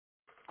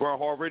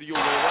GRINDHARD Radio.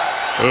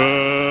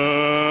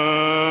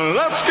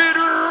 Let's get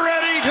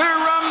ready to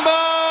rumble!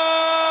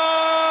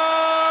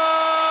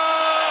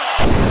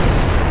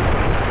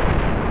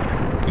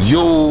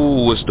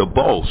 Yo, it's the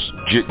boss,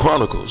 JIt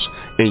Chronicles,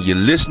 and you're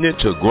listening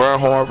to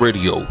GRINDHARD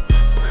Radio.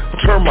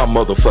 Turn my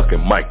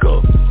motherfucking mic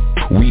up.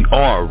 We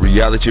are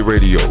reality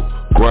radio,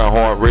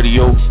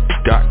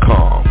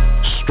 GRINDHARDradio.com.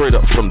 Straight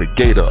up from the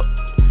gate up.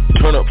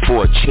 Turn up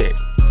for a check.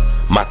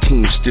 My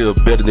team's still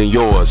better than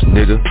yours,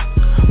 nigga.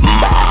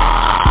 Mob!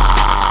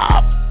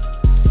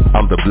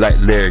 I'm the Black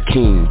Larry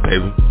King,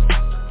 baby.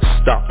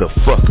 Stop the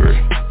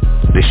fuckery.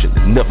 They should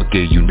never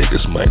gave you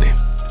niggas money.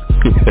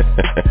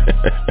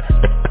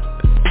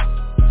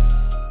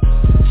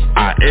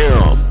 I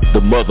am the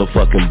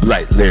motherfucking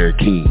Black Larry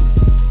King.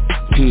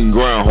 King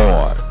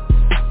GRINDHARD.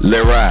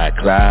 Let ride,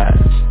 Clyde.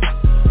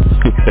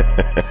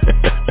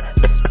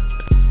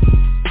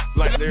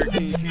 Black Larry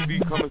King TV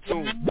coming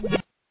soon.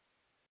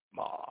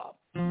 Mob.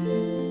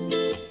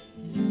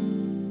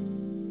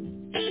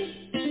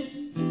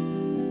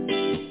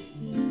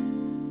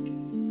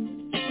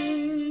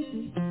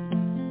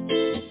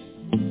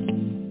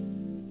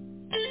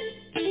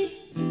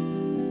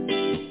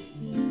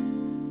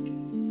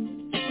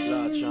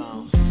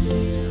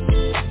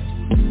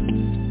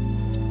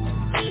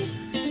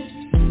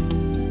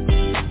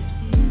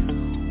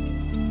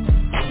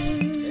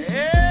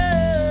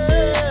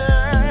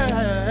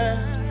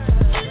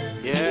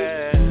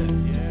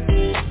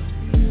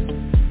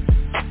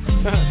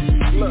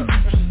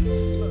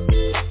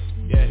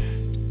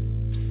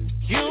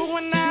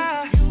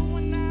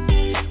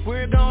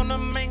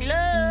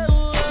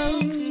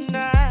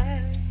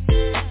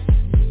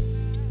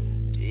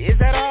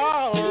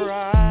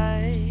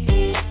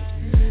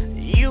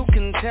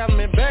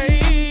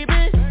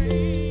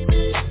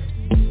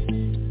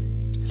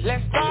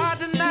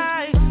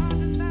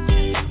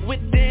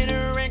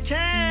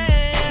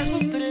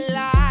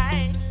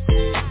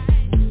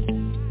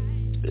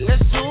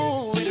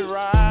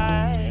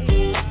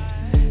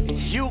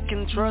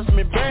 Trust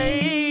me,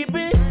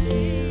 baby.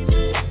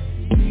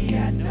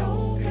 I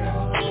know,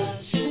 girl,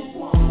 what you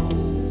want.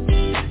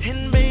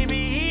 And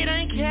baby, it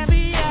ain't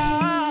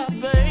caviar,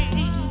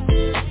 baby.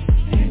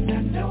 And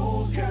I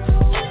know,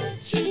 girl,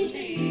 what you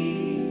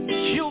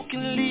need. You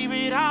can leave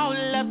it all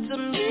up to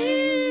me.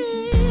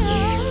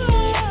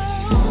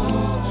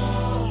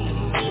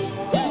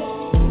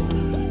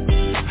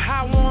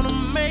 I wanna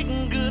make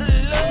good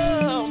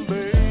love,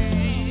 baby.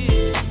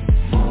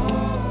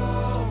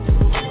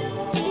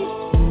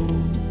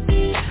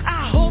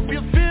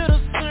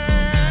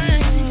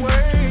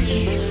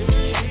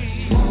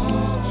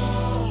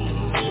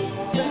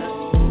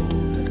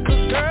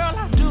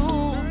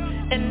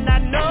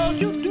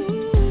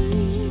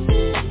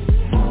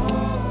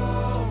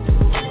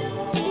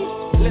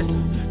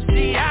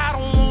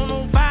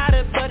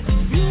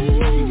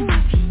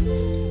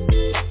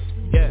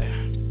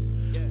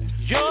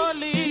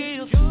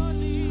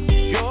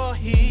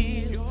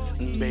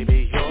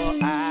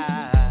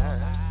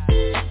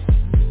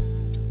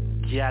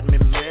 Got me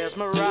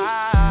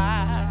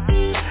mesmerized.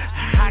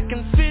 I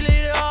can feel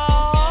it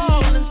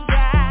all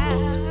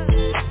inside.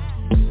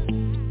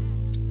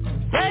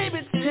 Baby,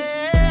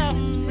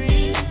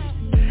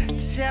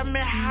 tell me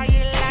how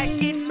you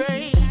like it,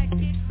 babe.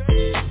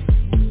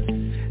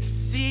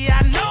 See,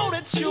 I know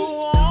that you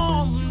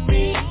want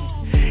me,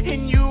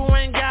 and you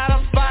ain't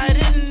gotta fight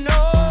it,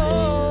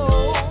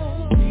 no.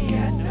 See,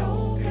 I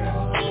know,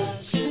 girl,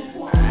 what you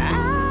want. I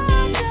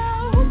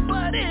know,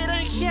 but it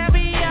ain't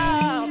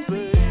caviar,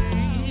 babe.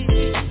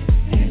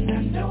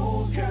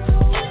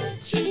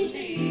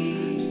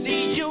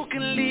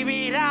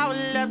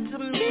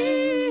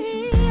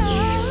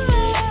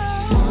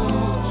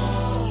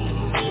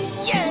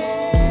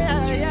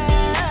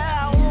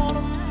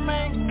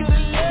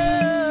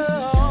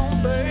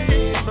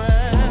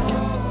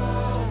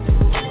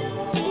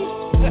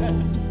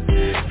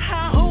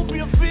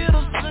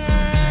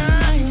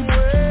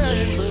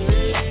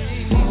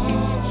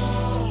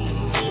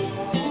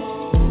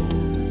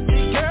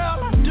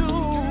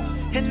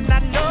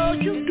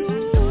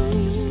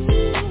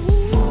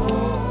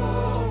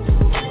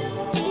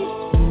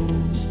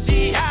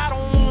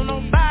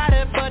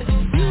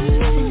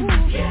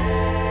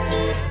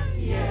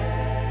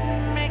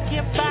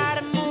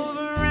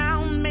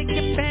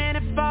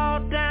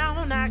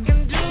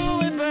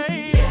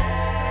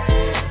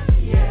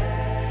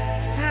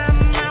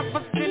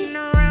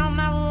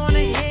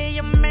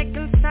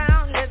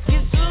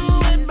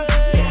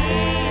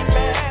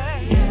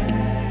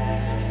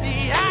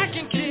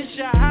 Kiss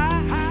your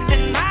eye,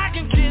 and I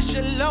can kiss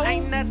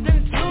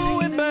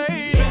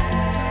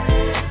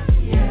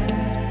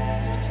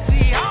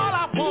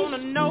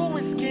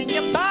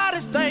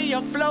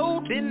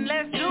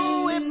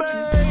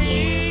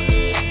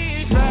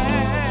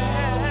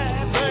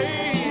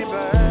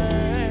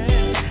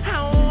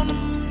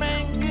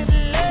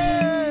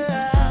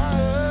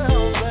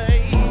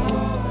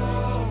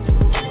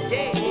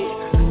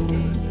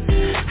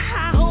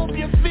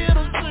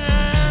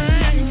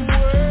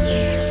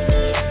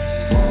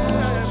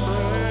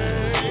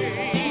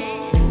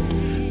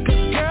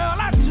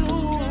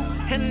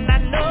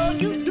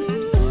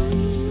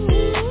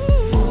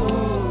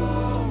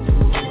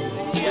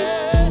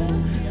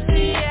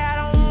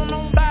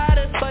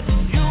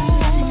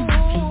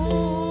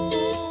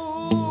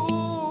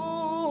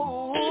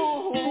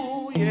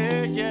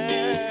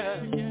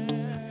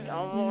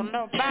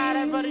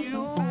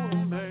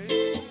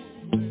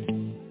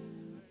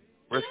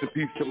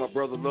Peace to my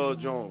brother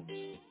Love Jones.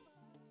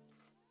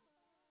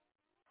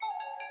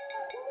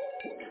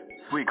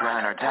 We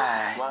grind or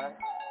die. What?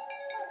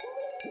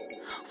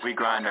 We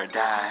grind or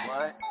die.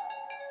 What?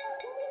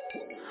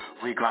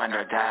 We grind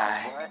or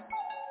die. What?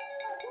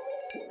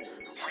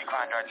 We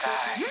grind or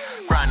die.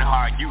 Grinding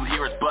hard, you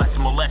hear us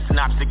bustin', molesting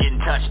ops to getting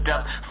touched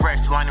up.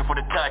 Fresh lining for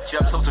the touch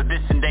up, social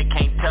distance they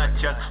can't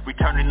touch us. We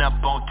turning up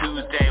on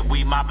Tuesday,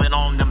 we mopping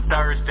on them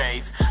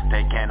Thursdays.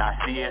 They cannot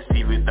see us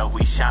even though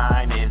we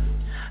shining.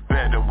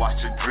 Better watch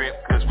the drip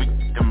cause we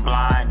them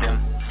blind them.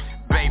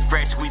 Bay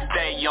fresh, we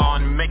stay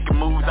on, making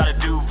moves out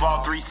of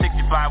Duval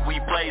 365, we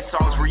play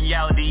songs,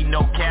 reality,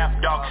 no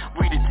cap, dog.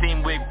 We the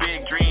team with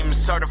big dreams,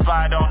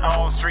 certified on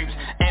all streams,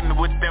 aiming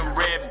with them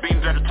red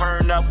beams, better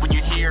turn up when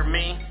you hear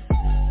me.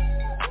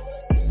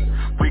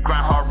 We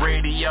grind hard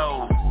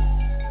radio.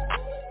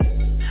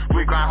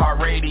 We grind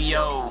hard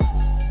radio.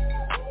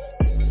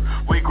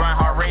 We grind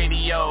hard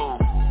radio.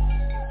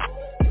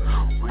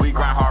 We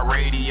grind hard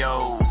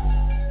radio.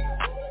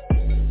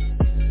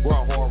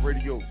 Grind hard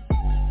radio.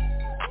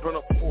 Turn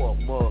up for a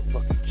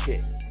motherfucking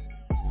check.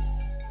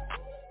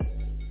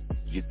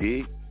 You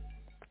dig?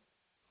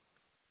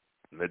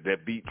 Let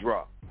that beat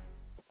drop.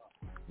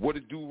 What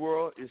it do,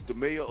 world? It's the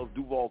mayor of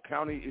Duval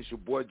County. It's your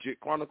boy, JIt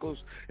Chronicles.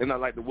 And I'd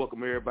like to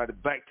welcome everybody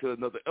back to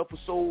another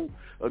episode,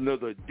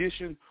 another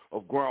edition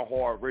of Grind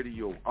Hard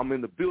Radio. I'm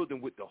in the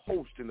building with the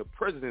host and the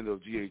president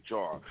of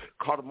GHR,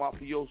 Cata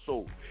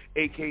Mafioso,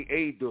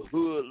 a.k.a. the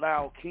Hood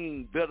Loud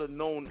King, better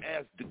known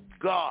as the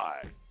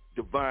God,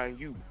 Divine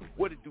You.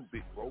 What it do,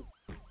 big bro?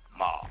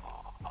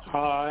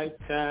 High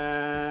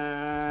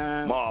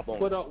time.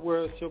 What up,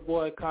 world? It's your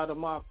boy Cata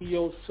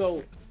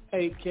Mafioso,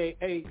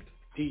 a.k.a.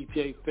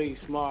 DJ Face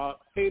Mob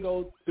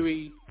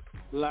 803,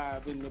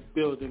 live in the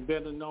building,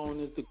 better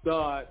known as the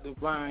God,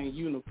 Divine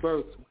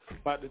Universal.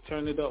 About to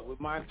turn it up with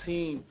my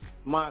team,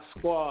 my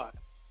squad,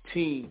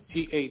 Team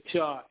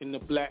GHR and the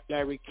Black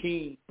Larry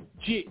King,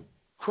 JIt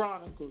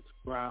Chronicles,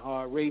 Grind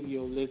Hard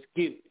Radio. Let's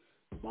get it.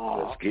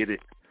 Let's get it.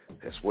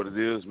 That's what it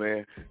is,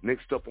 man.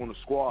 Next up on the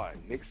squad,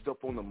 next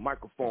up on the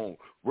microphone,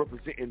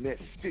 representing that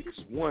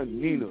 6'1"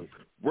 Nina,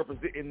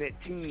 representing that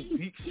team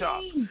Beat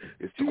Shop.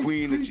 It's the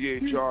queen of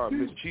GHR,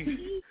 Miss Chief.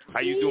 How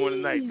you doing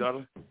tonight,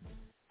 Donna?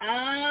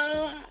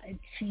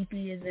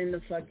 Cheapy is in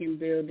the fucking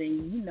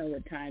building. You know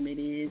what time it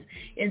is.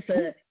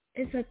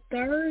 It's a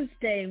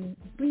Thursday.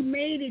 We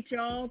made it,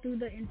 y'all, through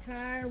the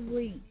entire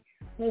week.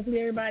 Hopefully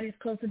everybody's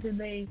closer to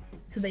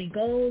their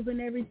goals and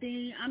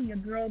everything. I'm your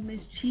girl, Miss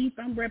Chief.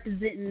 I'm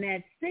representing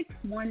that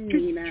 6'1"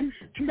 Nina,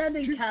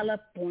 Southern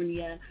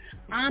California.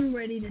 I'm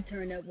ready to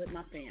turn up with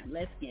my fam.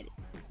 Let's get it.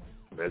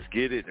 Let's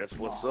get it. That's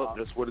what's up.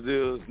 That's what it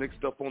is.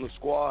 Next up on the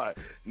squad.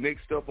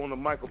 Next up on the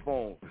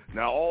microphone.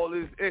 Now, all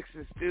his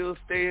exes still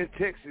stay in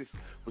Texas,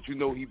 but you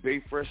know he bay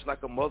fresh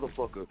like a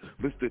motherfucker.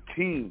 Mr.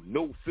 Team,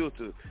 No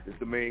Filter, is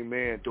the main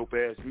man.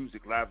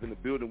 Dopeazzmuzik live in the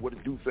building. What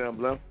it do, fam,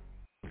 Blam?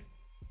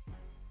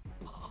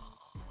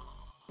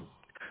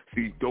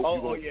 See,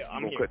 dope, you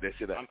gonna cut that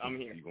shit out. I'm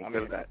here. You gonna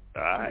cut it out?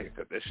 All right,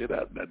 cut that shit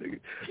out, that nigga.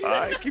 All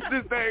right, keep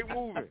this thing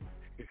moving.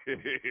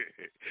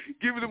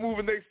 Give it a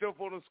moving. Next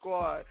up on the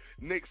squad.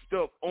 Next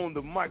up on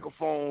the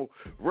microphone,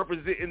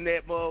 representing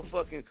that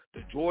motherfucking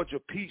the Georgia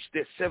Peach,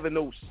 that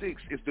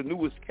 706. It's the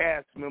newest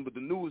cast member, the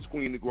newest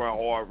queen of Grind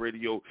Hard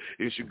Radio.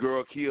 It's your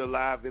girl Kia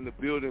live in the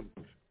building.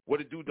 What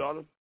it do,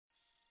 darling?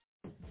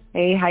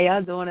 Hey, how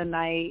y'all doing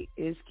tonight?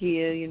 It's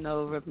Kia,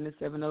 repping the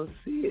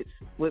 706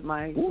 with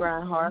my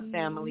Grind Hard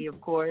family, of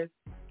course.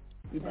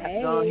 We about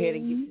to go ahead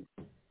and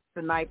get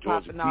tonight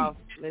popping off.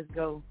 Let's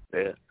go.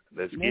 Yeah,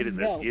 let's get it.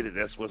 Let's get it.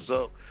 That's what's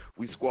up.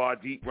 We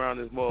squad deep around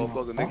this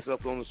motherfucker. Next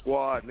up on the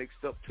squad,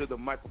 next up to the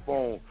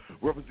microphone,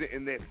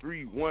 representing that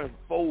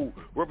 314,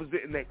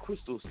 representing that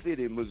Crystal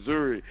City,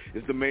 Missouri,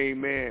 is the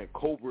main man,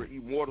 Cobra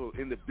Immortal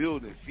in the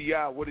building.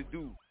 CI, what it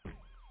do?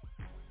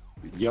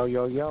 Yo,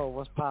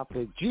 what's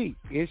poppin'? G,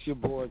 it's your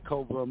boy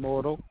Cobra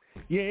Immortal.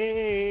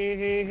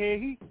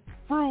 Yay!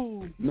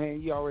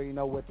 Man, you already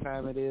know what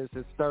time it is.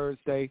 It's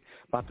Thursday.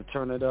 About to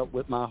turn it up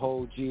with my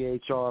whole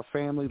GHR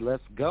family.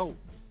 Let's go.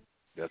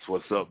 That's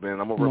what's up, man.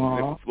 I'm going to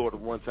represent for Florida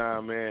one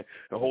time, man,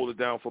 and hold it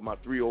down for my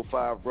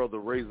 305 brother,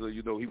 Razor.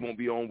 He won't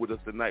be on with us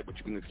tonight, but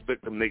you can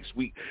expect him next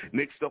week.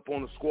 Next up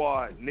on the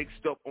squad,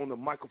 next up on the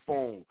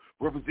microphone,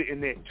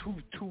 representing that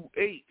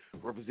 228,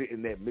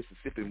 representing that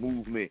Mississippi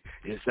movement,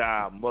 is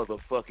our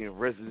motherfucking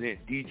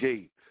resident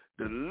DJ,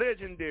 the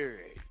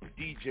legendary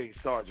DJ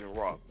Sgt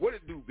Rock. What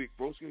it do, Big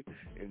Broski?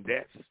 And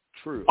that's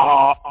true.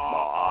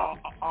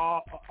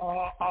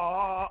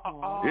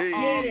 Get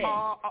it.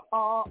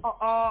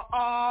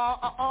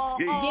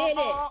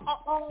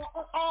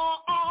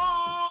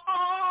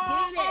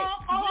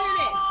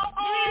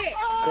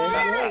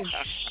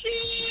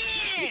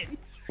 Shit!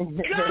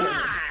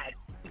 God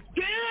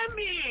damn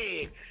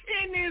it!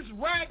 In this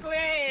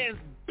reckless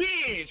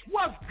bitch.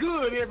 What's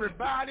good,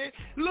 everybody?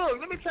 Look,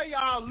 let me tell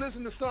y'all,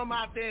 listen to some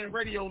out there in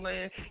Radio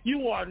Land.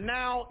 You are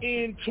now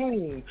in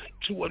tune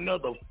to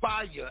another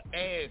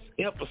fire-ass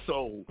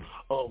episode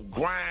of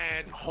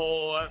Grind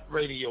Hard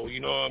Radio. You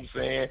know what I'm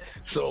saying?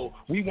 So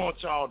we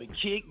want y'all to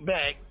kick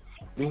back,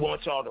 We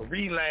want y'all to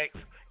relax.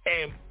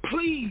 And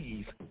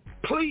please,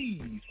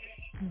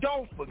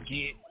 don't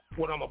forget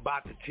what I'm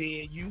about to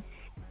tell you.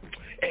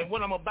 And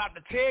what I'm about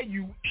to tell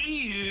you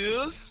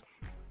is...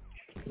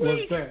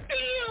 What's that?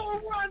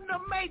 Still run the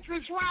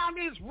matrix round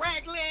this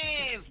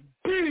raglan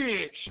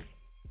bitch.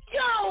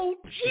 Yo,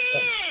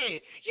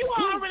 Jit, you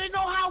already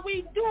know how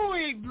we do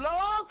it,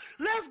 love.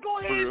 Let's go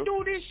ahead and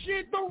do this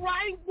shit the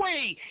right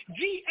way.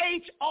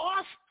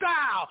 GHR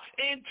style.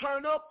 And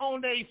turn up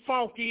on they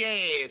funky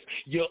ass.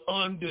 You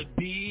under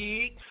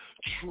dig,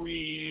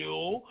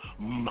 trill,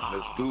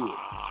 let's do it.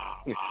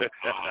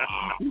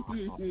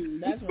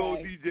 That's Go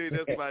right. DJ,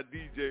 that's my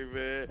DJ,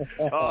 man.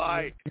 All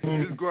right,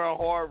 this is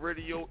Grindhard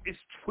Radio. It's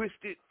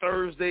Twisted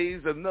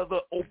Thursdays,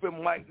 another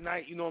open mic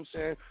night, you know what I'm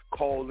saying?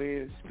 Call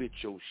in, spit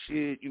your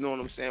shit, you know what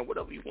I'm saying?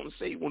 Whatever you want to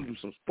say, you want to do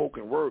some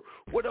spoken word,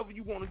 whatever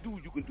you want to do,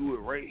 you can do it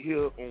right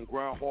here on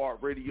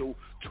Grindhard Radio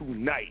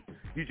tonight.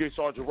 DJ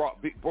Sgt Rock,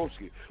 Big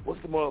Broski.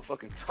 What's the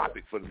motherfucking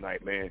topic for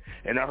tonight, man?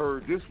 And I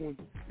heard this one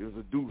is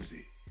a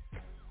doozy.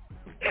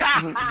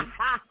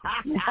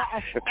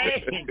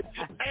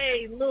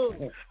 hey, look,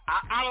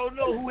 I don't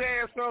know who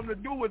has something to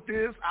do with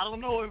this. I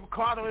don't know if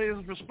Cata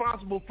is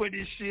responsible for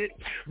this shit,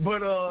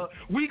 but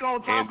we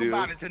gonna talk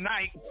about it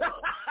tonight.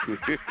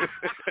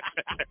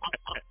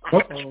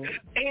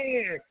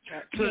 And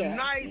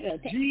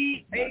tonight's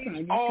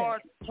GHR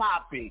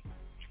topic,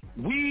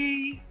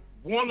 we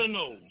want to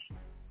know,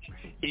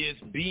 is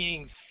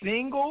being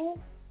single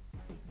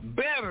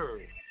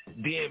better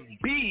than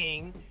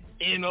being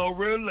in a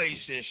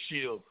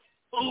relationship?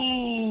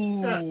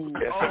 Ooh,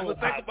 that's something to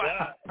think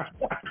about.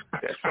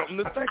 That's something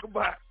to think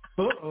about.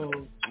 For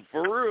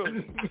real.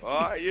 All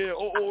right, yeah.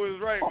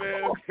 is right,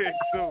 man. Okay,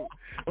 so,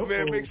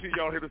 man, make sure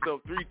y'all hit us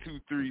up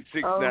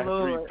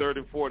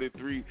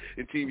 323-693-3043.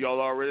 And team, y'all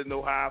already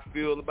know how I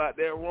feel about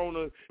that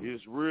Rona.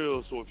 It's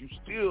real. So if you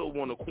still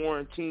want to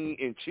quarantine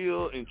and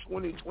chill in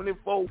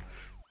 2024,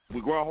 we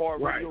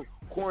Grindhard Radio,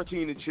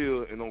 quarantine and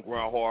chill, and on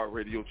Grindhard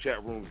Radio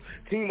chat rooms.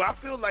 Team, I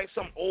feel like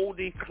some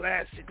oldie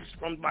classics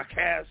from my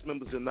cast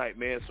members tonight,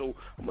 man. So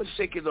I'm gonna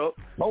shake it up.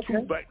 Okay.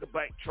 2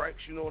 back-to-back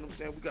tracks. You know what I'm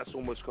saying? We got so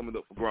much coming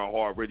up for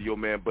Grindhard Radio,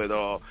 man. But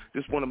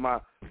this one of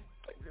my,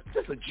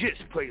 just a JIt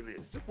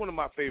playlist. Just one of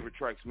my favorite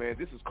tracks, man.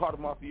 This is Cata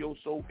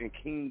Mafioso and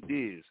King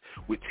Diz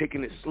with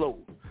Taking It Slow,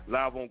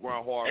 live on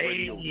Grindhard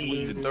Radio,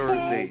 Twisted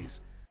Thursdays.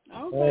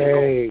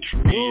 Okay.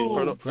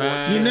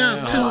 You're now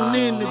tuned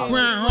in to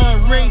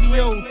Grindhard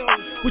Radio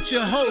with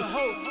your host,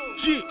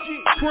 JIt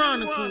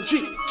Chronicles,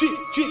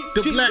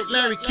 the Black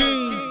Larry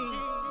King,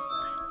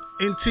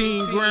 and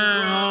Team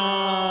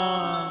Grindhard.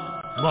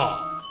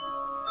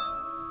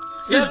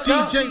 It's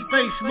DJ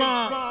Face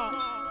Mob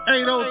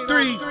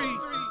 803,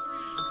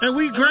 and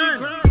we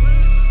grind.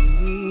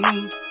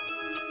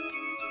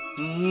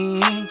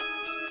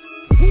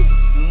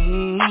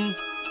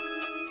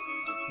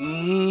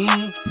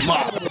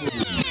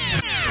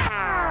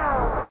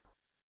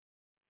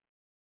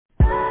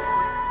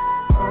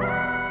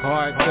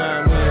 Hard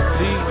time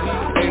MC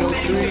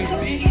 803.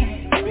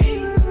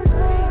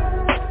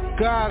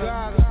 Cata,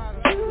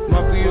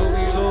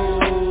 Mafioso.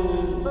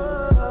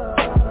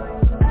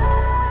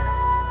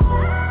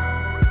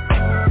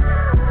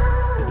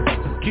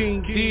 King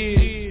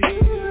Diz,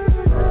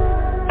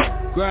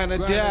 Grind or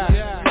Die.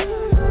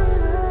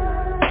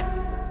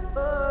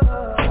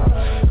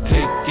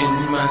 Taking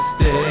my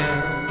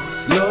steps.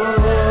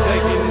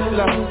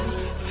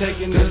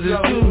 Taking it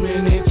slow, too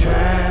many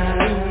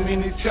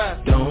tries,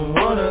 don't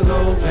wanna go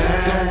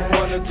back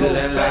to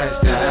that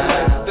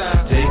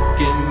lifestyle.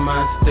 Taking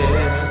my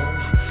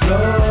steps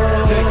slow,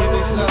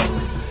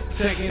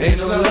 ain't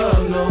no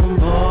love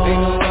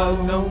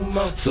no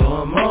more, so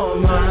I'm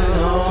on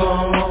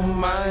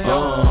my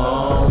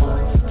own,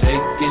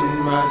 taking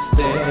my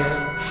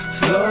steps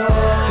slow,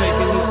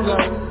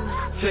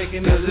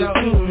 taking it slow,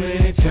 too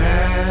many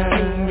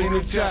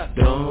tries,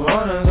 don't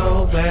wanna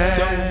go back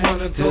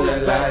to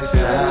that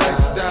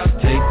lifestyle,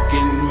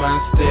 taking my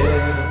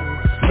steps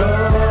slow,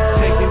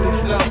 taking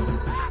it slow,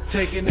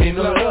 ain't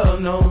no love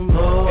no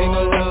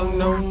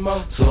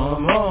more, so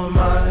I'm on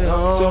my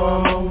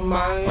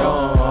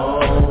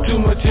own, too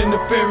much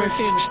interference,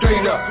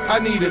 straight up, I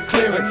need a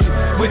clearance,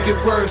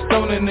 wicked words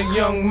thrown in a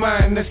young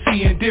mind that's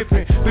seeing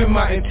different, but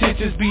my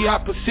intentions be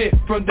opposite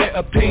from their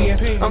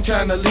opinion, I'm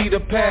trying to lead a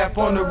path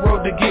on the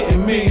road to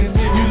getting millions,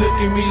 you look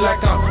at me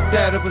like I'm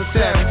that of a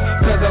savage,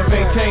 cause I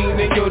maintain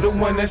that you're the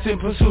one that's in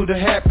pursuit of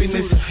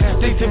happiness,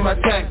 stick to my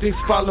tactics,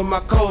 follow my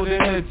code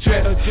and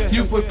address,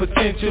 you with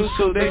potential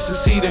so they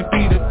succeed and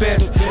be the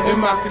best, in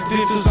my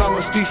credentials I'm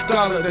a street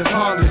scholar that's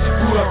harnessed,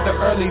 grew up the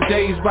early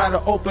days by the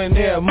open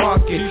air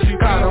market,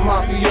 Cata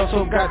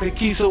Mafioso got the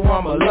key so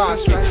I'ma lock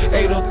it,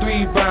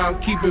 803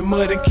 bound, keep it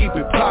mud and keep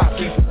it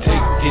pocket,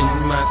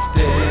 taking my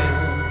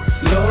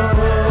steps slow,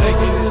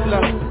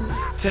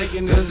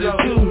 taking it slow,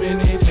 too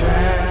many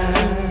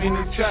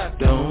tries,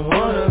 don't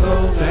wanna go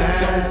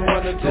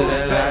back to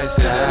that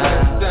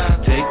lifestyle,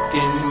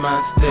 taking my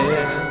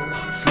steps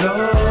slow,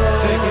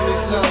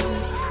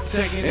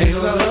 ain't no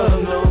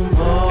love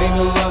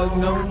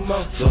no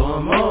more, so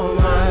I'm on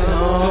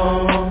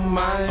my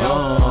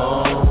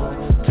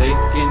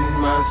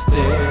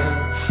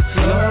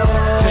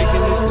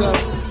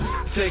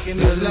taking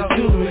it slow.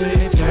 Too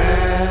many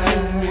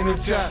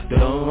times,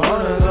 don't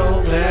wanna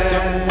go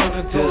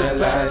back to the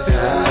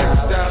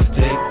lifestyle.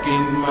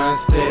 Taking my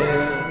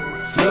steps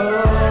slow,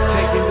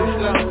 taking it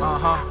slow,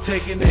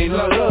 taking it slow. Ain't no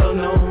love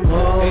no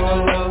more, ain't no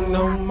love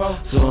no more.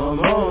 So I'm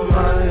on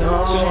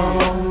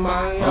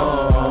my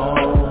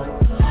own.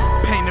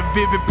 Paint a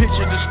vivid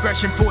picture,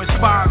 discretion for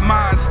inspired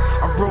minds.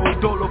 I roll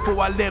dolo before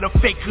I let a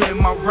faker in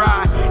my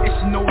ride.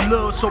 It's no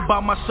love, so by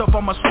myself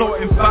I'ma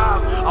start in 5.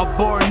 I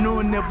bar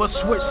noon, never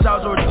switch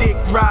sides or dick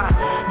ride.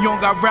 Young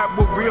I rap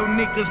with real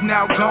niggas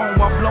now gone.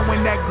 While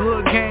blowing that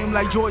good game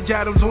like George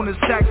Adams on the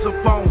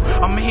saxophone.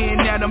 I'm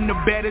hearing that I'm the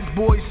baddest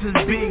boy since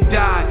Big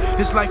died.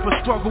 This life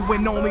a struggle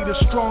when only the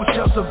strong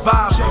shall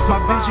survive. My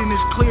vision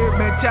is clear,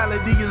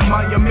 mentality is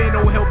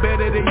monumental. Hell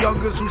better than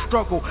youngers who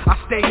struggle. I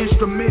stay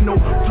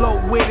instrumental, flow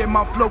with it,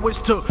 my flow is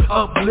to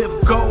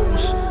uplift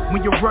goals.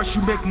 When you rush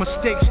you make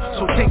mistakes,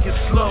 so take it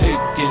slow.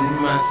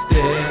 Taking my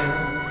steps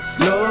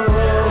slow,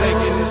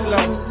 taking it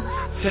slow,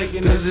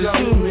 taking it slow.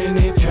 Too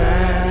many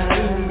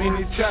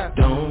times,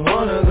 don't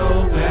wanna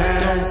go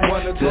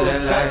back to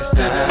that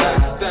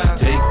lifestyle.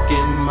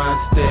 Taking my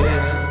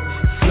steps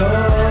slow,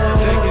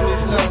 taking it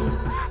slow,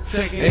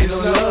 taking it slow.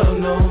 Ain't no love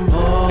no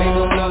more, ain't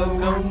no love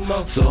no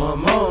more. So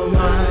I'm on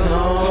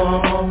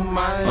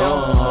my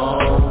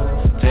own,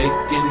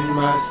 taking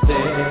my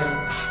steps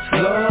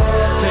slow,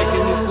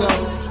 taking it slow.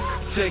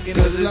 Taking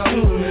it slow,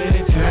 too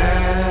many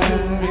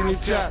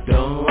times,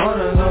 don't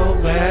wanna go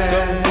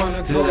back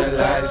to that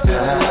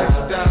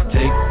lifestyle.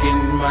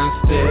 Taking my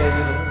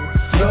steps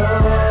slow,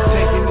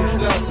 taking it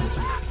slow,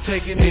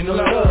 taking it slow. Ain't no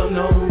love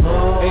no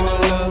more, ain't no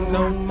love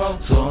no more.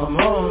 So I'm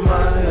on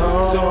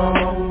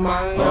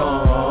my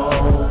own,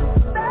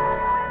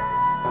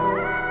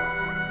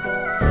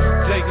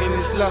 taking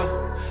it slow,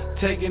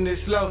 taking it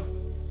slow.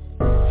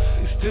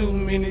 It's too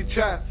many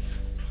times.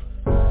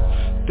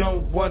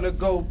 Don't wanna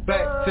go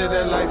back to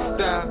that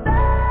lifestyle.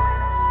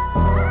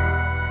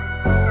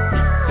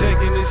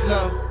 Taking it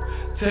slow,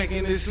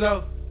 taking it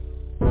slow.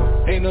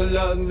 Ain't no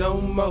love no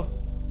more.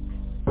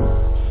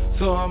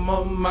 So I'm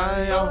on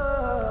my own.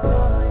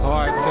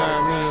 Hard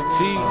time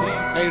MT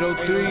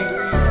 803.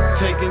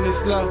 Taking it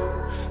slow,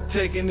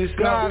 taking it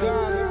slow.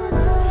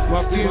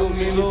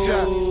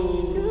 Mafioso.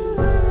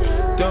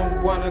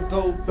 Don't wanna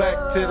go back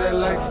to that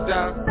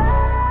lifestyle.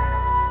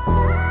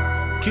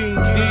 King D,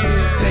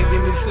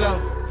 taking it slow.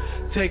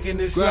 Taking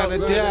this slow,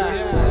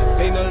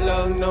 die. Ain't no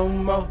love no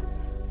more.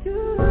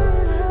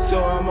 So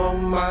I'm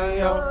on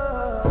my own.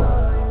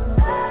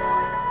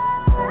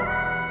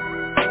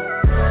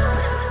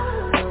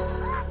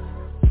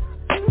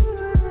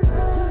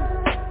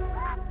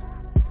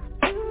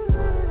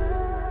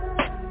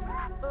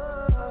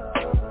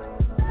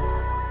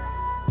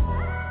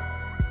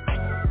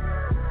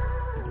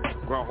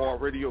 GRINDHARD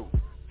Radio.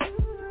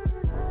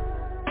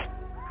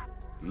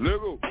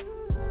 Lego.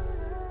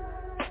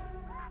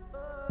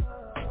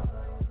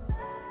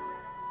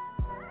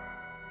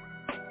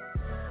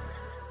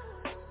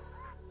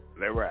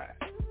 Let ride.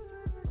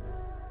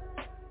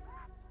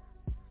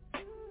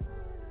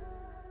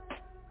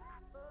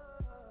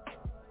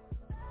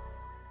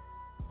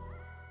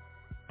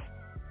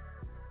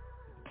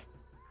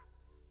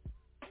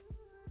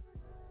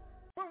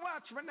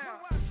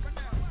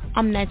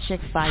 I'm that chick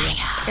fire.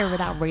 Air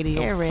It Out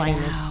Radio. Air It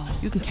Out.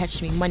 You can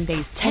catch me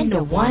Mondays 10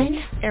 to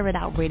 1.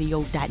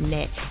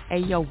 AirItOutRadio.net. Hey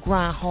yo,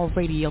 GRINDHARD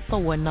Radio.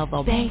 Throw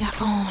another banger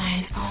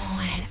on.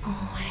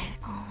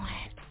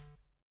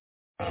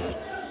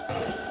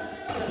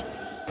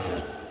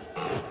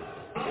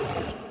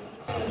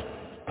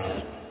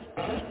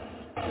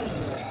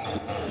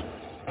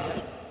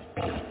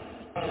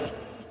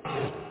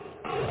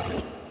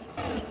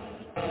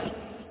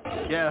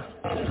 Yeah.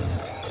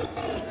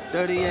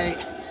 38,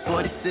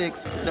 46,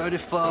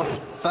 34,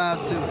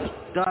 52.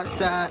 Dark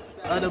side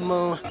of the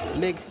moon.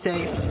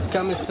 Mixtape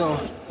coming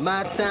soon.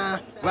 My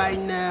time right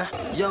now.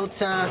 Your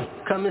time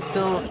coming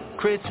soon.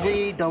 Chris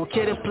Reed, don't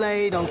kid a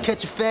play, don't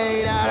catch a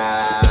fade.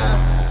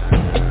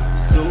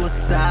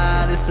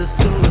 Suicide, it's a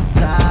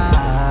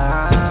suicide.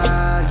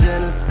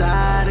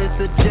 Genocide,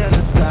 it's a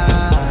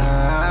genocide.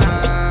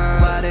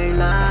 Why they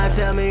lie?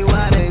 Tell me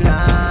why they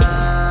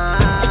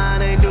lie.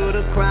 They do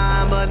the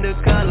crime but the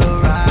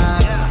color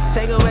right.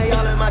 Take away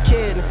all of my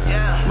kidneys.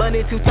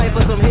 Money too tight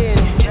for some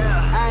hidden.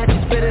 I ain't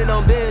just spending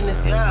on business.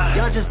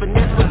 Y'all just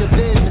finesse with the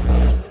business.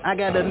 I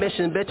got a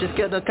mission, bitches,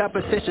 kill the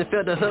competition.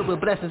 Fill the hood with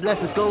blessings,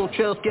 lessons, goon,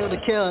 trill, skill to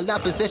kill.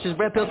 Not positions,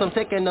 red pills, I'm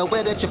taking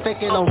away that you're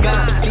faking on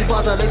God. These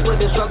balls are laced with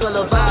the struggle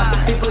of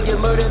vibe. People get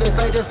murdered and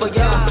fight just for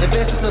y'all.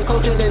 Advances the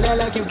culture, then act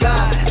like you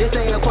got. This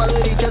ain't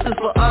equality, justice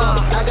for all.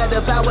 I got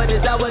the power,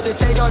 this hour to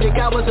change all the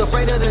cowards.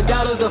 Afraid of the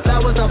dollars, the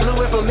flowers. I blew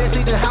it from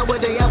Missy to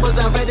Howard. The hours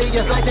I'm ready,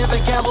 just like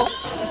Devin Campbell.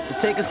 So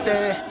take a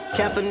stand,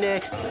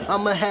 Kaepernick,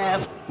 I'ma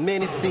have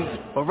many seats.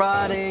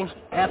 Marauding,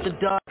 after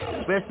dark,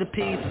 rest in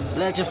peace,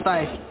 legend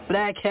fight.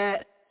 Black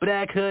hat,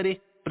 black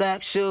hoodie,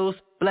 black shoes,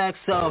 black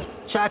soul.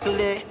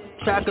 Chocolate,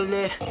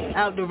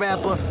 out the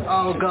rapper,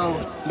 all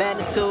gold.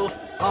 Magnitude,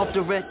 off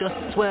the Rector,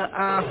 swear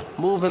I'm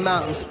moving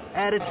mountains.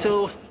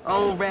 Attitude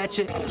on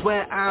ratchet,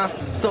 swear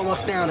I'm so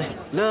astounded.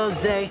 Love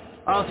Zay,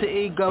 alter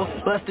ego,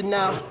 busting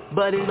out,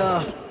 buddy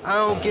love. I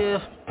don't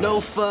give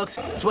no fucks,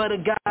 swear to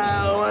God,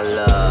 I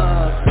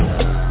love.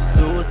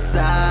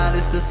 Suicide,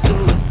 it's a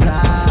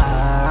suicide.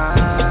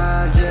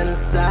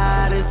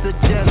 Genocide, it's a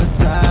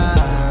genocide.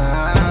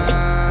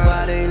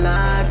 Why they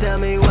lie? Tell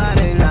me why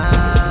they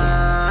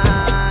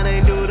lie.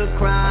 They do the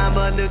crime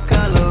but the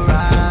color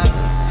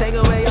right. Take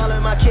away all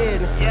of my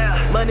kidneys.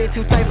 Money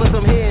too tight for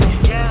some hidden.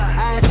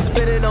 I had to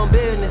spend it on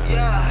business.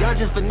 Y'all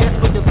just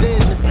finesse with the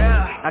business.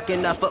 I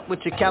cannot fuck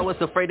with your cowards,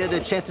 afraid of the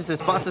chances and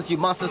sponsors. You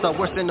monsters are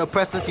worse than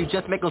oppressors. You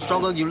just make them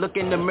stronger. You look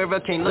in the mirror,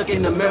 can't look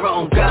in the mirror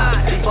on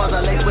God. These bars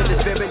are laced with the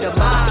spirit of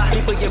mine.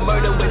 People get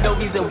murdered with no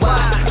reason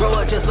why. Grow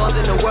up just lost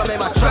in the world, man,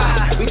 my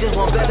try. We just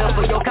want better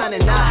for your kind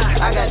and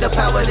I got the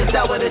power this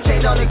hour to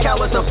change all the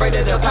cowards. Afraid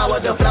of the power,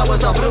 the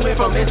flowers are blooming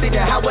from Missy to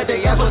Howard.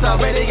 The apples are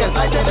ready as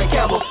lights in the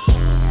cowboy.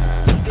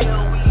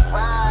 Still we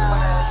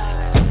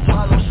rise,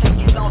 swallow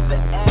shaking off the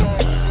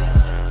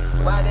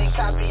ashes. Why they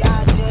copy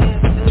our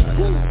dances?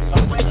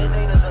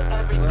 Originators of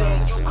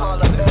everything you call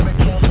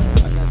American.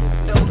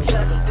 No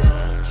justice,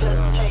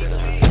 just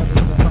KP.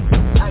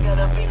 I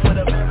gotta be with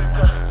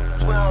America.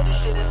 Swear all this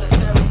shit is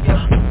hysteria.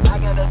 I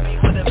gotta be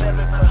with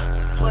America.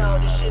 Swear all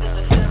this shit is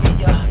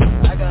hysteria.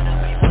 I gotta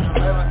be with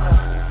America.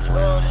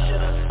 Swear all this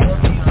shit is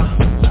hysteria.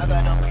 I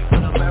gotta be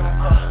with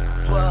America.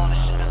 Swear all this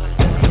shit is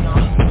hysteria.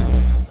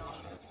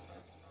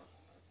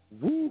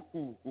 Woo!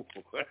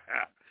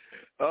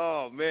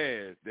 Oh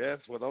man,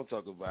 that's what I'm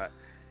talking about.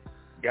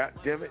 God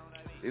damn it.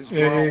 It's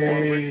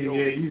radio.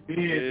 Yeah, you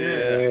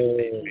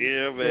did.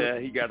 Yeah,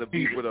 man. He got to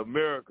be with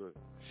America.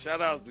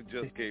 Shout out to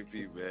Just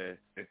KP, man.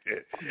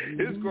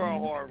 It's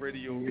Grindhard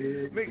Radio.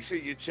 Make sure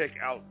you check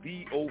out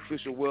the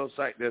official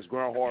website. That's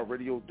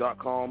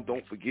grindhardradio.com.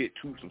 Don't forget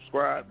to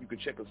subscribe. You can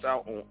check us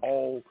out on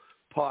all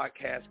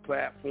podcast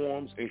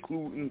platforms,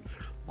 including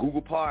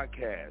Google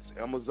Podcasts,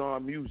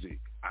 Amazon Music,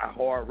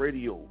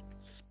 iHeartRadio,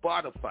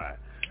 Spotify.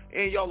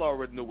 And y'all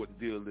already know what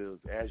the deal is.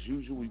 As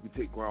usual, you can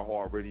take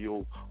Grindhard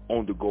Radio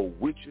on the go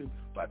with you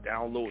by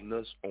downloading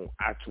us on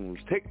iTunes.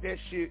 Take that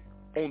shit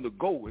on the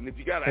go. And if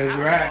you got an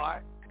iPod,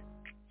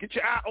 get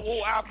your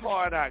old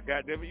iPod out,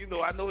 goddammit. You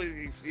know, I know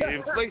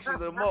inflation of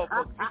the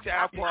motherfucker. Get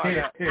your iPod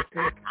out.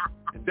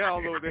 And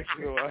download that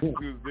shit on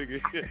iTunes,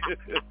 nigga.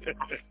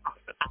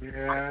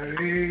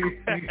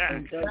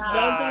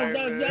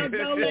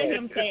 Don't let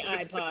him say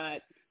iPod.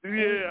 Yeah,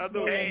 I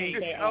know. I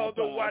don't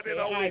know why they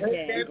always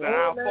get the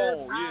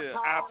iPhone.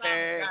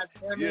 iPad.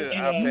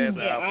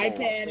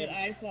 iPad and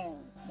iPhone.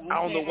 I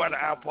don't know why the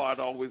iPod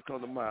always come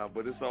to mind,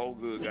 but it's all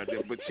good,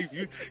 goddamn. But Chief,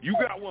 you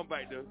got one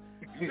back there.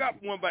 You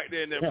got one back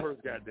there in that purse,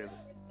 goddamn.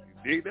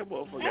 You dig that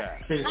motherfucker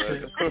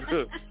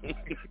out.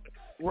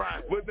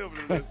 Right. But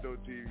nevertheless, though,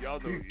 Chief, y'all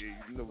know,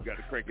 you know we got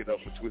to crank it up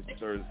for Twisted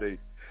Thursday.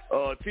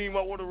 Team,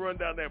 I want to run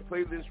down that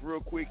playlist real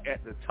quick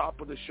at the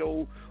top of the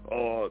show.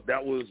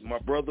 That was my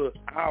brother,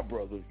 our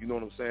brother, you know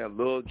what I'm saying,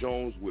 Love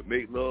Jones with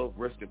Make Love.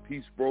 Rest in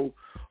peace, bro.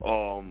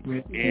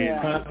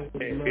 Yeah,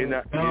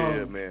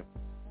 man.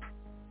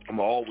 I'm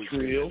always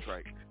playing that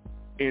track.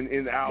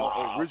 In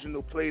our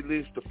original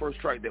playlist, the first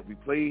track that we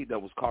played,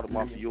 that was called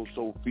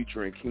Mafioso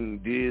featuring King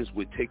Diz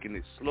with Taking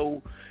It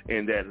Slow.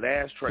 And that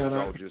last track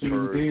y'all just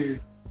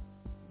heard,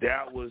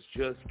 that was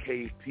just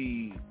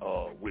KP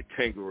with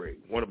Tangeray,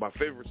 one of my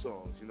favorite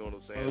songs. You know what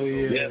I'm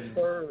saying? Yes,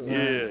 sir.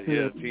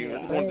 Yeah, team. I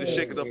just wanted to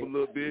shake it up a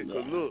little bit.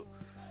 Cause look,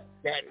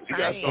 we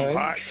got some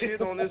hot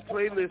shit on this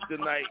playlist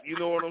tonight. You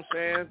know what I'm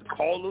saying?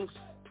 Call us.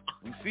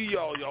 We see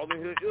y'all. Y'all in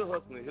here ear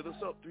hustling. Hit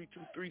us up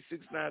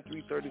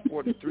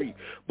 323-693-3043.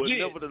 But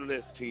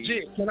nevertheless, team.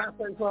 Jit, can I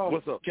say something?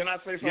 What's up? Can I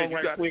say something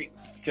right quick?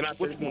 Can I say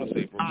what you want to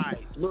say, bro? All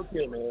right, look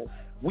here, man.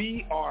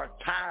 We are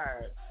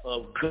tired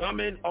of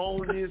coming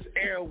on this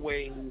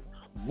airway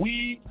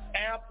week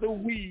after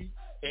week,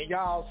 and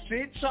y'all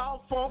sit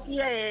y'all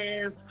funky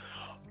ass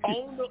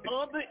on the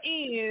other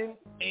end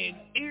and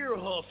ear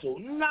hustle.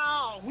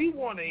 No, we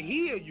want to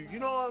hear you. You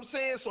know what I'm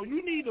saying? So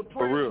you need to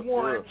press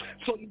one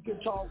so you can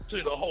talk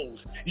to the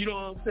host. You know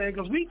what I'm saying?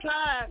 Because we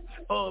tired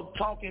of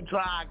talking to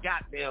our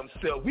goddamn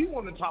self. We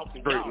want to talk to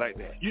y'all. Like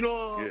that. You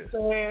know what I'm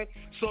saying?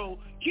 So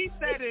keep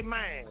that in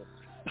mind.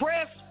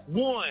 Press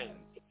one.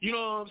 You know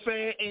what I'm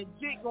saying? And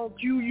Jit gonna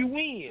cue you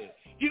in.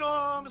 You know what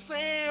I'm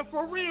saying?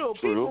 For real. Be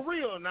for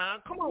real now.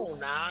 Come on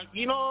now.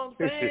 You know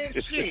what I'm saying?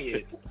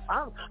 Shit.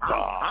 I'm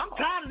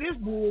tired of this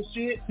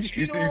bullshit.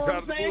 You know what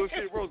I'm saying?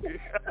 Bullshit, bro.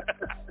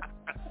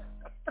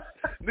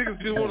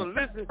 Niggas just want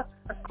to listen.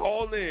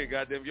 Call in,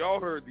 goddamn. Y'all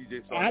heard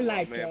DJ Song. I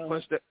like man.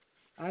 Punch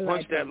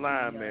that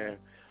line, man.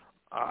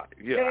 I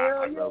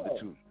love it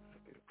too.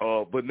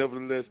 But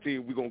nevertheless,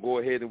 team, we're going to go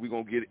ahead and we're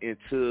going to get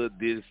into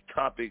this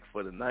topic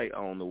for the night.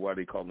 I don't know why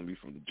they calling me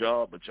from the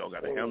job, but y'all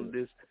got to handle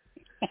this.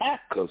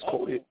 Because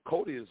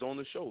Cody is on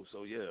the show.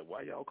 So, yeah,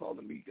 why y'all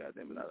calling me?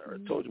 Goddamn it, I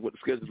already told you what the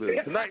schedule is.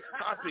 Tonight's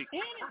topic.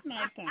 And it's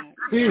nighttime.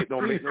 It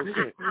don't make no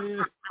sense.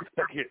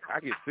 I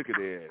get sick of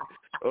that.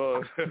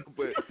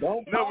 But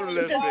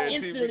nevertheless,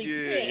 man,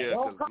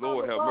 because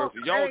Lord have mercy.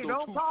 Y'all do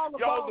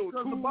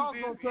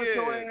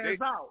Tuesdays.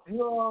 You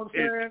know what I'm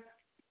saying?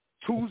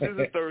 Tuesdays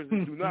and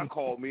Thursdays, do not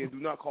call me, and do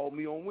not call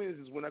me on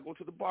Wednesdays when I go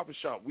to the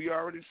barbershop. We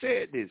already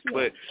said this,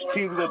 but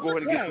we're going to go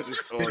ahead and get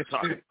to this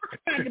topic.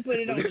 You have to put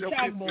it on the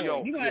chalkboard.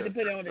 You're going to have to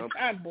put it on the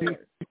chalkboard.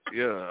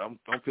 Yeah,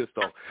 I'm pissed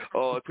off.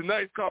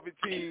 Tonight's topic,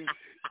 team,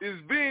 is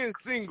being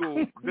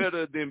single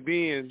better than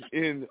being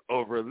in a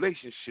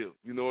relationship?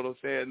 You know what I'm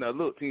saying? Now,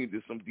 look, team,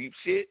 there's some deep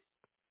shit.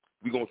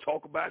 We're going to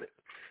talk about it.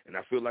 And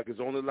I feel like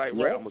it's only right. I'm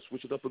going to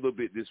switch it up a little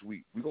bit this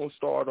week. We're going to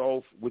start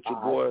off with your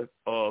boy,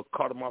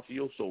 Cata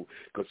Mafioso,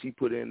 because he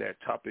put in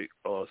that topic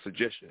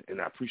suggestion,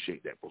 and I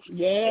appreciate that, bro.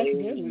 Yeah.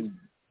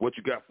 What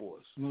you got for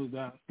us? No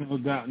doubt.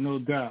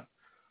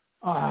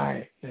 All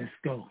right, let's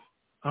go.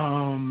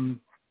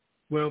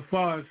 Well, as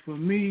far as for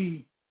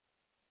me,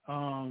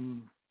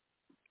 when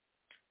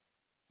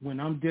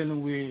I'm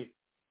dealing with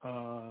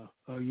a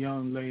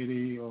young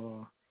lady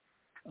or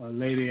a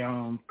lady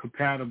I'm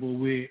compatible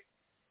with,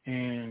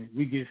 and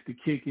we gets to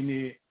kicking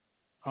it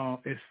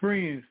as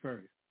friends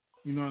first.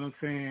 You know what I'm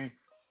saying?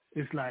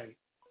 It's like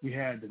we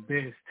had the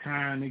best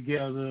time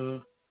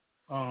together.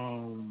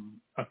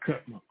 I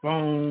cut my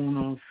phone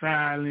on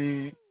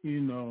silent,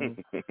 you know.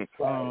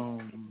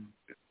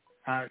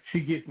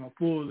 She gets my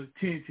full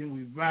attention.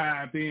 We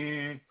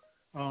vibing.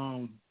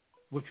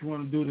 What you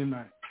want to do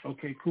tonight?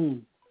 Okay, cool.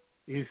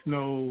 It's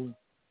no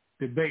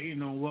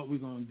debating on what we're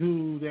going to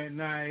do that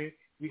night.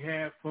 We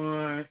had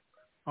fun.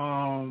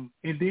 And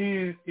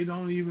then it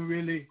don't even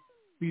really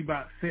be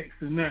about sex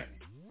or nothing.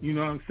 You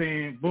know what I'm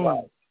saying?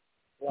 Boom.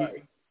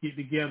 Right. Get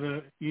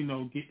together,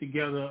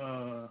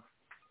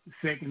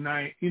 second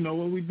night, you know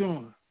what we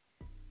doing.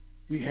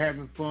 We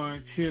having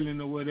fun,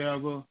 chilling or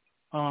whatever.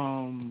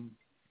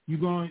 You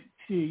can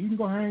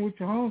go hang with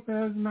your home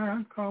Thursday night. I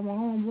can call my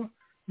home, bro.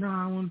 No,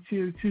 I want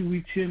to chill too.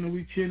 We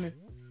chilling.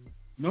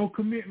 No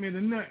commitment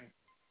or nothing.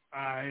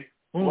 All right.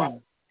 Boom.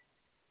 Right.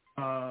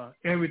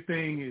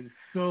 Everything is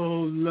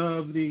so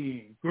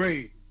lovely and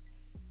great.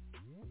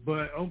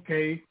 But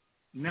okay,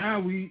 now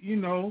we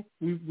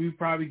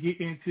probably get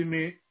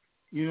intimate,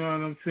 you know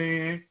what I'm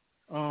saying?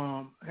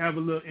 Have a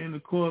little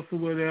intercourse or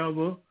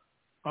whatever.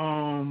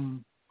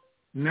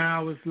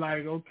 Now it's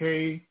like,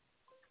 okay,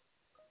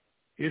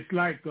 it's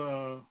like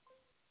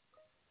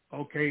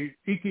okay,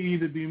 it could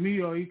either be me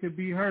or it could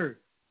be her.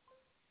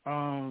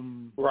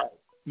 Right.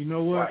 You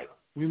know what? Right.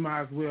 We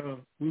might as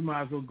well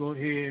go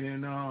ahead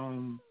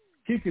and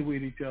kick it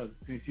with each other.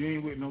 Since you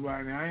ain't with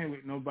nobody, I ain't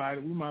with nobody,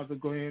 we might as well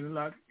go ahead and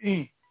lock it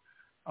in.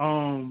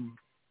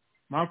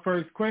 My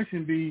first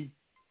question be,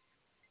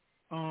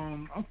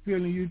 I'm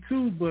feeling you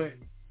too, but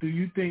do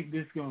you think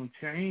this gonna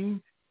change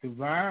the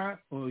vibe,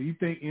 or you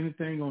think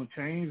anything gonna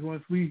change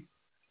once we,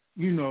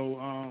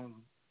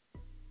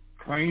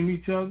 claim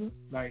each other?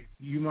 Like,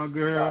 you my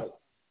girl,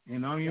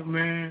 and I'm your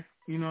man,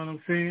 you know what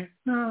I'm saying?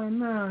 No, it ain't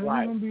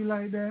gonna be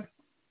like that.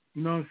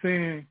 You know what I'm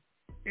saying?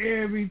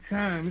 Every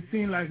time, it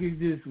seems like it's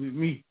just with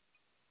me.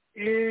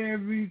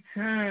 Every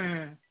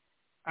time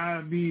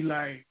I be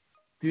like,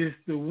 this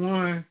the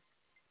one,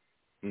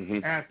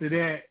 after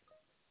that,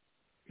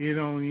 it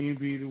don't even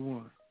be the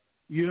one.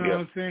 You know what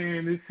I'm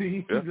saying? It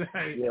seems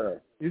like,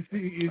 it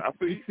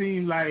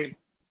seems like,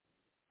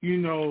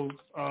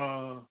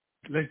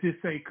 let's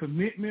just say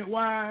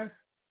commitment-wise,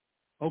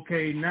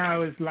 okay,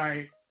 now it's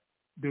like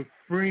the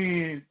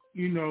friend,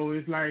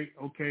 it's like,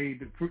 okay,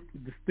 the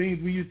things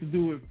we used to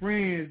do with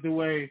friends, the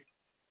way,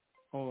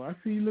 oh, I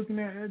see you looking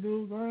at that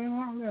dude, I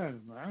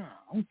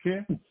don't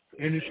care.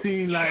 And it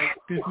seems like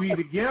since we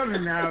together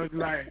now, it's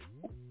like,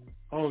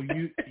 oh,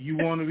 you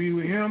want to be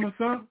with him or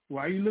something?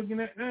 Why you looking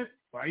at that?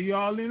 Why you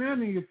all in that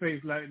in your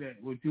face like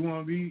that? What you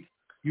want to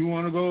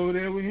go over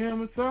there with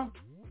him or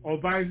something? Or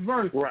vice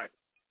versa? Right.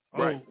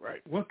 Right.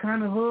 What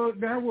kind of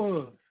hug that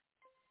was?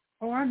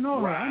 Oh, I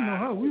know her. I know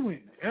her. We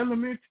went to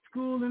elementary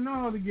school and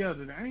all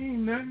together. That ain't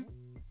nothing.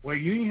 Well,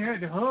 you ain't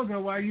had to hug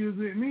her while you was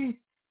with me.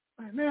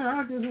 Like, man,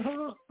 I just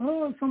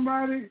hugged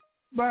somebody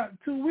about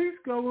 2 weeks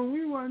ago when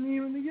we wasn't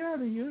even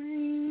together. You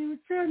ain't even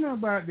care nothing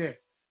about that.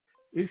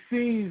 It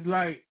seems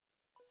like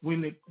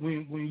when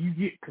you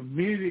get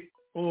committed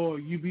or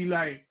you be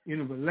like in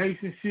a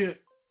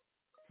relationship,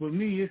 for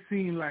me, it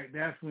seems like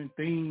that's when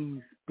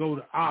things go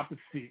the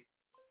opposite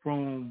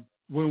from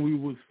when we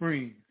was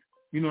friends.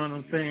 You know what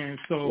I'm saying?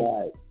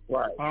 So,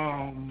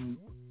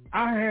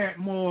 I had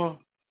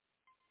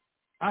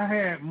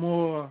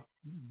more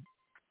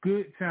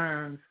good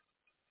times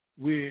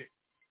with,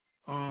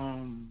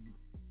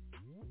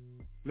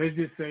 let's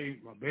just say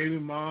my baby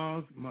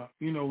moms,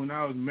 when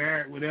I was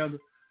married, whatever.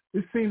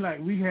 It seemed like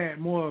we had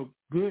more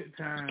good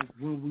times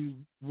when we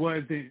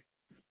wasn't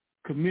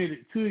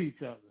committed to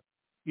each other.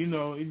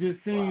 It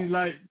just seems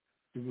like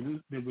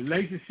the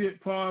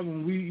relationship part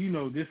when we,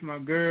 this my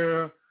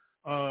girl,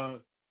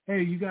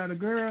 hey, you got a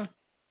girl?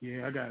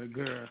 Yeah, I got a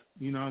girl.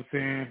 You know what I'm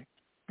saying?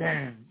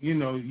 damn, you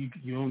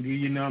don't give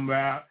your number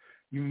out.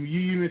 You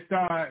even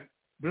start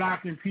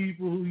blocking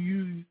people who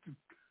used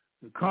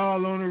to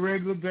call on a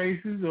regular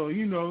basis, or,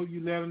 you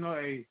let them know,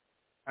 hey,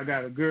 I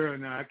got a girl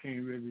now, I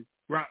can't really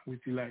rock with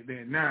you like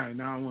that now,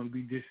 and I don't want to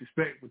be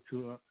disrespectful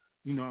to her.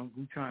 We're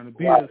trying to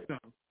build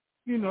something.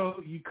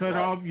 You cut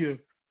off your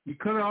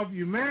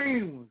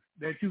main ones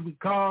that you can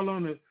call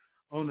on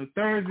a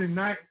Thursday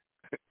night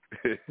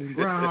and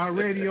GRINDHARD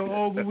Radio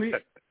over with.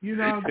 You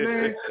know what I'm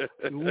saying?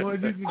 The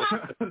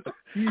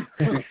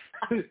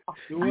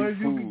ones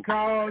you can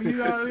call, you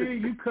know what I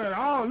mean? You cut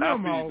all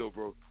them off. Though,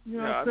 bro. You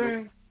know what I'm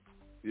saying?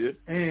 Yeah.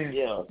 And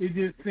it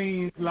just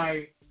seems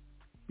like,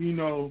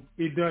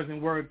 it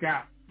doesn't work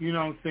out. You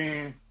know what I'm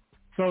saying?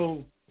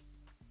 So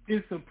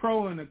it's a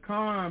pro and a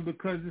con,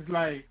 because it's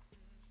like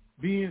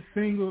being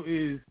single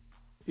is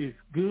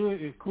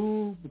good, it's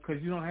cool,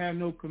 because you don't have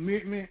no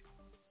commitment.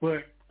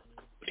 But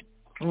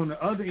on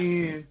the other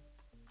end,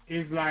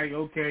 it's like,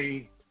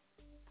 okay,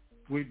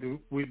 with the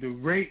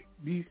rate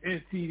these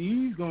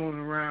STDs going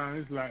around,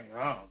 it's like,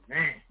 oh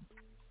man,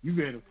 you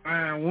better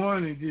find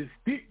one and just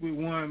stick with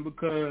one,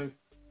 because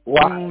you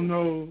don't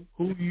know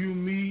who you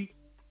meet,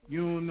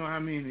 you don't know how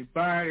many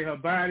her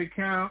body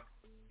count,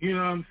 you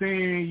know what I'm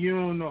saying? You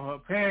don't know her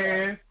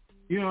past,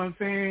 you know what I'm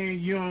saying?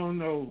 You don't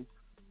know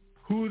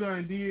who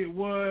done did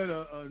what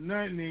or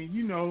nothing,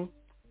 and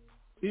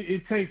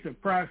it takes a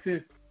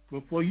process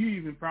before you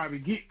even probably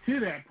get to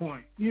that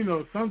point.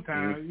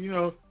 Sometimes,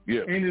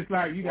 and it's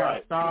like you got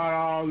to start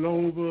all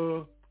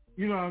over.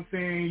 You know what I'm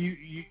saying?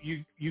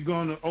 You're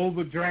going to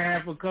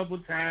overdraft a couple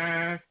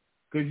times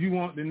because you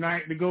want the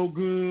night to go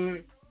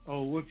good,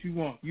 or what you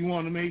want. You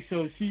want to make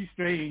sure she's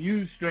straight and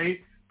you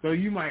straight, so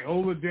you might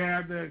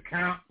overdraft the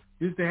account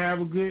just to have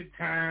a good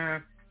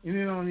time, and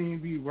it don't even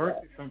be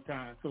worth it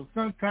sometimes. So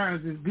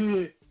sometimes it's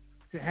good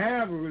to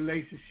have a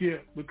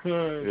relationship,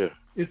 because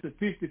it's a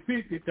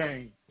 50-50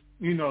 thing.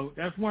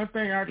 That's one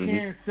thing I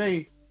can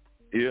say.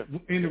 Yeah.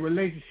 In the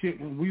relationship,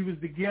 when we was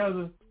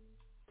together,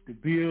 the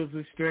bills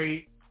were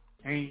straight.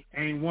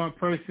 Ain't one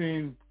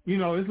person,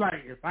 it's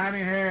like if I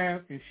didn't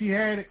have and she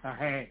had it, I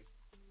had it.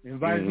 And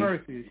vice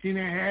versa. If she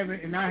didn't have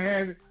it and I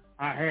had it,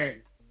 I had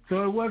it.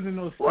 So it wasn't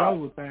no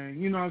struggle thing.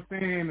 You know what I'm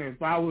saying?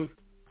 If I was,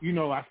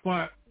 I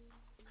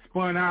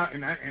spun out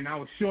and I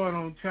was short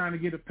on trying to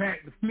get a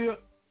pack to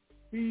flip,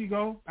 here you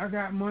go. I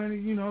got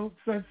money,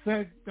 such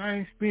I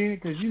ain't spending,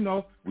 because, I'm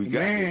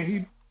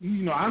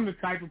the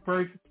type of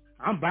person,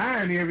 I'm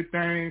buying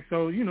everything,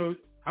 so,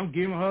 I'm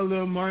giving her a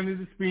little money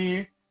to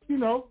spend,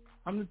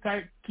 I'm the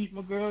type to keep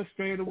my girl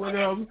straight or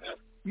whatever,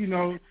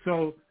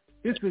 so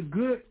it's a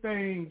good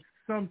thing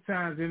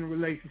sometimes in a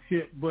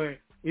relationship, but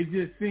it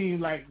just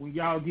seems like when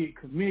y'all get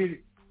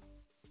committed,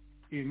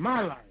 in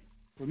my life,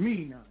 for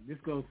me now, this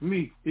goes for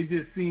me, it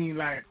just seems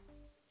like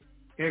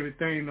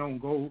everything don't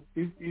go,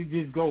 it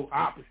just go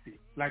opposite.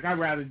 Like, I'd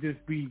rather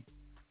just be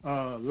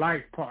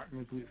life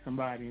partners with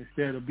somebody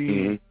instead of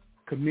being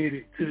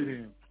committed to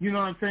them. You know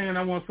what I'm saying?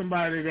 I want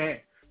somebody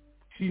that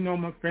she know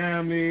my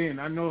family and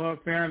I know her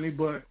family,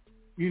 but,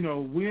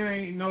 we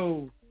ain't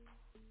no,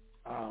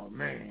 oh,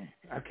 man,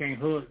 I can't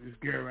hug this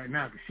girl right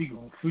now because she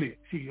going to flip.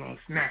 She going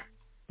to snap.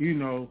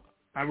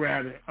 I'd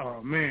rather,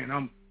 oh, man,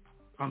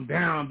 I'm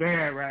down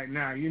bad right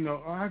now.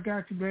 Oh, I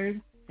got you,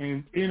 baby.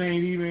 And it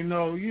ain't even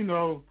no,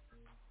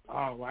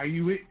 oh, why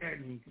you with that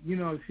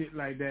nigga? Shit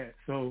like that.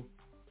 So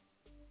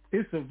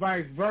it's a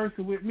vice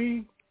versa with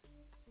me.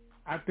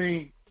 I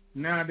think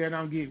now that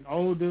I'm getting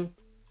older,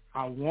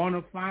 I want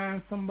to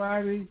find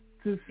somebody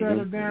to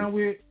settle down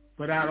with,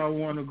 but I don't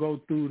want to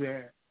go through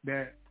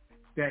that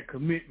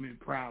commitment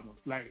problem.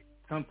 Like,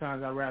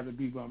 sometimes I'd rather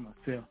be by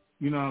myself.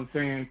 You know what I'm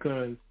saying?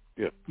 Because,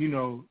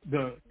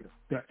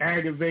 the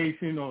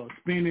aggravation or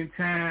spending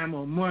time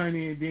or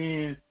money, and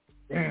then,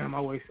 damn,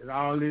 I wasted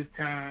all this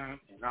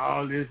time and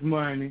all this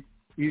money,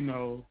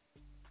 to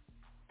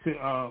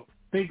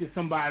think that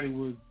somebody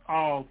was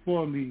all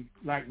for me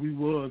like we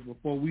was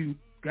before we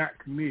got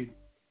committed.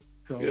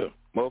 So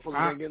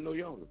motherfuckers ain't getting no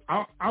younger.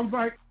 I'm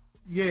vice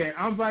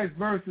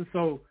versa.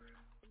 So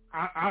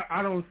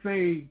I don't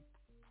say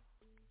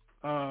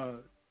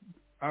I'd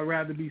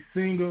rather be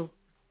single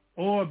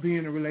or be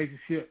in a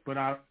relationship, but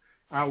I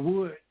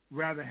would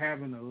rather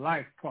having a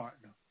life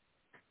partner.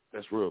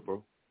 That's real,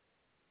 bro.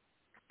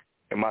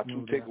 And my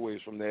two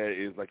takeaways from that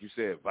is, like you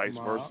said, vice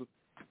versa,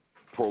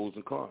 pros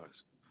and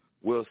cons.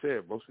 Well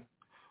said, bro.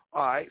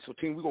 All right, so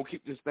team, we're going to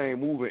keep this thing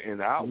moving,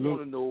 and I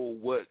want to know,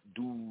 what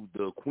do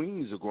the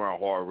queens of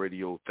GRINDHARD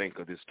Radio think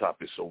of this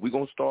topic? So we're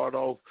going to start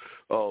off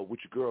with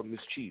your girl,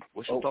 Miss Chief.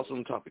 What's your thoughts on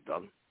the topic,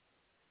 darling?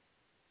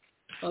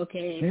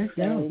 Okay,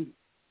 so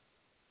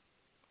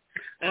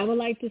I would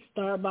like to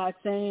start by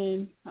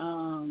saying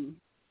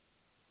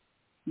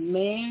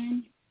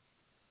man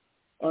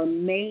or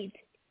mate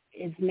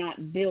is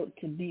not built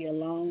to be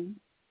alone.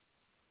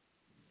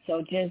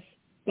 So just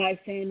by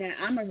saying that,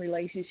 I'm a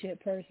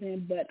relationship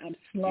person, but I'm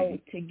slow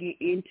to get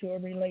into a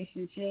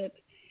relationship.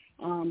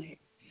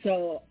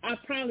 So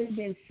I've probably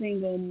been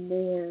single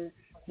more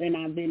than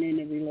I've been in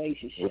a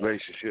relationship.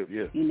 Relationship,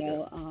 yeah.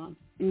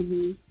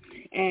 Mhm.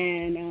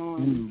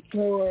 And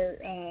for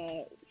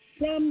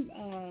some,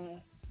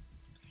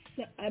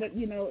 I don't,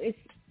 it's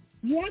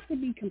you have to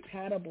be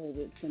compatible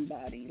with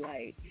somebody.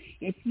 Like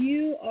if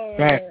you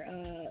are,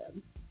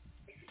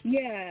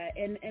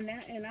 and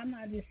I'm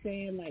not just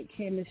saying like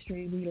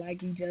chemistry. We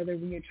like each other.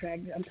 We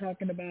attract. I'm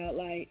talking about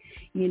like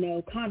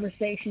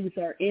conversations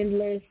are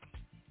endless.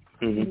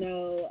 Mm-hmm.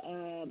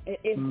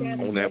 If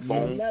that's on that what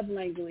phone. your love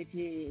language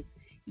is.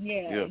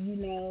 Yeah.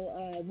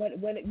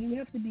 What you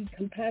have to be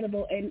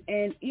compatible, and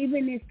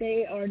even if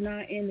they are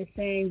not in the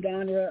same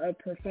genre or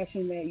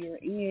profession that you're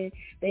in,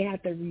 they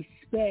have to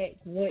respect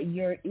what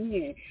you're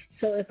in.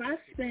 So if I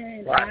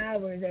spend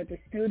hours at the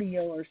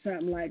studio or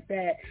something like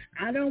that,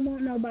 I don't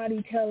want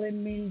nobody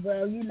telling me,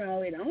 well,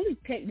 it only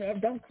takes,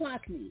 don't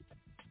clock me.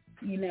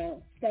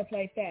 Stuff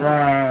like that.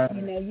 Right.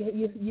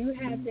 You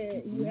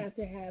have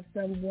to have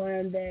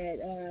someone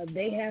that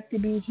they have to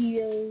be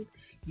healed.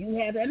 You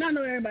have, and I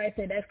know everybody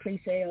say that's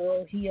cliche.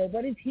 Oh, healed.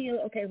 What is healed?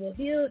 Okay, well,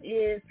 healed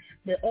is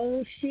the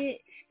old shit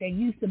that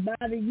used to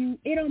bother you.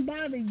 It don't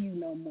bother you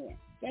no more.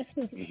 That's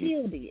what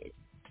healed is.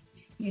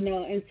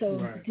 And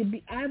so to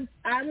be,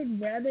 I would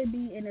rather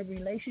be in a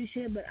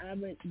relationship, but I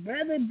would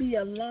rather be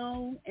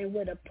alone and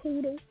with a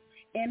poodle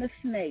and a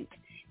snake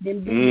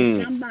than be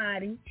with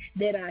somebody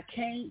that I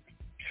can't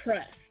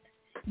trust,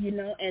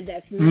 and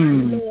that's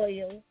not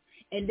loyal,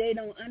 and they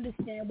don't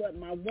understand what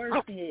my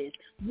worth is.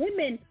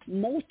 Women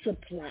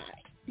multiply.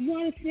 Do you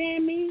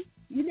understand me?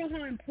 You know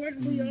how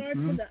important we are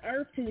to the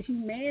earth, to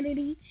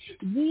humanity?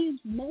 We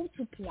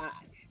multiply.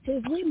 So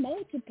if we're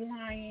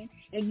multiplying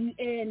and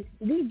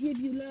we give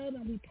you love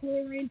and we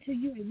pour into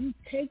you and you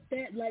take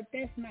that like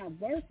that's not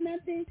worth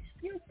nothing,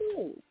 you're a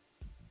fool.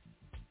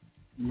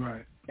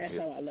 Right. That's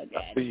how I look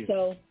at it.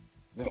 So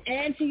to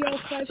answer your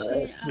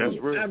question,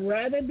 I'd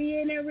rather be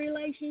in a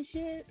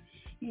relationship,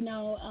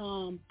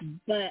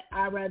 but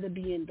I'd rather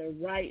be in the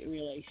right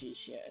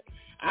relationship.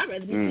 I'd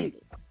rather be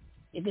single.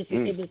 If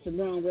it's the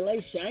wrong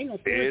relationship, I ain't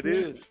gonna force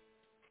it.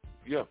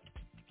 Yeah.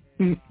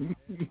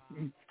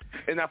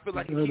 And I feel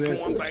like you keep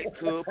going back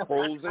to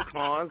pros and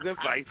cons and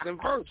vice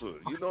and versa.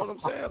 You know what I'm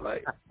saying?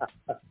 Like,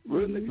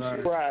 really?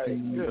 Right.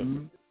 Yeah.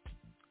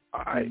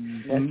 All right.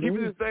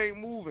 Keeping this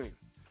thing moving.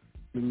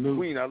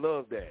 Queen, I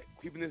love that.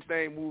 Keeping this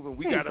thing moving.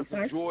 We got us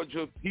a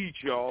Georgia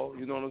Peach, y'all.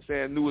 You know what I'm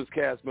saying? Newest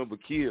cast member,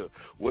 Kia.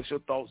 What's your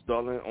thoughts,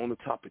 darling, on the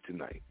topic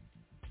tonight?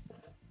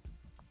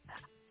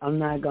 I'm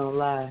not going to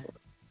lie.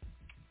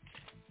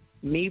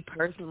 Me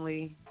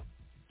personally,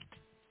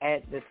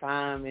 at the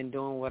time and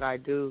doing what I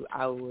do,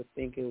 I would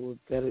think it would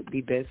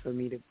be best for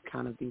me to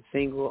kind of be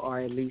single or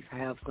at least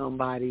have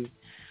somebody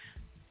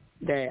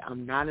that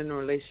I'm not in a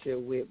relationship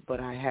with, but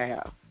I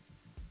have.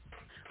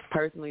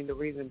 Personally, the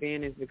reason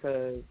being is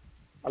because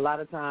a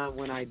lot of time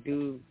when I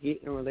do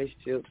get in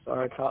relationships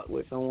or talk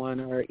with someone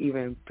or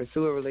even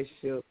pursue a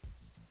relationship,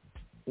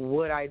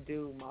 what I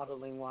do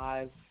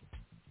modeling-wise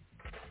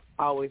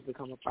always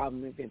become a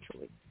problem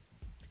eventually.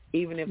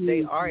 Even if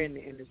they are in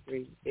the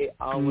industry, it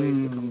always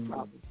becomes a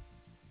problem.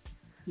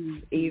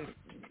 Even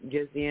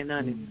just being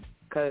honest,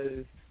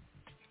 because,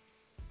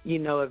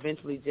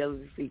 eventually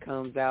jealousy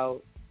comes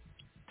out.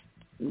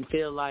 You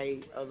feel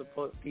like other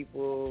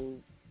people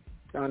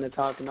trying to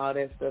talk and all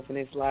that stuff, and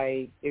it's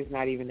like, it's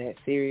not even that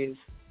serious.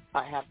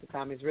 Half the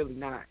time it's really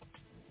not.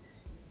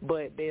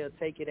 But they'll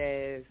take it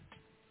as,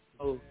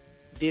 oh,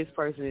 this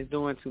person is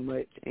doing too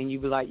much, and you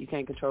be like, you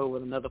can't control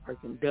what another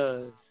person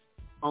does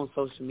on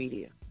social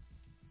media.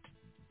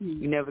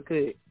 You never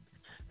could.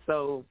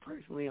 So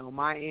personally, on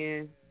my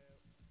end,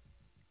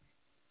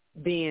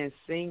 being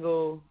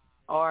single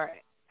or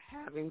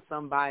having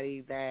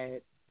somebody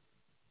that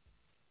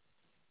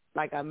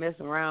like I mess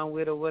around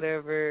with or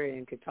whatever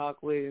and could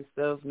talk with and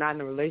stuff, not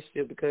in a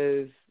relationship,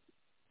 because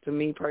to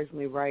me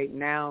personally right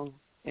now,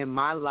 in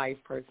my life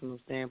personal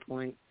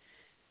standpoint,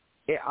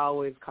 it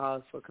always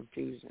calls for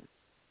confusion.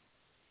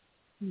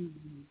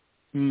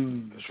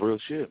 That's real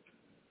shit.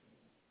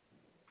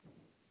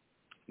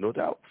 No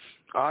doubt.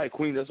 All right,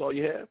 Queen, that's all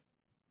you have?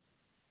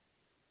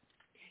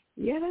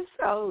 Yeah, that's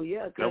so,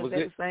 yeah, because at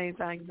the same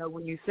time,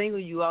 when you're single,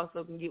 you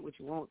also can get what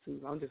you want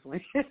to. I'm just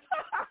waiting.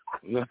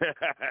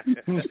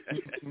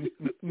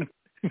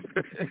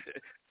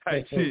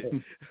 Right, shit.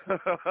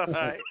 All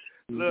right.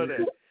 Love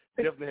that.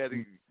 Definitely had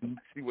to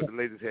see what the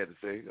ladies had to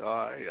say. All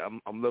right.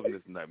 I'm loving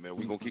this tonight, man.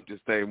 We're going to keep this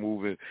thing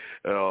moving.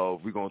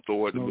 We're going to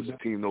throw it to Mr.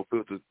 Team No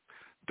Filter,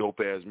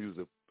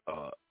 Dopeazzmuzik.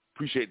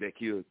 Appreciate that,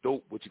 Kia.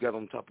 Dope, what you got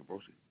on the topic, bro?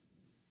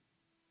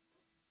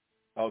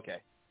 Okay.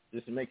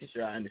 Just making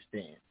sure I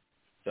understand.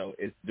 So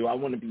do I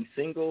want to be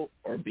single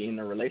or be in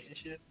a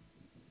relationship?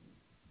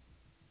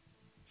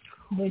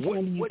 Which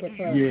one do you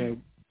prefer?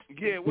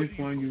 Yeah, which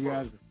one you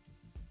rather?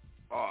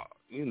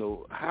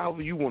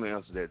 However you want to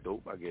answer that,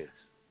 Dope, I guess.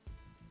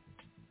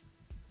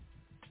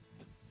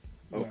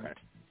 Okay.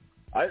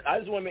 I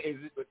just want to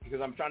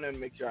because I'm trying to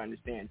make sure I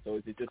understand. So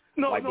is it just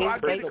no? I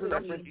get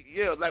it.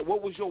 Yeah, like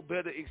what was your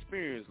better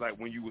experience, like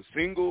when you were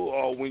single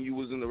or when you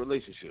was in a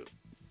relationship?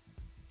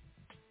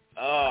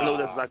 I know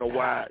that's like a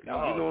wide. You know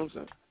what I'm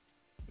saying?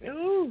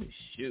 Oh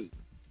shoot.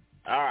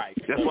 All right.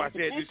 That's why I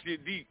said this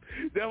shit deep.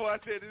 That's why I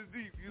said it's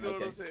deep. You know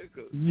what I'm saying?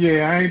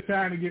 Yeah, I ain't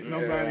trying to get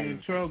nobody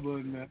in trouble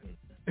and that.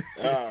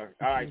 All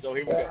right, so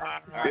here we go.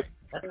 I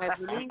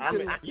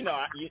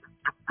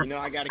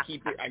gotta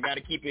keep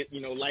it.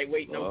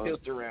 Lightweight, no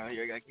filter around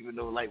here. I gotta keep it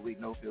lightweight,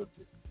 no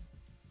filter.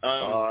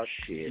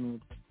 Shit.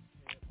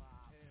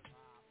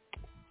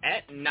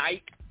 At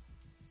night,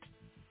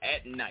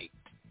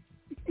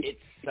 it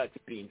sucks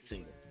being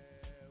single.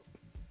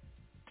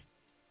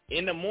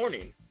 In the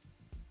morning,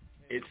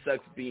 it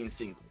sucks being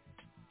single.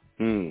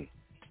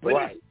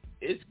 But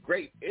it's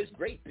great. It's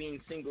great being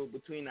single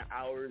between the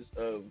hours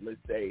of, let's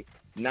say,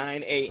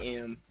 9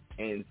 a.m.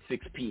 and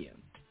 6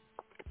 p.m.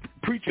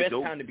 Best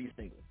time to be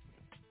single.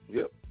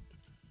 Yep.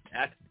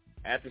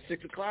 After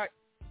 6 o'clock,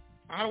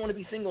 I don't want to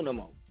be single no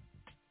more.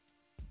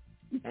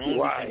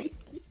 Right.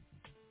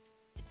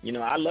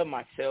 I love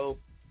myself.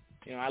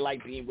 I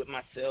like being with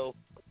myself.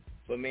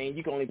 But, man,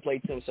 you can only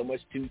play so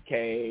much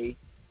 2K.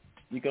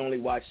 You can only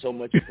watch so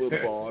much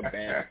football,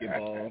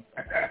 basketball.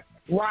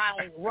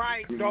 Right,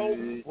 dope.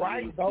 That's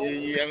right,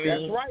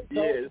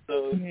 dope.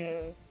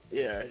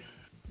 Yeah.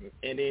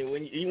 And then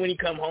when you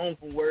come home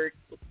from work,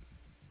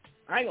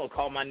 I ain't gonna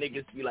call my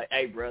niggas to be like,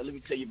 hey, bro, let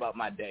me tell you about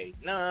my day.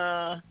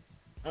 Nah,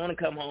 I want to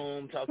come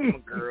home, talk to my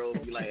girl,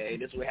 be like, hey,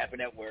 this is what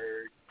happened at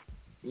work.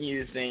 You know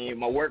what I'm saying?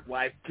 My work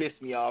wife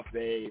pissed me off,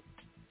 babe.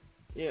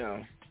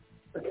 Work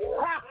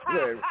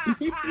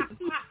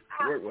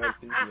wife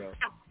pissed me off.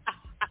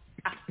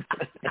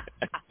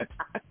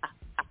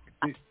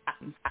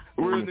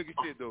 Real nigga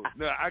shit though.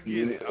 No, I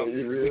get it.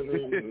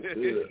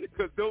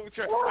 Cause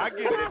I get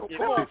it.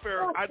 Come on,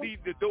 Farrakhan. I need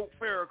the dope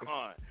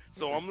Farrakhan.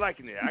 So I'm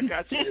liking it. I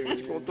got you.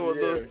 You gonna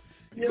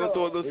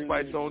throw a little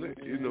spice on it.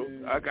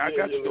 I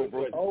got you though,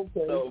 bro.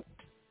 Okay.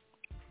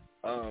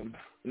 So,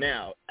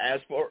 now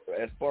as far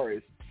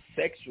as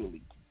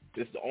sexually,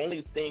 it's the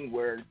only thing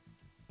where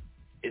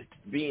it's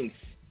being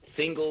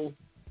single.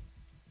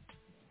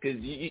 Cause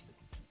you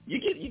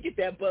get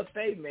that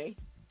buffet, man.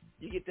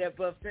 You get that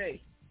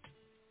buffet.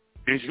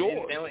 It's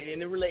yours.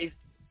 In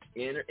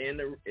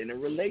a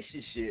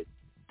relationship,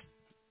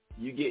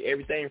 you get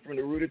everything from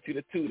the rooter to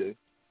the tutor.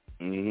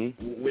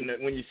 Mm-hmm.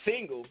 When you're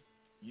single,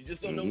 you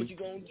just don't know what you're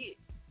gonna get.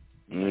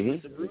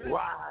 Mm-hmm.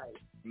 Right.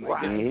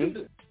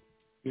 Mm-hmm.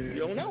 You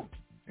don't know.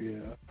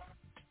 Yeah.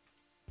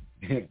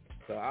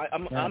 So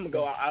I'm gonna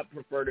go. I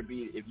prefer to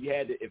be.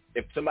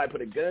 If somebody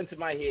put a gun to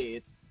my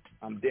head,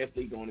 I'm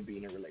definitely going to be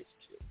in a relationship.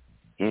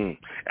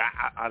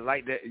 I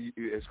like that.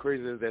 As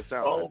crazy as that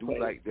sounds, I do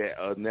like that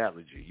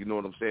analogy. You know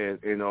what I'm saying?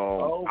 And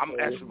I'm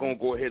actually going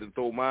to go ahead and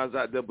throw mine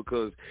out there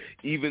because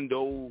even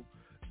though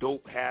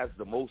Dope has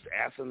the most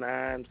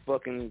asinine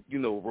fucking,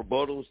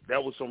 rebuttals,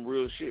 that was some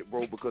real shit,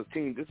 bro, because,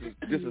 team, this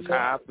is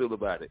how I feel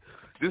about it.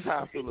 This is how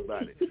I feel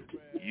about it.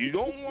 You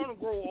don't want to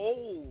grow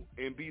old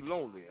and be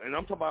lonely. And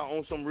I'm talking about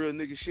on some real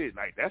nigga shit.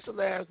 Like, that's the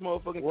last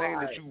motherfucking thing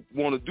that you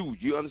want to do.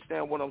 You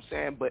understand what I'm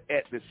saying? But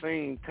at the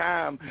same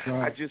time,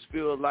 I just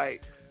feel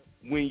like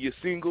when you're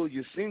single,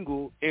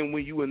 and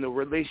when you in a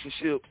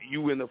relationship,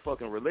 you in a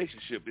fucking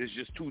relationship. It's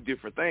just two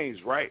different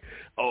things, right?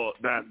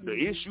 Now, the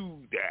issue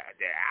that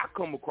I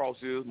come across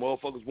is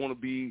motherfuckers want to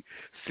be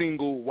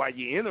single while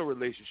you're in a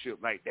relationship.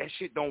 Like, that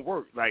shit don't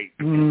work. Like,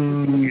 you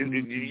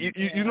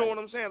know what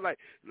I'm saying? Like,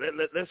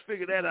 let's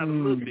figure that out a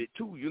little bit,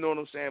 too. You know what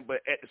I'm saying?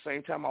 But at the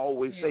same time, I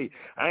always say,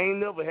 I ain't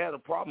never had a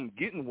problem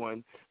getting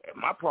one.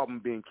 My problem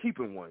being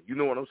keeping one. You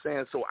know what I'm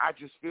saying? So I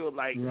just feel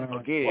like,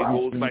 again, it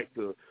goes back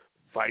to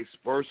vice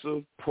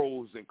versa,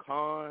 pros and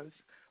cons,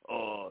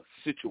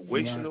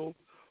 situational.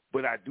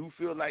 But I do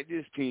feel like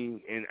this,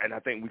 team, and I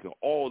think we can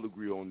all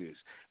agree on this,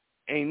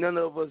 ain't none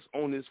of us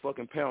on this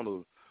fucking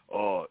panel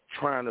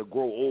trying to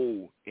grow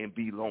old and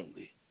be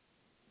lonely.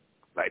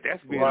 Like,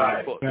 that's being in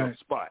a fucked up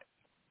spot.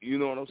 You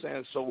know what I'm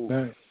saying? So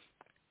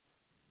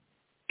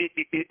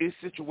it's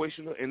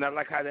situational, and I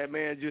like how that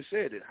man just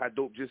said it, how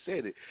Dope just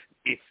said it.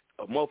 If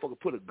a motherfucker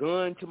put a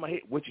gun to my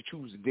head, what you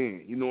choose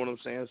then? You know what I'm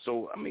saying?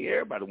 So, I mean,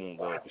 everybody won't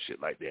love and shit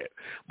like that.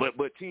 But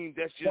team,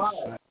 that's just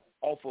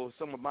off of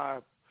some of my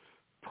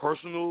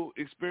personal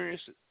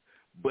experiences.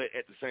 But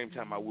at the same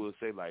time, I will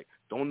say, like,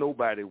 don't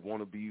nobody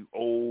want to be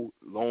old,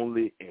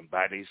 lonely, and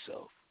by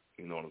themselves.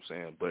 You know what I'm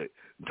saying? But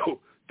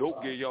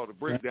Dope give y'all the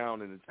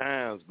breakdown in the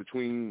times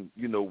between,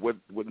 what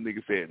the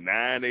nigga said,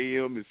 9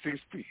 a.m. and 6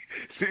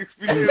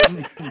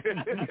 p.m.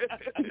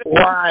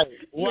 Right.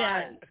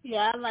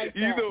 Yeah, I like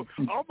that.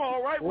 I'm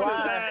all right with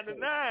a 9 to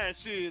 9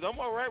 shit. I'm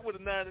all right with a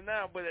 9 to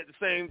 9, but at the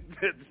same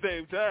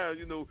time,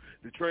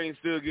 the train's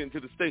still getting to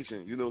the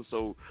station,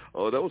 so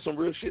that was some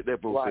real shit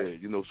that bro said,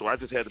 so I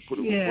just had to put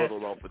a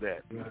rebuttal off of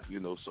that,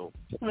 so.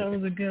 That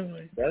was a good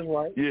one. That's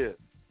right. Yeah.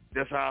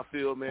 That's how I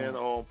feel, man.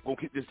 Gonna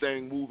keep this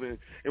thing moving,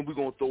 and we're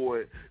gonna throw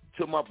it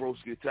to my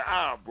broski, to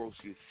our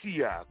broski,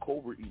 C.I.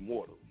 Cobra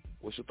Immortal.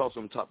 What's your thoughts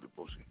on the topic,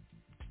 broski?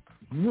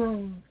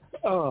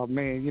 Oh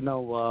man,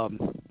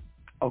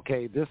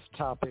 okay, this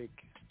topic,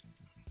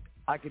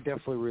 I could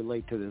definitely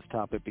relate to this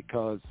topic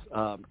because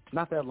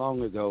not that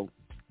long ago,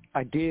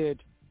 I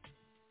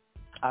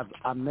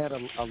met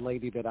a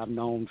lady that I've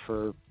known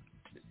for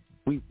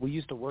we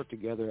used to work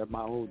together at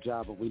my old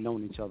job, but we've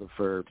known each other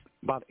for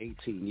about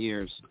 18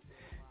 years.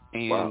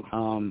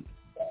 And,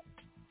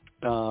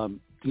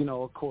 you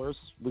know, of course,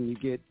 when you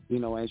get, you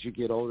know, as you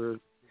get older,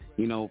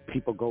 you know,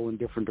 people go in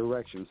different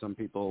directions. Some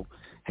people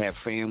have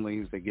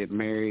families, they get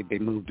married, they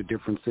move to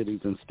different cities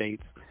and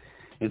states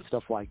and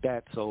stuff like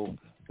that. So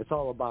it's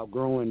all about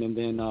growing. And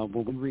then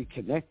when we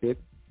reconnected,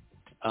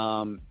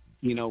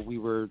 you know, we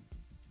were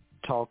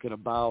talking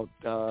about,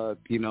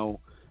 you know,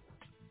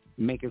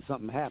 making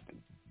something happen.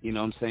 You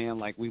know what I'm saying?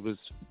 Like we was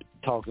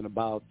talking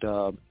about,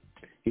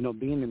 you know,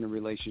 being in a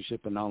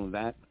relationship and all of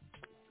that.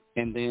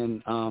 And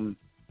then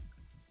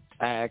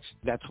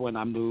that's when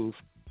I moved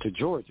to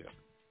Georgia.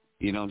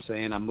 You know what I'm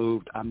saying? I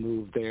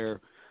moved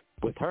there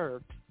with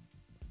her.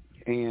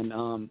 And,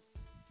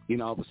 you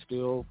know, I was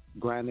still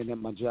grinding at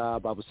my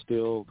job. I was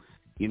still,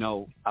 you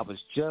know, I was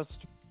just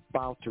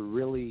about to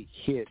really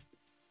hit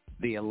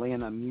the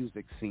Atlanta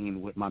music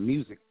scene with my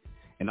music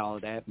and all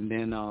of that. And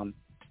then a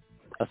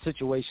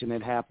situation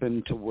had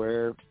happened to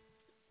where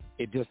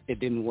it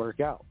didn't work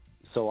out.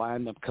 So I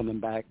ended up coming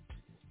back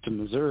to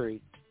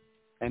Missouri.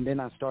 And then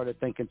I started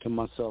thinking to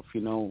myself, you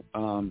know,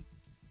 I'm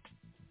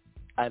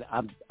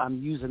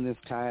using this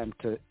time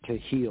to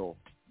heal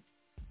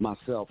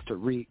myself,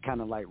 to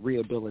kind of like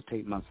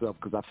rehabilitate myself,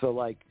 because I feel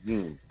like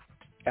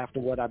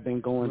after what I've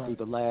been going through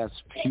the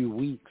last few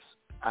weeks,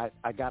 I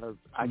gotta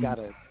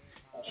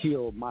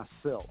heal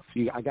myself.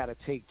 I gotta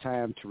take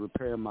time to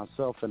repair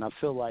myself, and I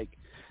feel like,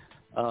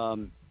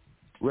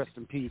 rest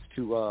in peace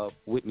to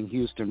Whitney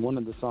Houston. One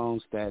of the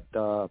songs that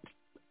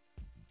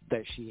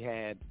she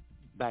had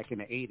back in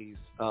the 80s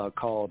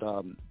called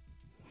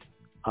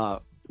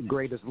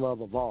Greatest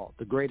Love of All.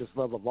 The greatest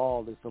love of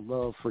all is the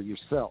love for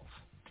yourself,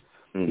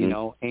 you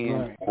know,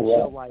 and I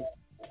feel like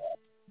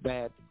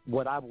that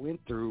what I went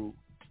through,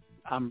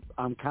 I'm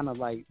kind of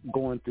like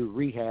going through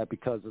rehab,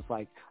 because it's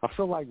like, I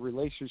feel like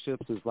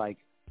relationships is like,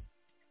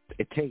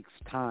 it takes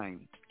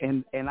time.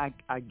 And I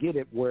get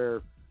it,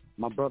 where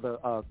my brother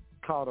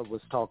Cata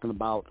was talking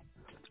about.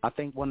 I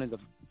think one of the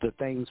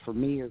things for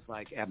me is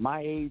like, at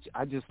my age,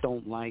 I just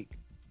don't like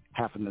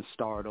having to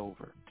start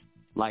over,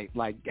 like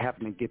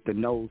having to get to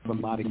know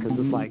somebody, because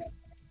it's like,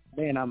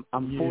 man, I'm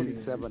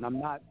 47. I'm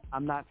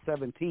not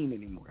 17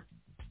 anymore.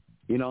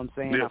 You know what I'm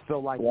saying? I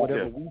feel like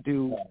whatever we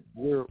do,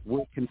 we're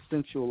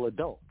consensual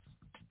adults.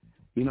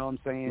 You know what I'm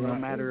saying? No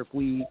matter if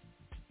we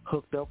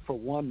hooked up for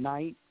one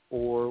night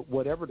or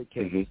whatever the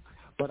case.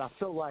 But I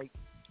feel like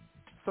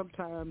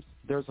sometimes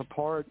there's a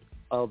part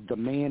of the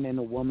man and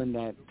the woman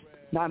that,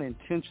 not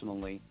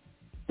intentionally,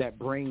 that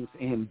brings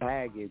in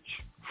baggage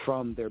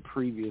from their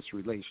previous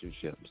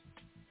relationships.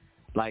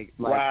 Like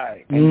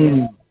and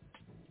then,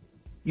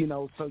 you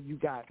know, so you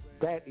got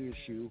that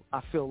issue.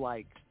 I feel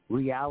like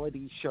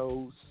reality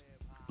shows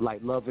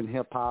like Love and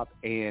Hip Hop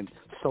and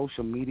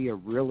social media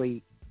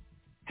really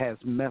has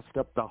messed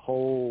up the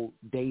whole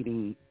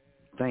dating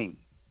thing.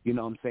 You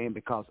know what I'm saying?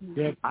 Because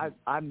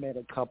I met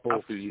a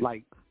couple,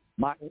 like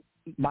my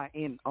aunt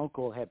and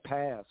uncle had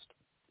passed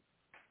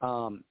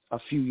a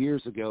few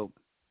years ago,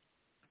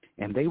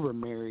 and they were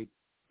married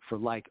for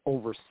like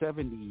over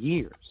 70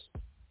 years.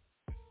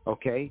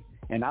 Okay?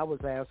 And I was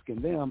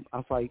asking them, I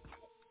was like,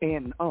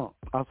 aunt and uncle,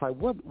 I was like,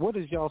 what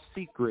is y'all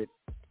secret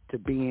to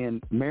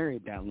being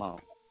married that long?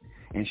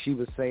 And she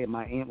would say,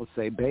 my aunt would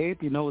say,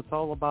 babe, you know, it's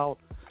all about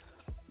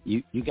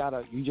you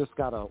just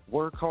gotta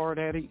work hard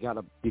at it.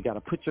 You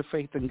gotta put your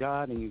faith in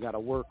God, and you gotta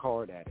work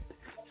hard at it.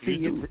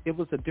 See, it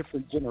was a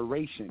different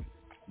generation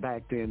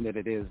back then than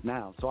it is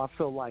now. So I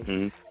feel like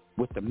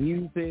with the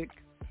music,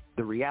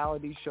 the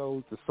reality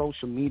shows, the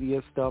social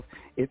media stuff,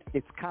 it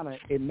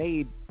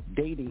made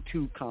dating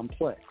too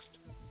complex.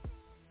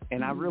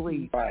 And I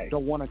really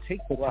don't want to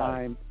take the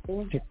time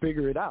to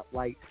figure it out.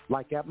 Like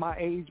at my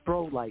age,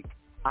 bro, like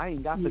I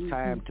ain't got the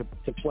time to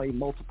play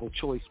multiple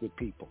choice with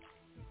people.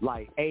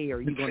 Like, A,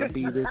 are you going to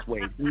be this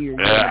way? B, are you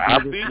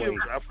going to be this way?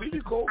 I feel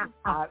you, Cobra.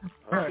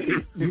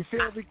 You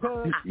feel me,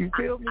 cuz? You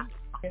feel me?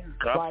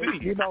 Like,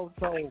 you know,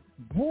 so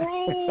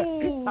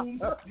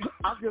boom.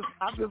 I'm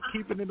just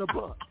keeping it a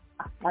buck.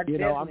 You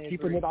know, I'm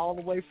keeping it all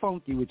the way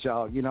funky with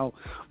y'all, you know.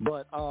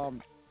 But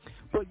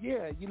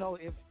yeah, you know,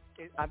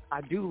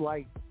 I do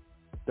like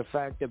the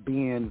fact that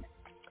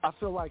I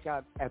feel like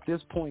at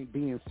this point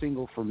being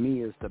single for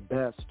me is the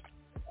best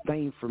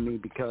thing for me,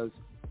 because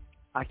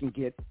I can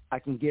get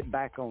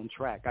back on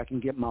track. I can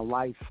get my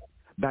life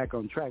back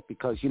on track,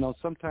 because, you know,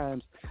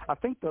 sometimes I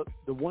think the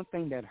one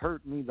thing that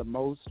hurt me the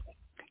most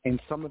in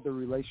some of the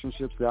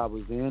relationships that I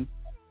was in,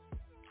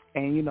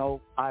 and, you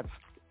know, I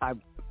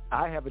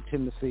have a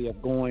tendency of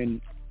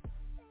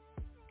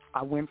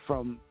I went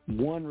from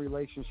one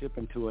relationship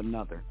into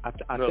another. I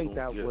think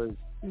that was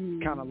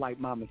kind of like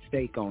my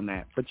mistake on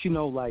that. But, you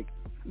know, like,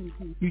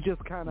 you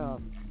just kind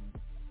of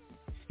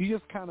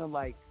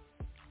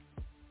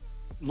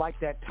like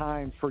that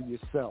time for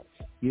yourself,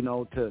 you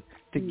know, to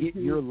get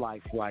your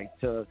life right,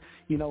 to,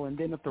 you know, and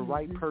then if the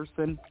right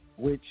person,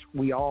 which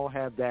we all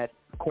have that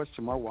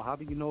question mark, well, how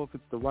do you know if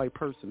it's the right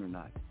person or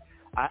not?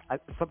 I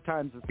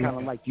sometimes it's kind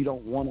of like you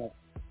don't want to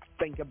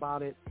think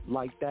about it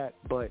like that,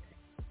 but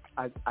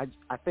I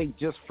think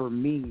just for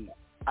me,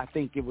 I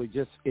think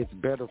it's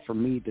better for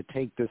me to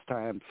take this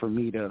time for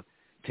me to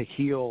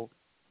heal,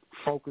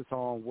 focus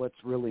on what's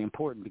really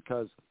important,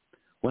 because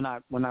when I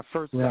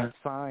first got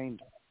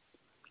signed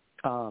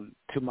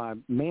to my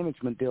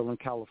management deal in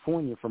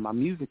California for my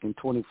music in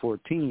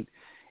 2014,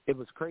 it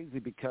was crazy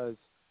because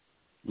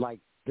like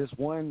this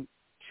one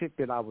chick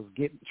that I was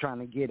trying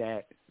to get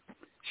at,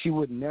 she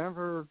would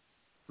never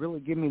really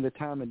give me the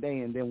time of day,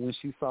 and then when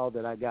she saw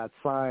that I got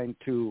signed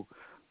to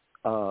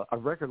a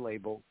record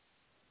label,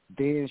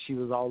 then she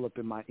was all up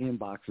in my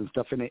inbox and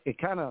stuff, and it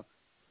kind of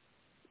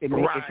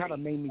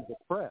made me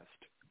depressed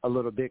a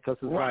little bit, because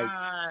it's like,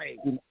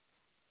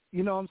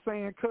 you know what I'm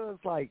saying? Because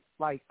like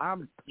I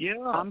was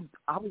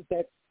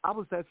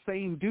that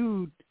same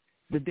dude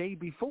the day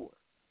before.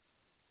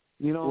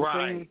 You know what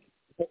I'm saying?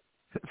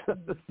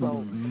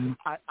 So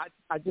I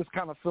just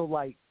kind of feel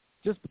like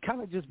just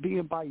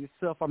being by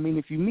yourself. I mean,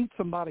 if you meet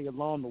somebody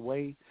along the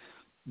way,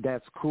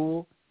 that's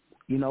cool,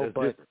 you know. That's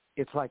but different.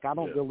 It's like I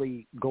don't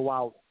really go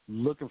out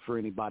looking for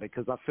anybody,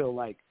 because I feel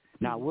like,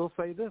 now I will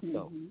say this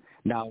though.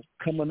 Now,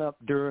 coming up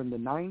during the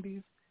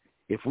 90s,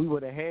 if we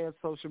would have had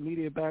social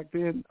media back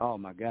then, oh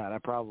my God,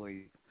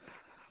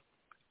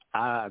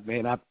 I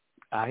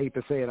hate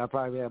to say it, I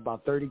probably had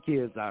about 30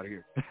 kids out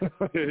here. I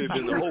mean,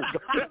 you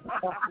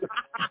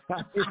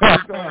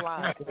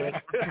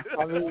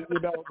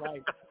know,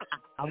 like,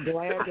 I'm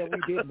glad that we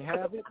didn't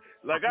have it,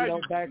 like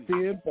back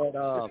then, but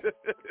it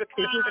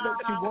just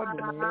makes you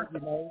wonder, man, you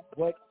know,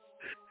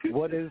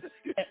 what is,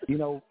 you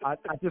know, I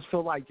just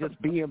feel like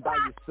just being by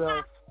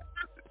yourself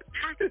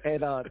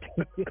and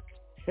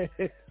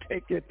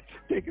taking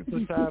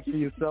some time for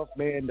yourself,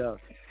 man,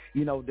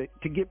 you know,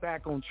 to get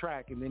back on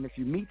track. And then if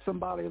you meet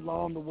somebody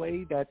along the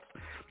way that's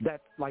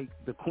like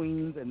the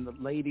queens and the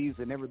ladies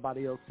and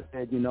everybody else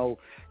said, you know,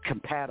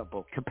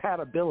 compatible.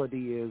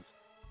 Compatibility is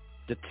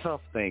the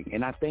tough thing.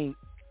 And I think,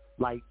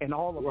 like, and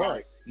all of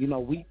us, you know,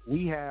 we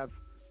have,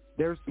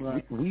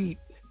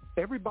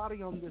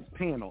 everybody on this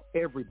panel,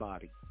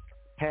 everybody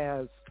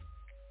has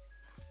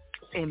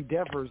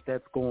endeavors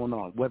that's going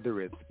on,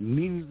 whether it's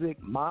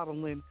music,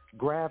 modeling,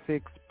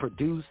 graphics,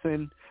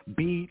 producing,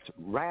 beats,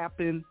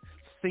 rapping,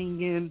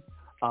 singing,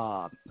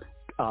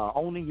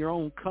 owning your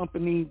own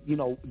company, you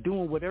know,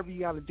 doing whatever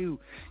you got to do.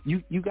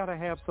 You got to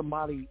have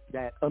somebody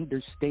that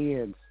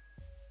understands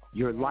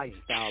your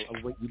lifestyle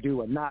of what you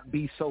do and not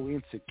be so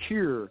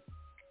insecure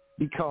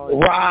because,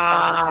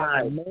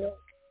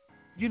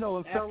 you know,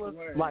 and fellas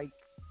like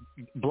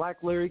Black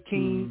Larry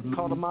King,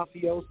 called a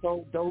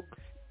Mafioso,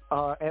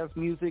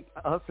 Dopeazzmuzik,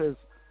 us as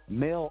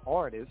male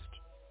artists,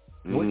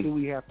 what do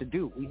we have to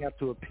do? We have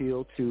to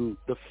appeal to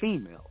the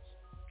females,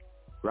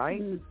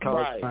 right?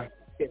 Because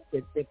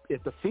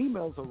if the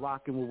females are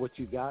rocking with what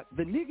you got,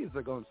 the niggas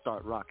are going to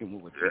start rocking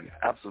with what you got.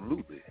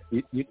 Absolutely.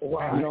 You know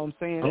what I'm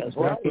saying? That's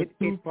right.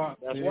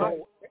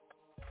 So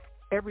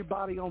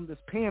everybody on this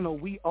panel,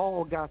 we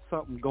all got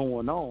something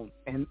going on.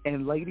 And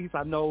ladies,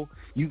 I know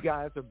you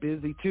guys are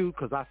busy too,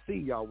 because I see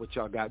y'all what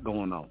y'all got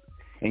going on.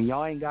 And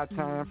y'all ain't got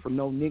time for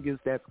no niggas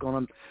that's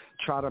going to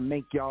try to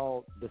make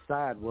y'all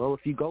decide, well,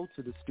 if you go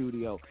to the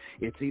studio,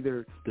 it's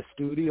either the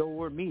studio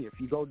or me. If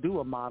you go do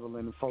a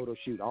modeling and photo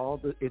shoot,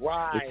 it's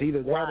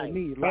either that or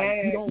me.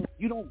 Like,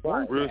 you don't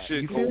want real that.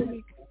 shit, you feel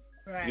me?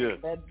 Yeah.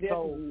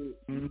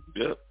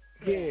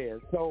 Yeah,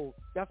 so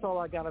that's all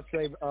I got to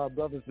say,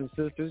 brothers and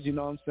sisters. You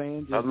know what I'm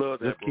saying? I love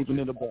that, just keeping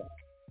it a buck.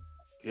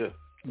 Yeah.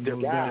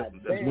 God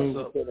damn, he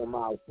put a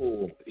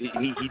mouthful. He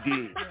did.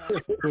 He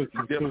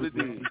definitely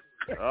did.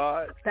 All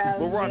right.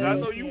 But, Rock, I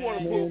know you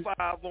want to put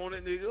 5 on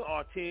it, nigga,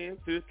 or 10,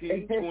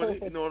 15, 20,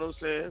 you know what I'm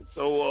saying?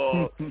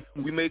 So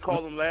we may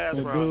call them last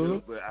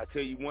round, but I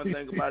tell you one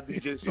thing about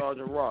DJ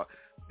Sgt Rock.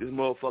 This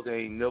motherfucker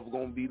ain't never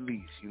going to be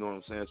leased, you know what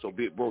I'm saying? So,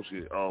 Big Bro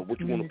shit, what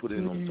you want to put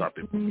in on the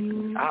topic?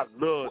 I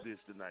love this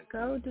tonight.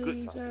 Go,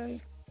 DJ.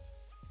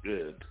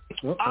 Yeah.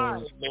 All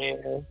right,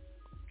 man.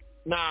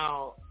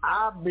 Now,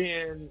 I've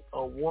been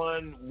a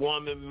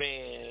one-woman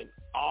man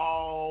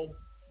all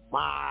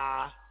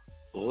my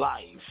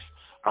life.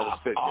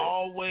 I've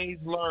always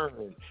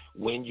learned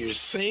when you're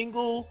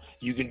single,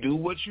 you can do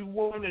what you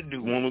want to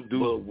do.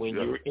 But when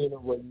you're in a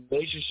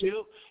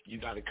relationship, you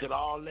got to cut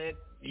all that,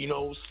 you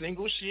know,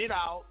 single shit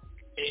out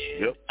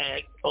and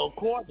act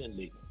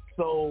accordingly.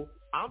 So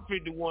I'm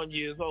 51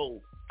 years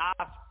old.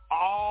 I've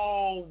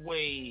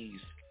always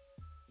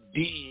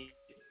did,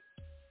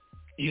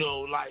 you know,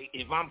 like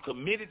if I'm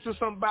committed to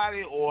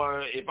somebody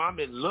or if I'm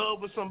in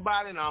love with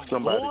somebody and I'm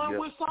going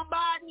with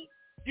somebody,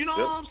 you know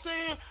what I'm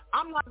saying?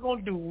 I'm not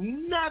going to do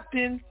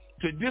nothing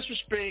to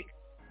disrespect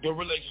the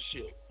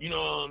relationship. You know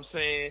what I'm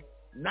saying?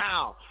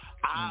 Now,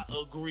 I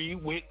agree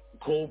with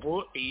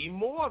Cobra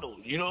Immortal.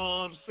 You know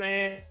what I'm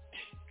saying?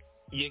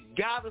 You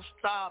got to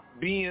stop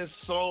being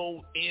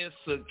so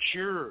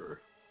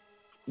insecure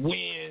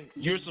when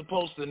you're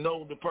supposed to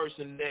know the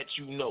person that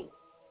you know.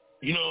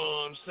 You know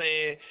what I'm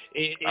saying?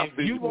 If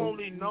you've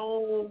only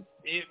known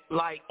it,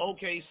 like,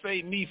 okay,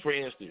 say me, for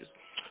instance.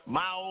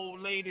 My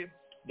old lady,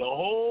 the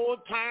whole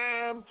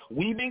time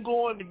we've been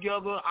going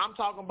together, I'm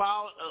talking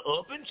about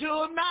up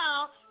until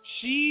now,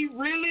 she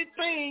really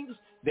thinks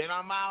that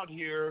I'm out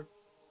here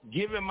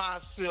giving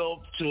myself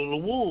to the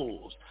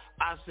wolves.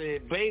 I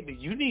said, baby,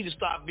 you need to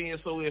stop being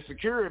so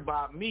insecure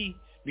about me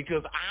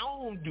because I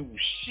don't do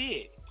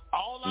shit.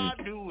 All I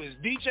do is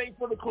DJ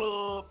for the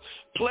club,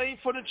 play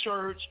for the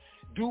church,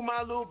 do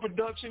my little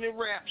production and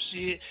rap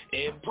shit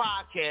and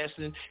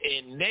podcasting,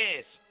 and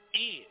that's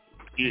it.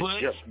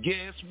 But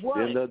guess what?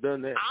 I'm not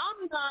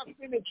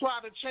going to try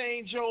to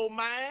change your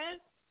mind.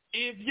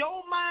 If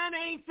your mind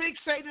ain't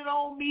fixated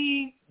on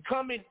me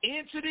coming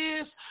into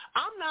this,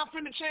 I'm not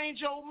finna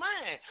change your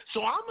mind.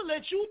 So I'm going to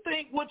let you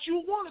think what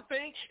you want to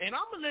think, and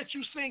I'm going to let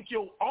you sink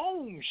your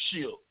own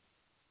ship.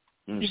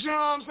 You see what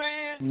I'm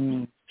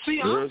saying?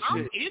 See, I'm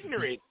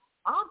ignorant.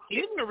 I'm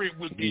ignorant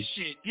with this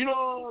shit. You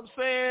know what I'm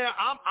saying?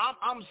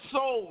 I'm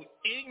so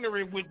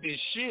ignorant with this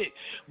shit.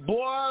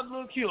 Boy,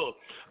 look here.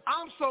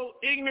 I'm so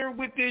ignorant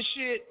with this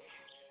shit.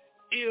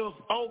 If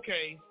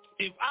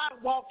I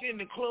walk in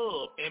the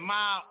club and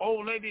my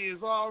old lady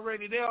is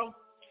already there,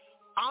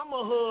 I'm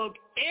going to hug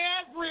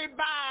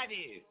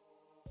everybody.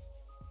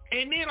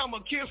 And then I'm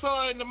going to kiss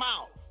her in the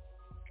mouth.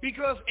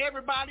 Because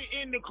everybody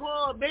in the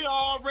club, they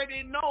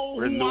already know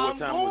who I'm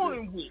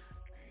going with.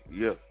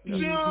 Yeah. You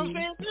see what I'm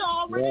saying? They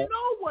already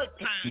know what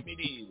time it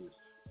is.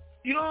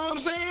 You know what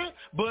I'm saying?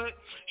 But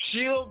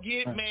she'll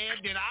get mad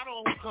that I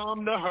don't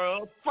come to her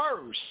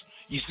first.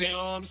 You see what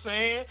I'm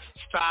saying?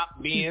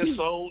 Stop being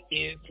so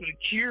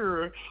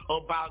insecure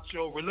about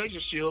your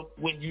relationship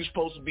when you're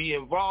supposed to be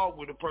involved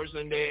with a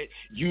person that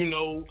you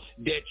know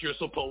that you're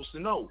supposed to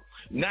know.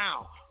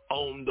 Now,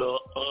 on the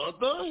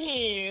other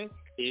hand,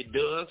 it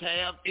does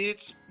have its,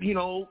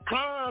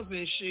 cons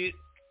and shit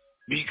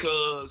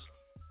because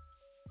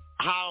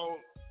how,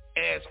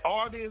 as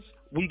artists,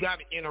 we got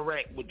to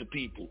interact with the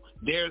people.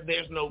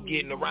 There's no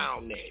getting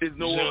around that. There's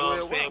no way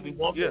around. We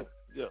want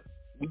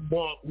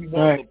we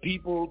want the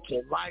people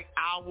to like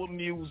our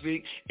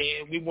music,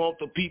 and we want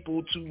the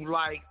people to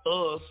like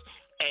us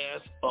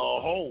as a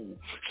whole.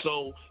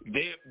 So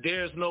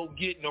there's no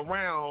getting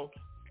around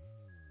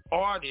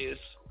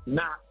artists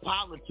not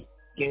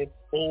politicking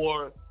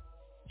or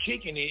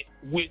kicking it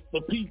with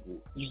the people.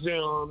 You see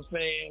what I'm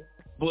saying?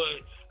 But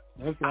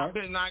that's right. I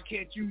better not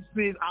catch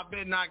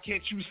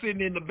you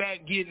sitting in the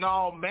back getting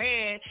all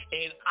mad,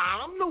 and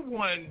I'm the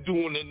one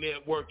doing the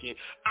networking.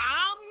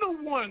 I'm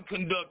the one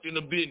conducting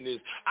the business.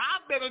 I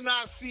better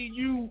not see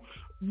you,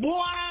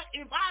 boy.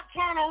 If I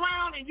turn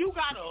around and you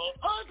got an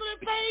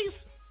ugly face,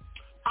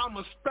 I'm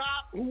going to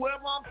stop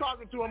whoever I'm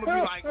talking to. I'm going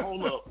to be like,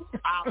 hold up,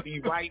 I'll be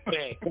right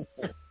back.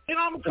 And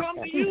I'm going to come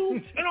to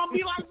you, and I'll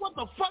be like, what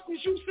the fuck is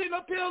you sitting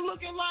up here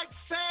looking like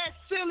sad,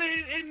 silly,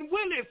 and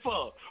Willie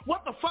for?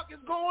 What the fuck is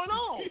going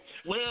on?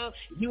 Well,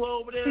 you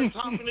over there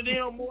talking to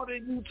them more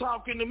than you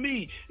talking to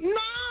me. No!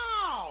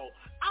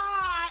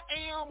 I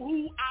am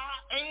who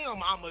I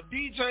am. I'm a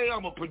DJ.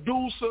 I'm a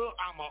producer.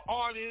 I'm an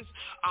artist.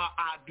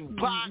 I do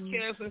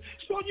podcasting.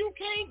 So you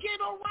can't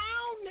get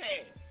around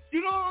that.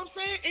 You know what I'm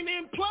saying? And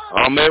then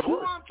plus, who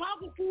I'm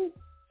talking to,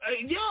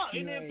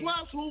 and then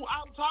plus who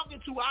I'm talking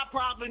to, I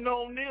probably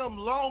known them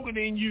longer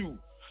than you.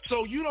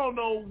 So you don't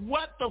know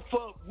what the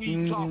fuck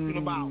we talking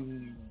about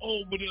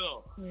over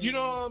there. You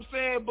know what I'm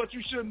saying? But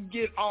you shouldn't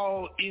get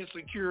all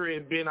insecure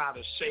and been out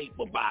of shape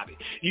about it.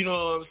 You know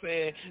what I'm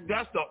saying?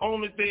 That's the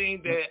only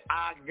thing that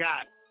I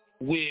got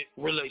with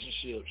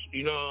relationships.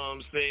 You know what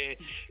I'm saying?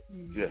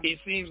 Yeah. It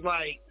seems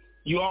like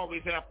you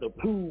always have to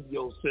prove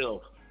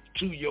yourself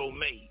to your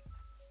mate.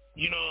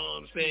 You know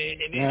what I'm saying?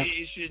 And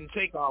it shouldn't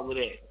take all of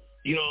that.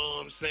 You know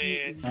what I'm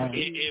saying?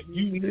 If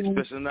you knew,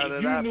 especially not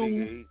at our big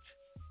age.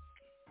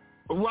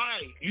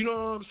 Right. You know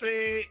what I'm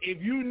saying?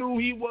 If you knew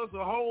he was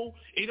a hoe,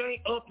 it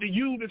ain't up to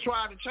you to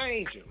try to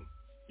change him.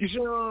 You see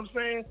what I'm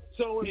saying?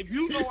 So if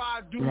you know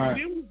I do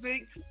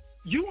music,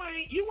 you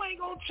ain't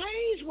gonna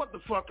change what the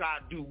fuck I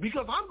do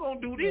because I'm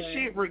gonna do this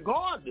shit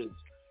regardless.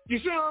 You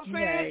see what I'm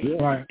saying?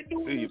 Right. I've been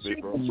doing this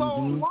shit for so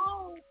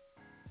long.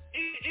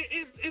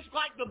 It's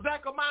like the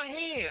back of my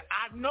hand.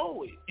 I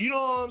know it. You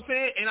know what I'm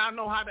saying? And I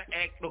know how to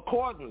act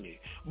accordingly.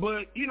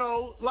 But,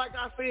 like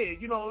I said,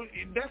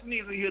 that's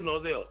neither here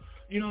nor there.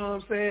 You know what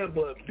I'm saying?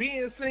 But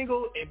being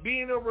single and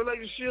being in a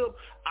relationship,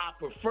 I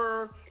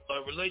prefer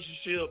a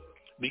relationship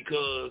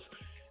because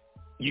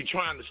you're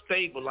trying to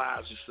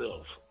stabilize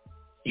yourself.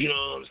 You know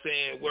what I'm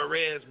saying?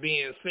 Whereas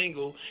being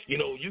single,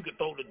 you can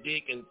throw the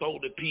dick and throw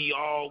the pee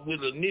all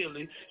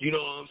willy-nilly, you know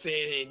what I'm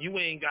saying? And you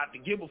ain't got to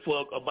give a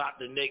fuck about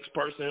the next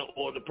person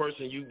or the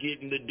person you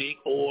getting the dick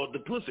or the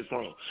pussy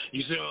from.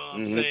 You see what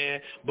I'm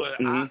saying? But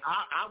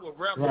I would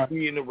rather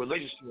be in a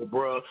relationship,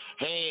 bro,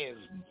 hands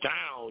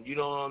down, you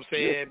know what I'm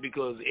saying?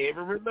 Because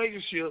every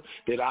relationship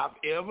that I've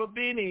ever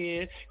been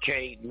in,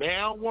 can't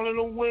now one of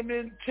the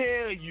women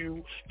tell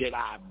you that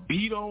I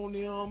beat on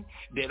them,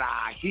 that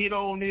I hit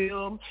on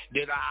them,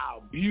 that I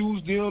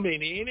abuse them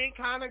in any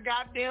kind of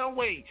goddamn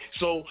way.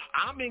 So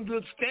I'm in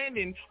good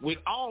standing with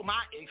all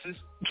my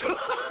exes.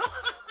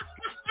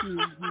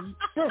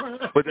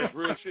 But that's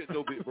real shit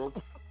though, big bro.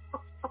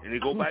 And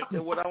it go back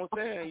to what I was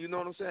saying. You know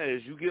what I'm saying?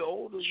 As you get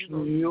older,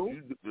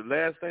 the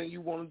last thing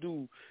you want to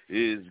do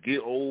is get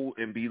old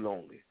and be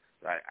lonely.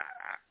 Like,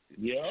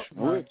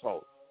 real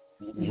talk.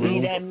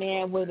 Be that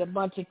man with a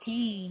bunch of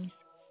keys.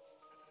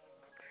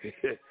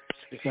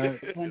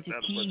 Bunch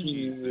of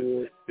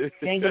keys.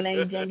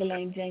 Jangling,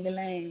 jangling,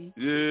 jangling.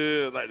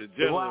 Yeah, like the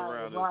general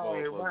around this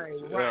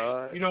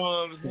right. You know what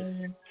I'm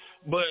saying?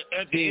 But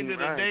at the end of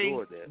the day,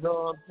 you know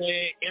what I'm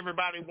saying?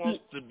 Everybody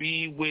wants to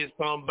be with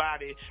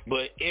somebody,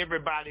 but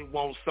everybody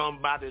wants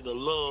somebody to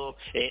love,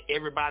 and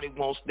everybody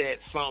wants that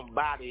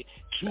somebody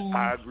to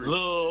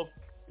love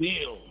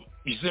them.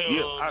 You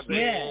see what I'm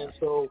saying?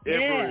 So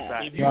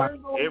everybody. If you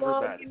ain't gonna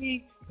love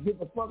me, get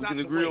the fuck we out can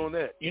the agree way. on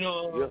that. You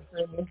know what I'm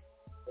saying?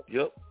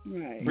 Yep.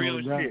 Right.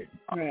 Real shit.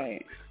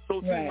 Right.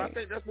 So, I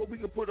think that's what we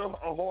can put a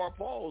hard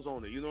pause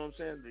on it. You know what I'm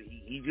saying?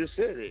 He just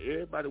said it.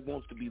 Everybody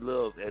wants to be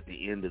loved at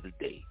the end of the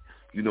day.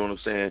 You know what I'm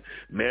saying?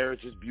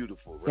 Marriage is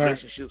beautiful.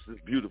 Relationships is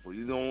beautiful.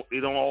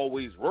 It don't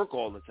always work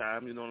all the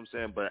time. You know what I'm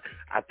saying? But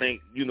I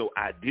think,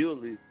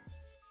 ideally,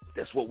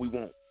 that's what we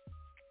want.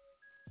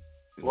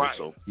 Right.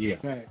 So, yeah.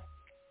 Right.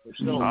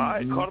 All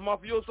right, Cata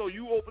Mafioso,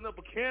 you open up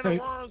a can of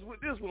worms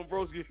with this one,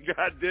 bro.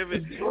 God damn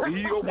it. He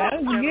opened up a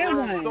can of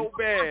worms so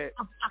bad.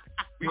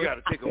 We got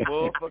to take a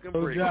motherfucking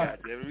break. God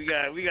damn it.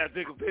 We got to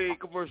take a paid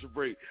commercial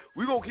break.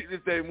 We're going to keep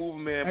this thing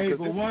moving, man, because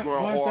this is Grind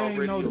Hard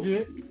Radio.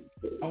 JIt,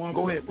 I want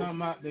to put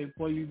something out there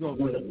before you go.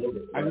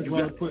 I just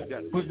want to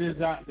put this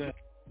out there.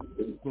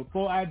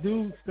 Before I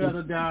do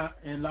settle down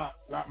and lock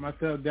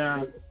myself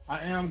down,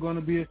 I am going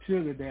to be a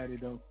sugar daddy,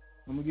 though.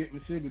 I'm going to get my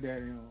sugar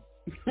daddy on.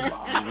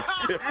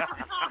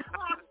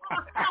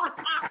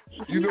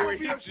 You know it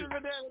hit you.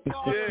 Yeah,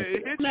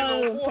 it hit you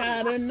on 40.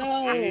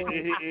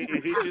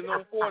 It hit you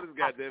on 40,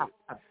 goddammit.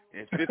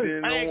 And 50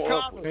 is on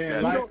upwards.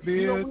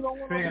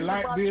 Paying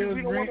light bills,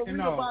 rent,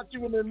 and all. About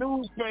you in the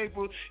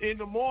newspaper in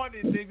the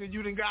morning, nigga,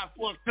 you done got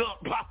fucked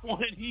up by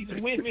one of these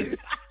women.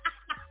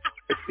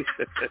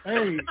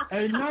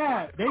 Hey,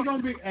 nah, they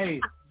gonna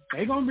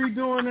be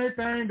doing their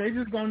thing. They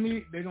just gonna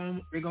need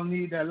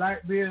that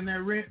light bill and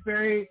that rent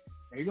paid.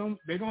 They gonna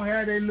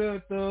have their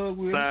little thug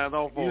with sign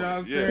off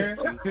on it. Yeah.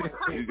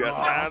 You got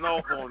to sign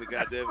off on it,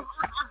 goddammit.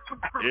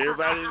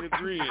 Everybody in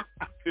agreement.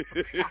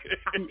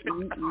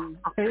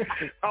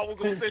 I was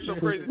gonna say some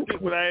crazy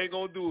shit, but I ain't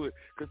gonna do it.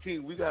 Cause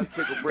team, we gotta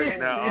take a break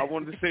now. I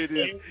wanted to say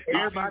this.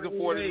 It's season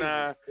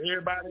 49.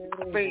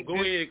 Everybody, go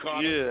ahead,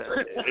 Cata. Yeah,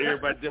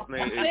 everybody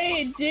definitely.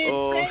 Say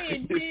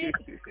it,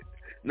 JIt.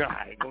 No,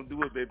 I ain't gonna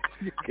do it, baby.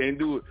 Can't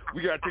do it.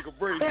 We gotta take a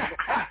break.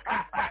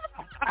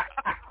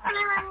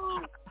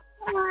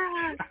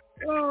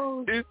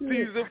 It's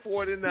season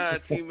 49,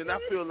 team, and I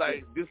feel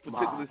like this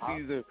particular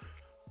season,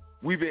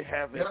 we've been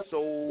having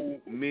so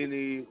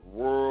many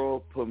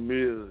world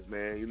premieres,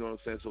 man. You know what I'm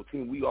saying? So,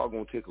 team, we are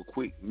going to take a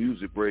quick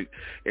music break,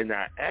 and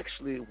I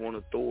actually want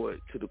to throw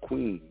it to the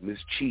queen, Miss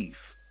Chief.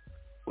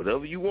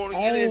 Whatever you want to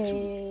get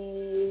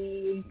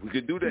into, we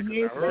can do that.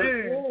 Yes, I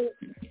heard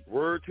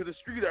word to the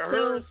street. I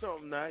heard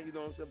something now, you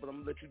know what I'm saying? But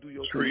I'm going to let you do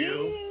your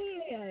trio.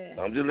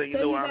 Yeah. I'm just letting you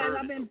know I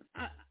heard it.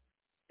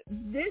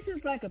 This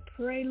is like a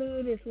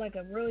prelude. It's like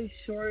a really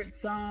short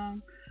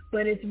song,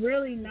 but it's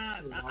really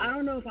not. I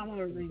don't know if I'm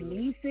gonna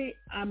release it.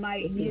 I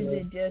might use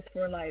it just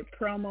for like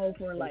promo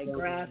for like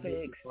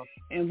graphics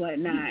and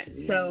whatnot.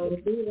 So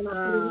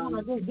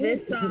this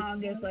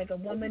song is like a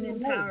woman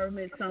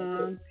empowerment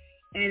song,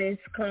 and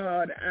it's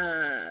called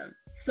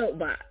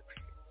Soapbox.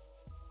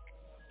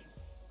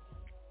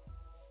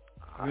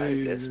 All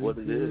right, that's what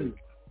it is.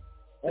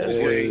 That's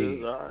what it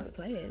is. All right.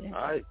 Play it.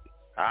 All right.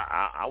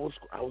 I was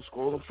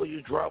scrolling for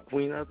your drop,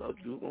 Queen. I thought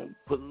you were gonna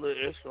put a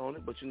little extra on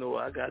it, but you know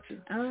I got you.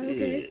 Oh,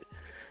 okay.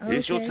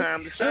 It's your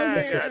time to shine,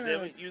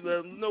 goddammit. You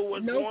let them know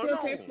what's going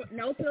on.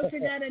 No Filter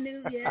got a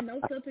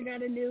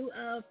new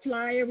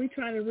flyer. We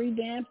trying to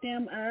revamp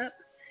them up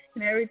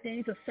and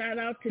everything. So shout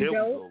out to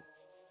Dope.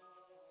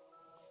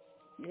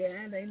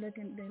 Yeah, they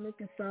looking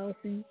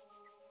saucy.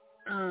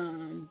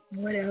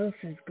 What else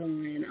is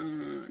going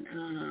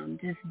on?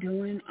 Just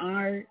doing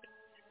art.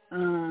 I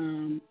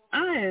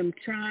am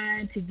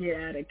trying to get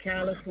out of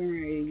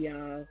California,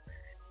 y'all.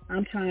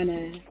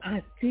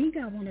 I think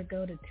I want to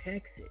go to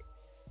Texas.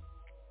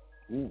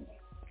 Ooh.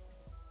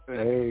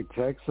 Hey,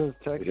 Texas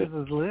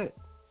is lit.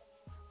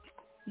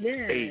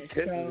 Yeah. Hey,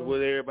 Texas is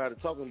what everybody's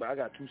talking about. I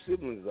got 2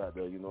 siblings out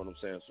there, you know what I'm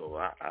saying? So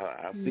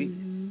I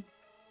see.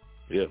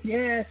 Yeah.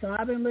 Yeah, so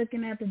I've been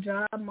looking at the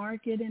job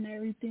market and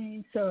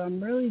everything. So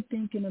I'm really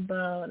thinking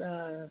about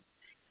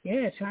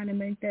trying to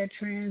make that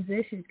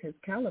transition because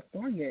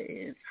California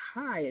is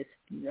high as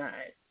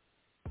guys.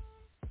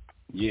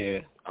 Yeah.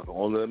 I can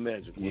only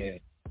imagine. Yeah.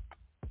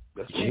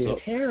 That's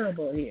it's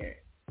terrible here.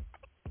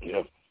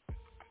 Yeah.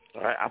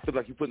 All right. I feel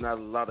like you're putting out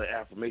a lot of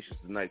affirmations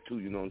tonight, too.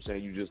 You know what I'm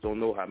saying? You just don't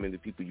know how many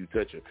people you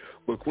touching.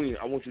 But, Queen,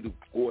 I want you to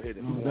go ahead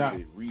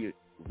and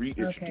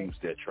reintroduce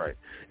that track.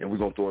 And we're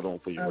going to throw it on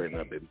for you right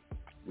now, baby.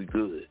 We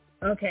good.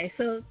 Okay.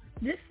 So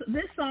this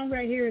song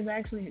right here is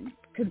actually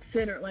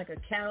considered like a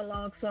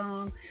catalog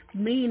song,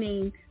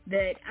 meaning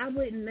that I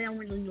wouldn't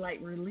normally like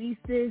release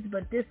this,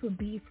 but this would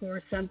be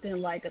for something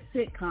like a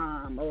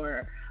sitcom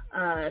or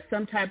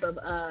some type of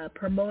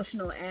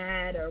promotional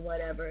ad or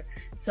whatever.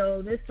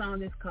 So this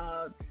song is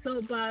called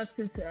Soapbox.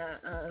 It's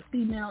a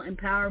female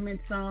empowerment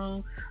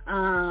song.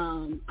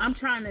 I'm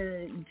trying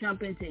to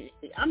jump into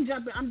it. I'm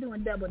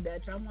doing double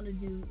dutch. I want to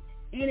do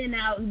in and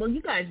out. Well,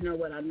 you guys know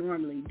what I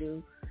normally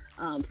do,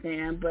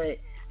 fam. But,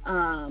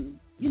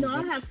 you know,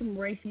 I have some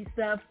racy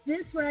stuff.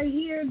 This right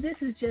here, this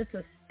is just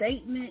a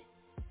statement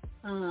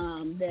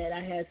that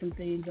I had some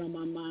things on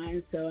my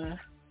mind, so I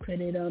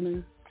put it on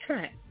a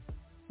track.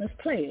 Let's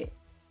play it.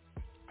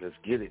 Let's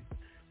get it.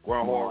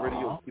 Groundhog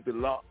Radio, keep it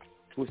locked.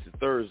 Twisted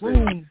Thursday.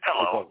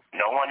 Hello,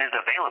 no one is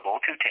available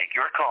to take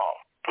your call.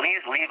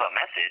 Please leave a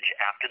message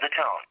after the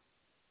tone.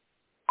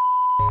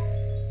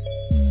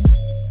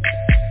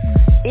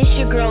 It's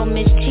your girl,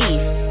 Miss Chief,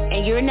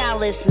 and you're now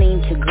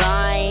listening to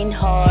Grind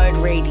Hard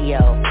Radio.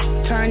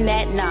 Turn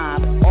that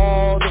knob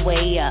all the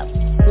way up.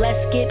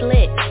 Let's get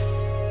lit.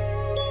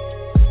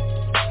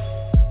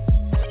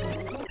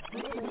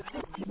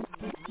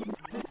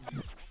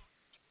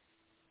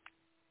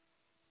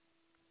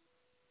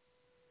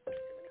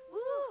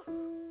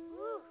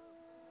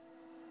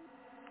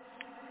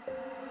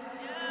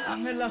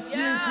 En la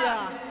ciencia.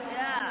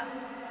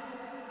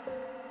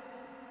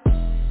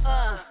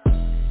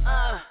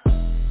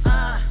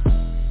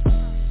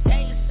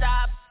 Can't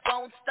stop,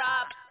 won't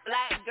stop.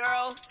 Black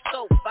girl,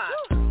 soapbox.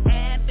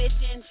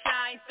 Ambition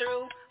shine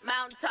through.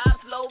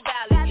 Mountaintops, low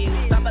valley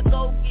views. I'm a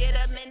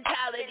go-getter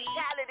mentality.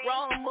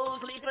 Wrong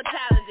moves lead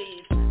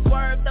fatalities.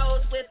 Swerve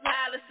those with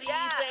policies.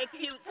 They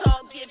cute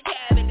talk, give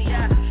cavities.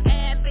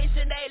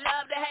 Ambition, they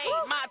love to hate.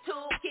 My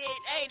toolkit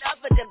ain't up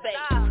for debate.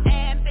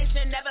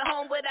 Ambition, never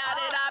home without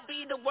it. I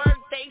be the work,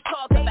 they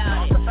talk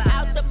about it.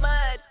 Out the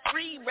mud,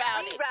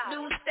 rerouted.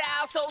 New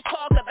style, so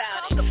talk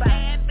about it.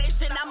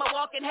 Ambition, I'm a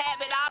walking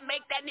habit. I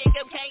make that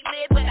nigga can't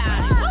live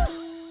without it.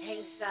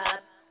 Can't stop,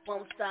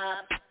 won't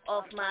stop,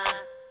 off my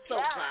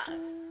soapbox.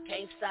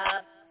 Can't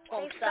stop,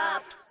 won't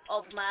stop,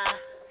 off my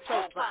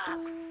soapbox.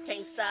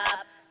 Can't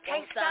stop,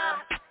 won't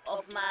stop,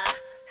 off my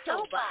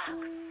soapbox.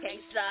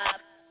 Can't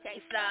stop,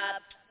 can't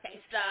stop,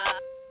 can't stop.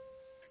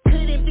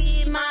 Could it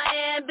be my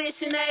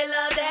ambition they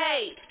love to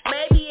hate?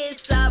 Maybe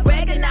it's I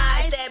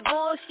recognize that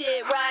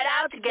bullshit right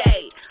out the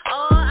gate.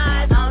 All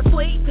eyes on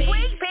Sweet Pea,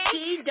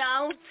 she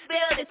don't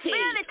spill the tea.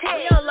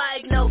 We don't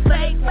like no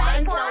fake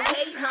ones, don't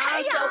hate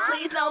hun, so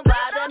please don't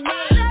bother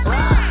me.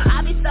 I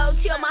be so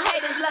chill, my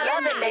haters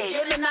love me.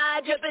 Drippin'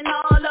 eye, drippin'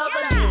 all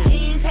over me.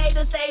 These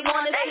haters they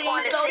wanna see,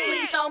 so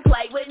please don't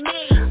play with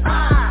me.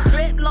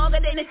 Drip longer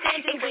than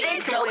extension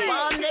weeds. No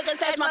bum niggas,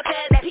 that's my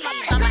pet peeve.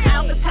 I'm an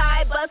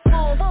alphabet, but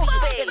full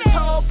speed. The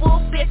whole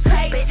book, bitch,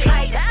 crazy.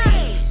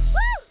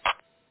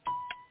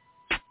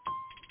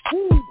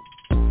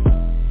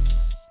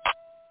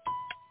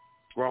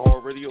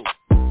 Groundhog Radio.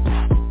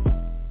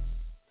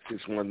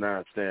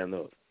 619, stand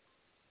up.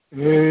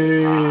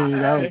 Hey,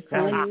 that was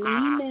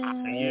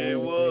yeah, it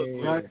was.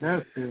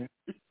 That's it.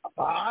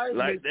 All right,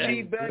 like let's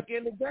see back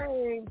in the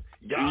game.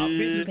 Y'all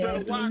bitches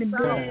better watch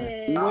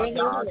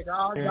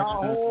out.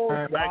 Y'all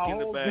back in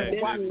the bag.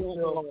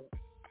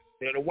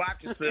 Better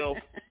watch yourself.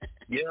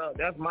 Yeah,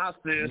 that's my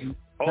sis.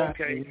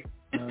 Okay.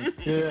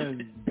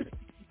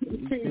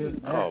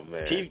 Oh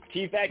man,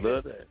 Chief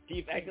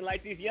acting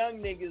like these young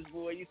niggas,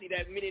 boy. You see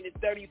that minute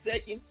and 30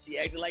 seconds? She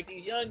acting like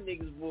these young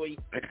niggas, boy.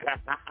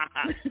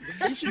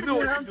 She know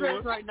what she's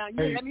doing right now. She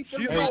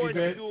know what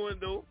she's doing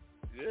though.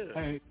 Yeah.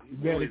 Hey, you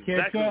better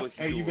catch up.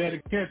 Hey, you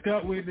better catch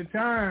up with the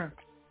time.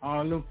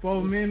 All them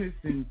 4 minutes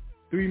and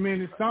 3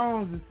 minute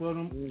songs is for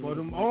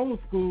them old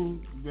school.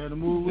 You better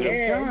move with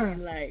the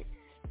time. Like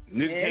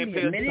niggas can't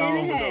pay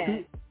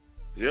attention.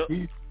 Yep.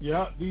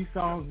 These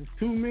songs is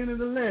 2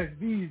 minutes or less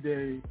these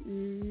days.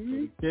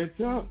 Catch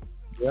up.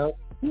 Yep.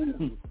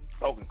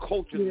 Talking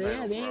culture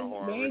now. They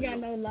ain't got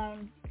no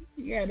long.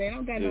 Yeah, they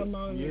don't got no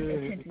long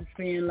attention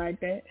span like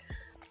that.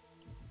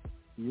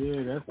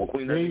 Yeah, that's well,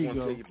 Queen, I just want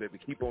to tell you, baby,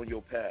 keep on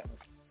your path.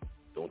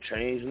 Don't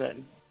change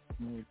nothing.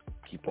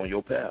 Keep on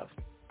your path.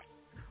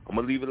 I'm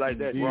going to leave it like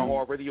that.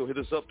 Groundhog Radio, hit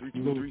us up,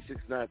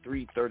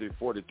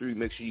 323-693-3043.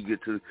 Make sure you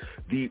get to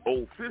the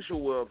official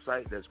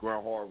website. That's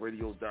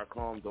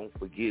groundhardradio.com. Don't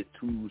forget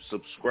to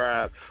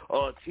subscribe.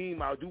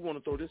 Team, I do want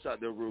to throw this out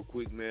there real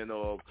quick, man.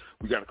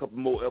 We got a couple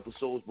more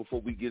episodes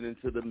before we get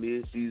into the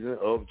mid-season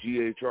of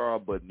GHR,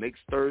 but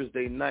next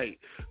Thursday night,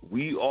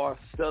 we are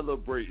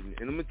celebrating.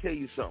 And let me tell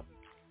you something.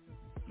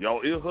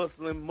 Y'all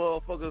ear-hustling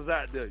motherfuckers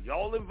out there.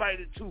 Y'all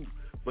invited too.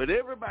 But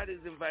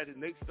everybody's invited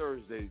next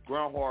Thursday,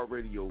 Groundhog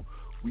Radio.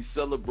 We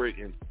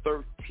celebrating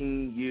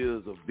 13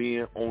 years of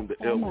being on the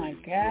airwaves. My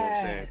God. You know what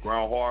I'm saying?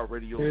 Groundhog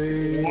Radio.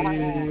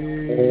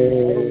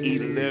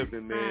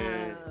 11,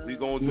 man. We're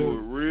going to do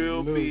it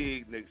real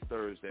big next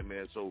Thursday,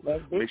 man. So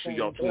make sure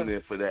y'all tune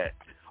in for that.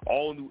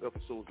 All new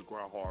episodes of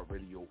Grind Hard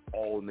Radio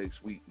all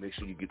next week. Make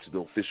sure you get to the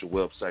official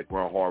website,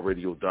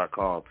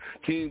 grindhardradio.com.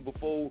 King,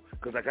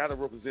 because I got to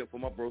represent for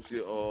my bros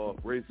here,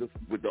 Razor,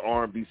 with the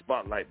R&B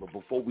Spotlight. But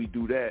before we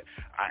do that,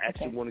 I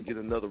actually want to get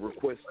another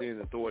request in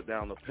and throw it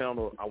down the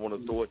panel. I want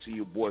to throw it to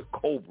your boy,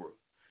 Cobra.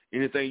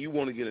 Anything you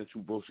want to get into,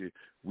 bro,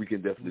 we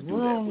can definitely do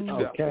that. What you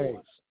got for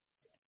us?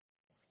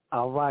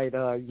 All right.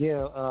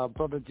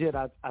 Brother JIt,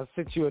 I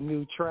sent you a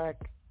new track.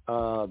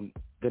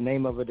 The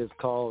name of it is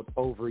called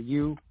Over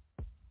You,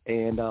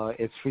 and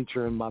it's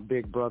featuring my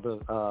big brother,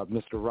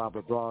 Mr.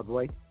 Robert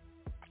Broadway.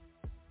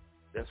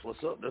 That's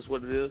what's up. That's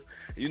what it is.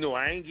 You know,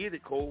 I ain't get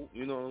it, Cole.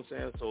 You know what I'm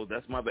saying? So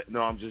that's my bad.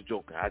 No, I'm just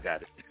joking. I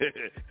got it.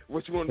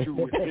 What you want to do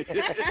with it?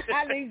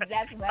 I think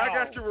that's right. I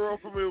got you wrong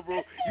from here,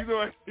 bro. You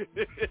know,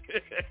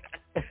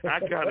 I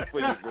got it for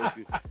you, bro.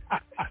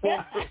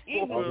 He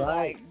was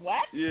like,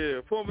 what?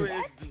 Yeah,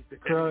 formula is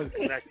Crush.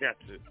 I got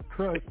you.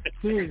 Crush.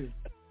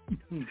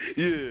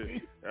 Yeah,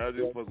 I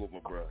just fuck with my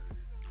bro.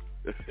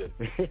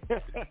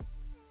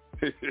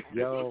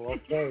 Yo,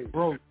 okay.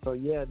 Bro, so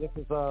yeah, this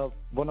is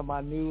one of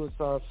my newest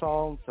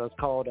songs. It's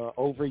called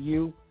Over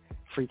You,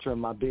 featuring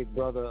my big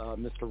brother,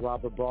 Mr.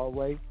 Robert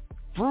Broadway.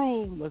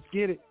 Boom, let's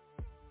get it.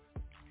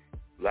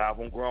 Live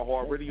on Grind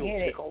Hard Radio,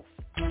 kick off.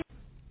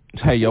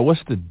 Hey, yo,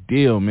 what's the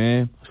deal,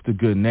 man? It's the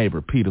good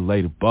neighbor, Peter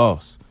Lay the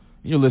Boss.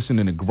 You're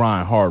listening to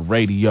Grind Hard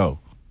Radio.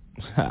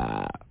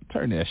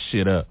 Turn that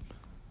shit up.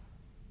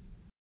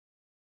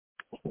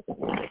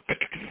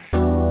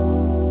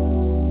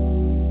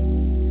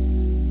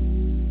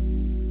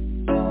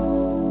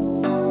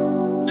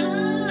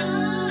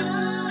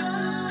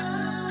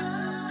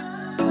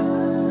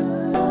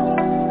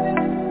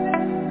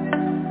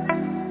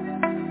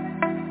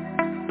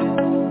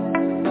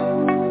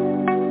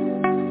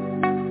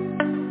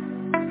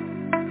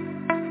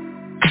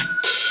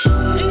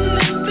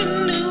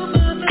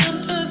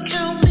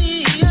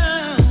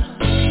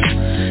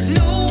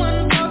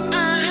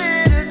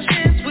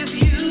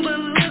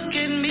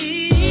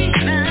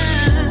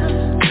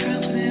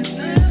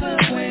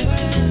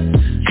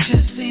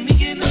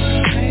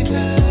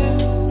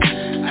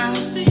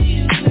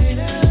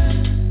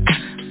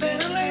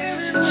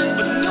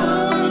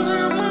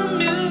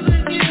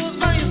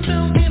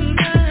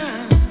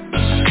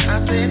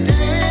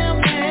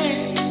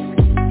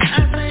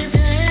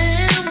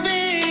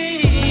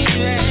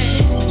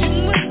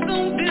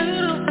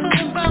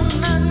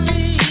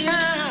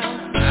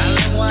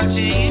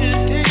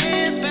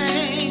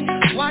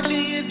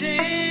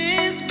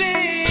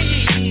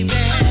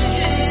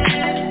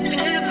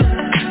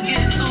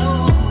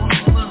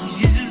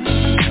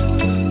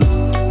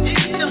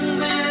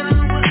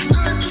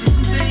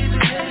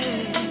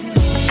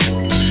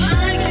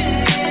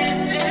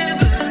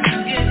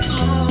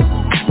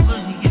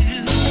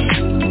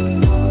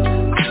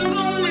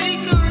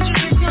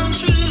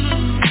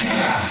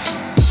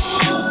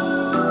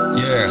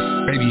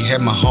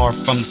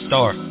 From the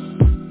start,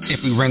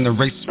 if we ran the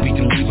race, we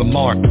can leave a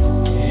mark.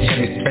 Get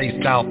me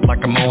spaced out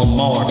like I'm on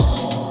Mars.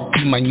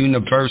 You my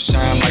universe,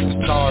 shine like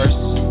the stars.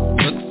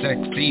 Look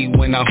sexy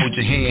when I hold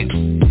your hand.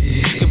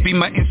 You'll be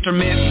my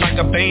instrument like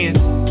a band.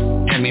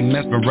 Have me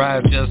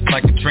mesmerized just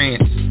like a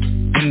trance.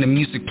 When the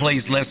music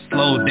plays, let's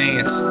slow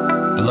dance.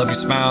 I love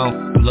your smile,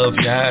 love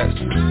your eyes.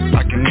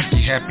 I can make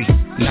you happy,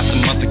 not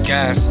some other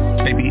guys.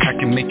 Baby, I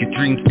can make your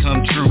dreams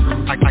come true.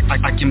 I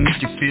can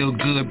make you feel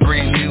good,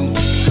 brand new.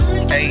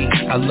 Hey,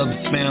 I love the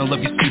smell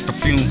of your sweet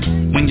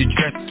perfume. When you're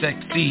dressed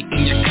sexy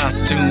in your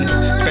costume.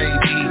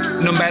 Baby,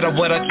 no matter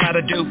what I try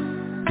to do,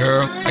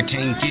 girl, I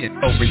can't get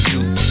over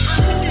you.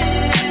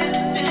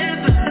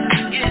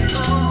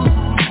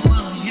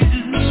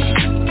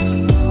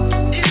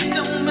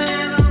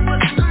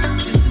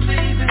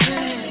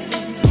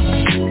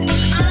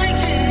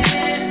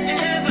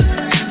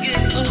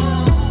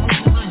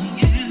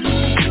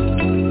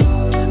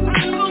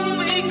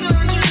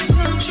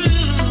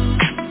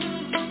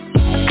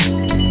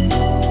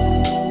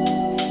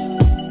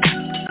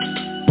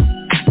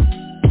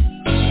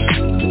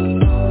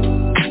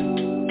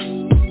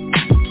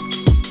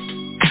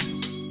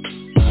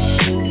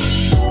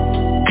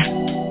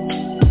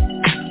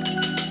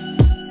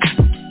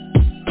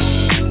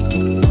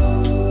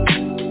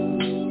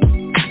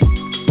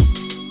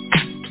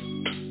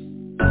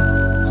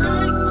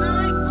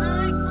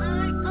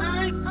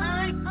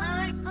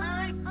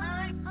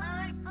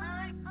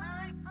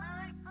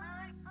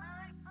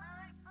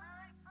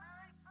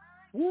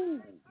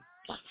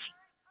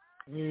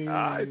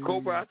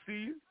 Cobra, I see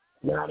you.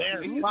 Now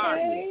there's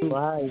fire.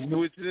 Right.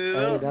 Switching it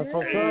up. That's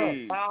what's up.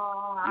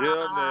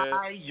 Yeah, man.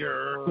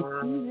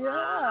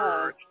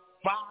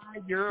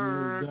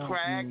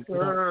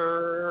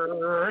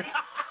 Firecracker.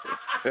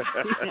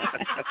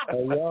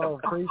 Hey, yo,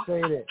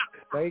 appreciate it.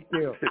 Thank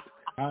you.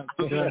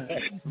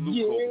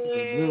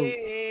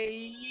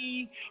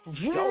 Yay!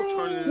 Y'all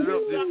turning it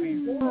up this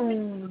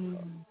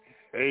season.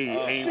 Hey,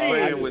 ain't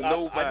playing with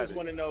nobody. I just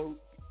want to know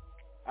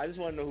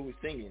who was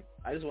singing.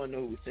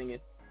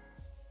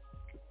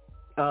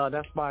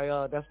 That's my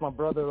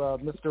brother,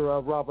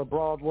 Mr. Robert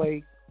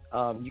Broadway.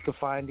 You can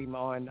find him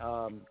on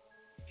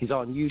He's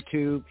on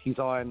YouTube. He's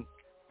on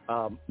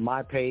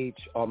my page,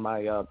 on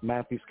my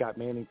Matthew Scott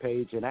Manning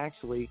page, and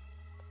actually,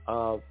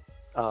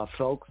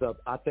 folks,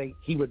 I think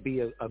he would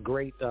be a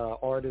great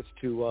artist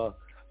to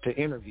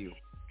interview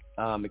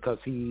because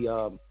he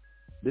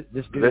this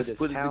dude is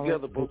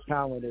talent. His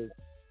talent is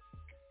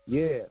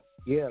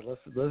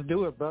Let's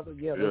do it, brother.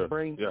 Let's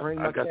bring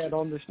my cat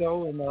on the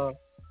show and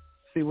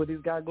see what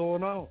he's got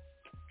going on.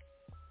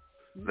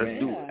 Let's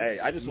do it. Hey,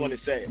 I just want to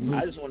say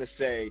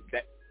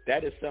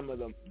that is some of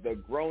the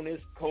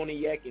grownest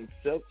Cognac and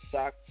Silk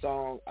Sock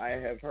song I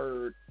have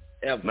heard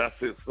ever. Not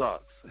Silk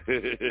Socks.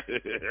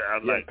 I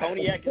like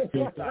Cognac and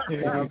Silk Socks.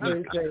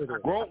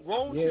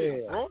 Grown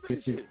shit.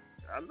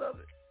 I love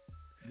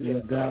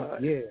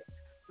it.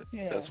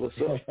 That's what's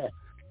up.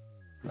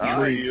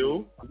 How are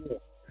you?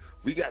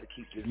 We got to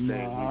keep this same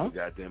music,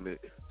 goddammit.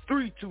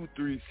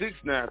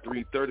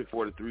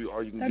 323-693-3043,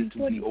 or you can get to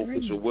the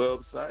official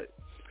website.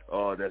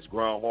 That's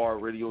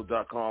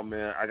grindhardradio.com,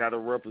 man. I got to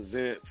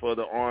represent for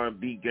the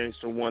R&B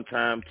Gangster One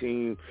Time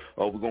team.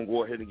 We're going to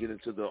go ahead and get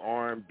into the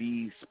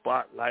R&B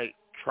Spotlight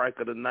track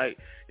of the night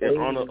in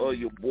honor of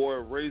your boy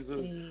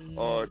Razor.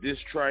 This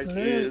track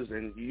is,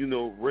 and you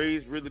know,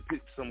 Ray's really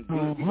picked some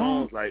good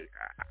songs. Like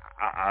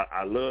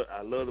I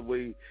love the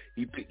way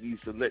he picked these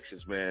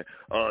selections, man.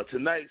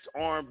 Tonight's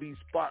R&B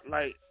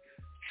Spotlight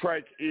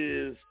track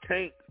is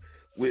Tank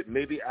with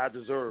Maybe I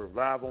Deserve,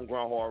 live on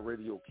Grind Hard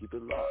Radio. Keep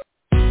it locked.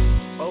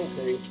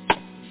 Okay.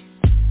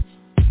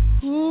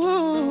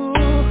 Ooh,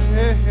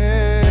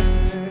 yeah.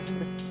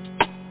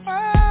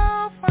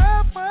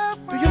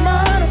 Do you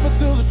mind if I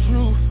tell the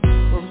truth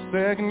for a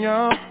second,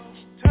 y'all?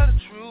 Tell the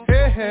truth.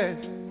 Yeah.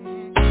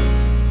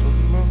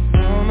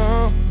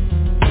 No.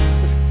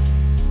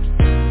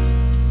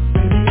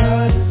 Maybe I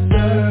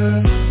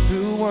deserve to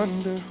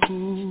wonder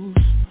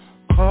who's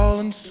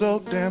calling so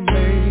damn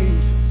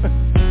late.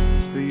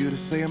 For you to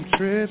say I'm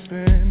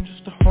tripping,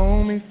 just a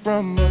homie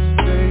from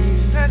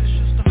upstate. That is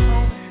just a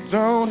homie.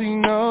 Don't he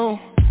know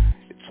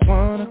it's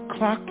 1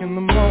 o'clock in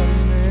the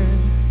morning?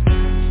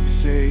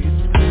 You say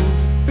it's cool,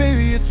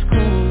 baby, it's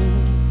cool.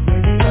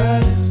 Maybe I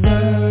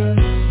deserve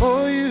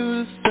for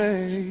you to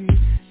say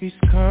he's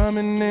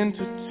coming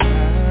into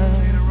town.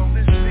 Later on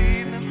this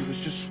evening, and he was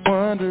just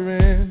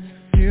wondering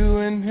if you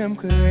and him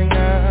could hang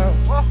out.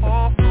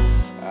 Whoa.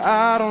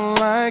 I don't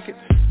like it,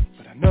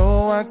 but I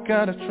know I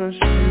gotta trust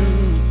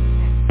you.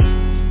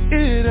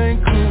 It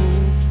ain't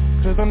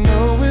cool, 'cause I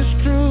know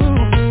it's true.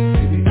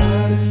 Maybe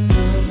I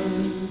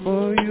deserve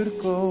for you to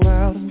go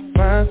out and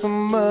find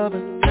some other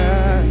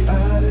guy. Maybe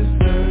I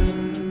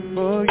deserve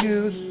for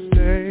you to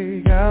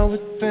stay out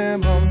with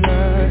them all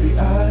night. Maybe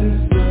I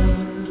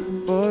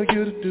deserve for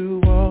you to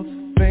do all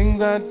the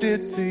things I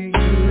did to you.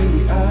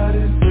 Maybe I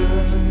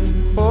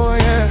deserve, oh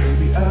yeah.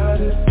 Maybe I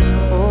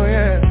deserve, oh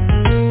yeah.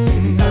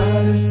 Maybe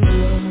I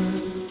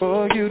deserve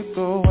for you to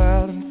go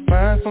out and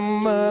find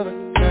some other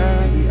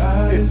guy. Maybe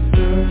I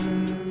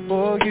deserve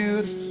for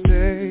you to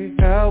stay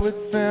out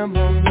with them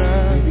all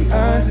night. Maybe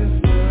I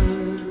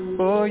deserve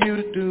for you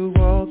to do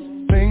all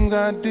the things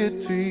I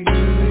did to you.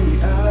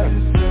 Maybe I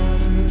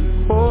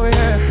deserve, oh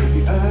yeah,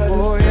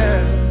 oh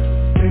yeah.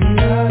 Maybe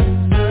I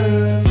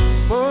deserve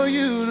for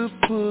you to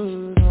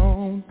put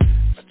on a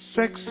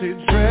sexy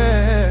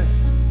dress,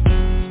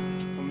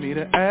 for me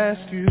to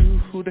ask you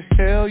who the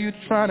hell you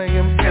trying to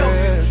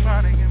impress,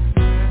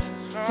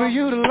 for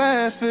you to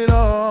laugh it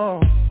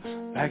off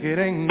like it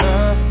ain't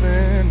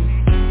nothing.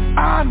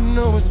 I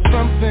know it's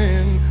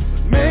something,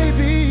 but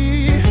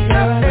maybe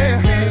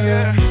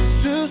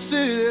to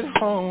sit at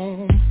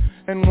home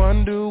and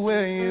wonder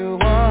where you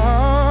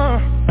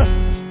are.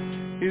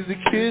 Is it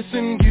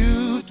kissing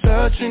you,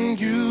 touching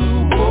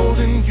you,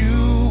 holding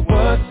you?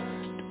 What?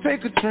 To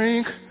take a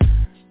drink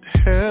to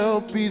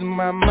help ease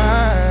my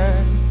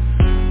mind.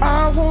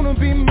 I wanna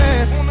be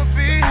mad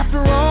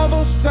after all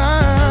those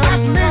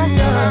times. Maybe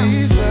I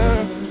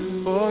deserve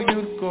for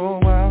you to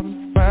go out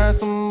and find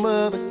some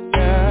other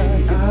guy.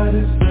 Maybe I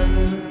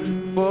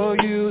deserve for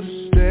you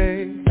to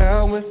stay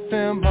out with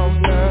them all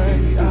night.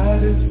 Maybe I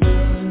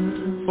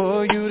deserve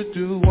for you to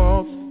do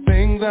all the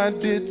things I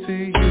did to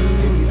you.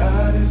 Maybe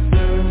I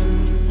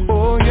deserve,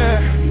 oh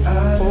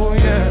yeah, oh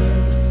yeah.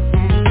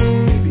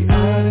 Maybe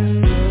I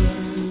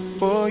deserve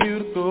for you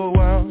to go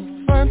out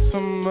and find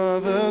some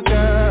other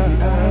guy.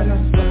 Maybe I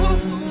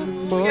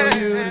deserve for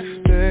you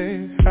to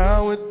stay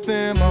out with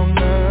them all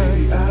night.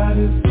 Maybe I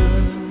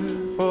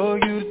deserve for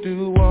you to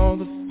do all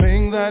the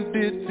things I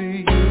did to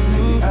you.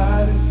 Maybe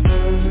I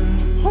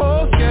deserve,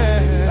 oh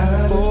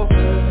yeah, oh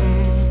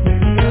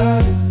maybe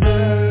I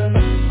deserve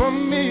for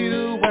me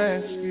to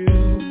ask you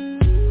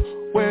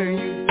where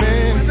you've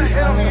been. Where the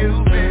hell have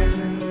you been?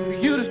 For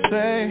you to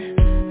say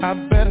I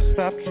better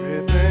stop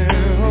tripping.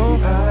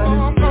 Oh,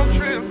 I'm gonna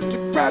trip.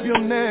 To grab your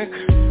neck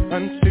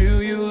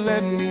until you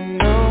let me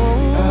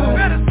know.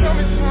 Better tell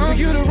me something. For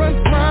you to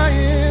run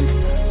crying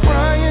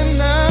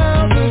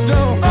out the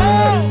door.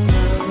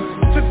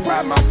 To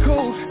grab my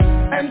coat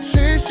and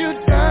chase you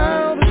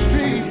down the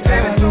street.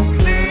 Baby, don't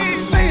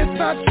please say it's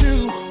not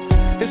you,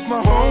 it's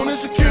my own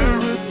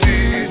insecurity.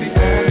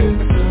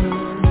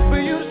 For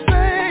you to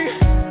say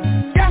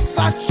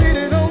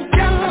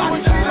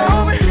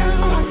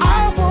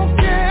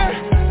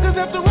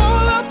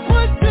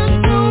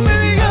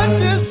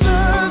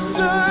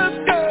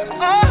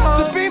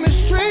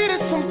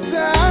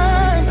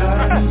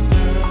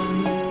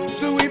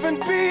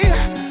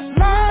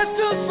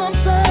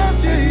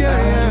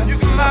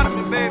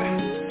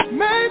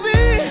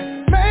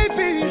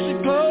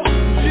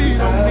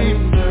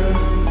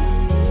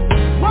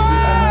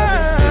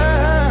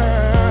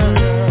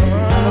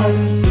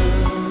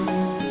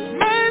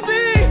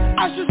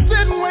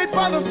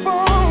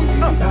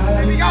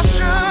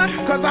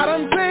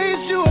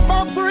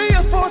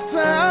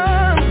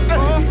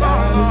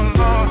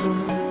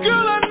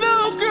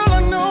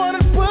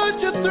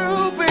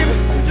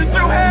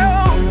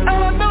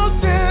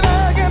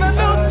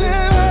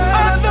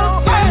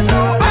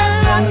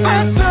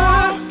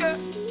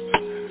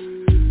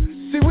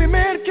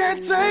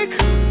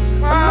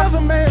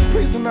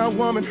not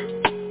woman.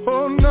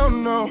 Oh no,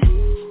 no.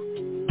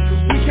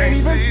 We can't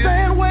even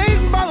stand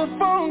waiting by the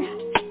phone.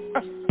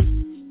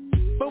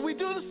 But we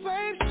do the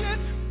same shit.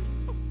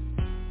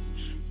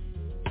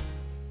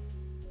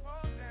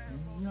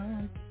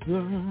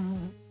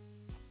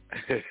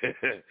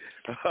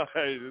 All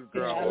right, this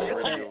girl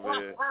radio,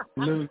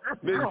 man.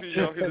 Make sure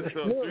y'all hit us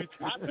up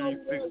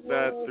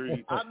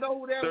 323-693-3040. I know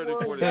who that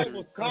was. That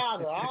was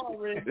Cata. I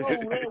already know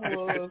who that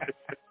was.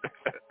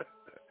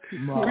 We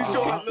showing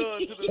love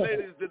to the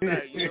ladies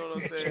tonight. You know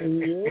what I'm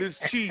saying? Miss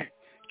Cheat,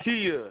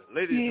 Kia,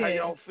 ladies, how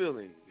y'all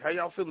feeling? How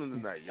y'all feeling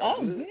tonight?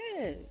 Y'all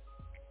good?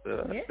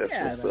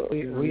 That's what's up.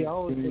 We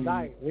on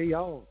tonight. We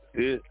on.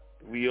 Yeah,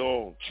 we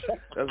on.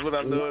 That's what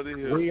I love to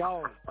hear. We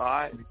on. All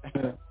right.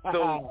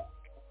 So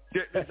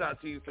check this out,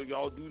 team. So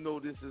y'all do know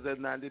this is a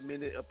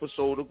 90-minute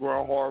episode of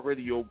Grind Hard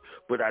Radio,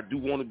 but I do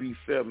want to be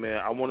fair, man.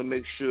 I want to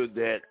make sure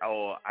that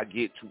I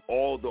get to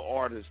all the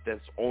artists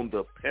that's on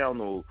the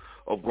panel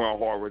of Grind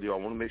Hard Radio. I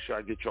want to make sure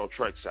I get y'all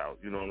tracks out.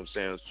 You know what I'm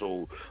saying?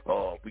 So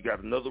we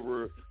got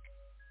another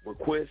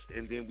request,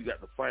 and then we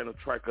got the final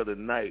track of the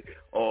night.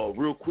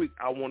 Real quick,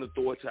 I want to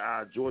throw it to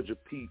our Georgia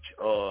Peach,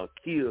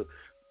 Kia.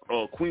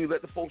 Queen,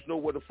 let the folks know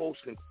where the folks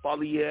can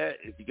follow you at.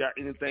 If you got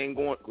anything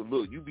going, cause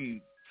look, you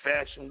be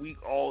Fashion Week,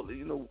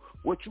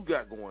 what you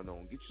got going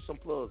on. Get you some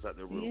plugs out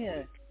there real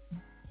quick.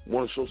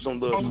 Want to show some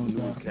love to the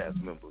newscast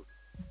members.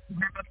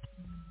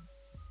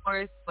 Of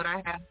course, what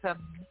I have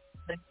coming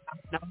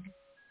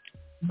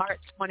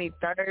March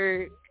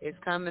 23rd is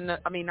coming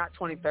up. I mean, not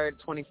 23rd,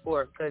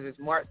 24th, because it's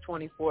March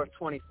 24th,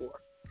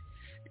 24th.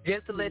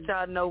 Just to let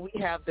y'all know, we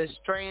have the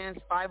Strands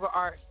Fiber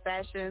Arts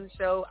Fashion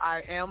Show.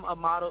 I am a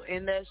model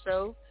in that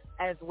show,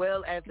 as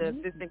well as the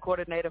assistant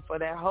coordinator for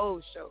that whole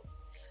show.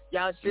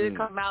 Y'all should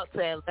come out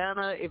to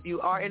Atlanta. If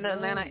you are in the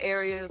Atlanta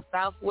area,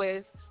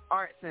 Southwest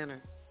Art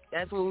Center.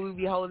 That's where we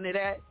be holding it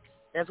at.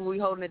 That's where we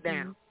holding it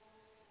down.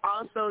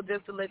 Also,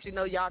 just to let you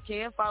know, y'all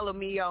can follow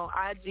me on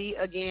IG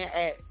again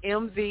at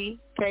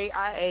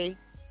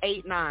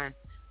MZKIA89.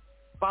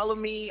 Follow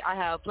me. I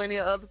have plenty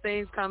of other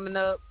things coming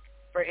up.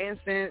 For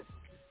instance,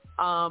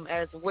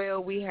 as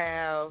well, we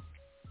have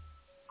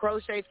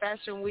Crochet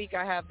Fashion Week.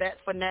 I have that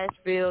for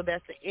Nashville.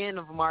 That's the end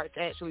of March.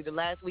 Actually, the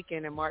last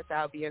weekend in March,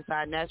 I'll be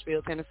inside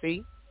Nashville,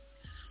 Tennessee.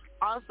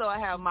 Also, I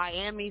have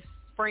Miami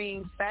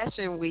Spring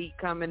Fashion Week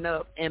coming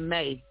up in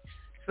May.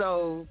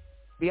 So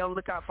be on the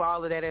lookout for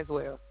all of that as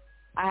well.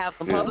 I have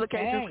some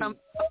publications coming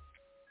up.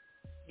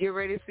 Get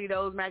ready to see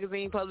those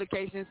magazine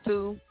publications,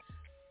 too.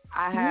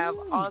 I have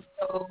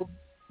also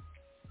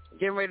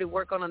getting ready to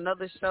work on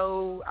another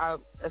show. I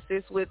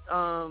assist with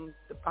the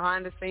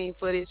behind-the-scenes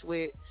footage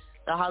with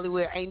the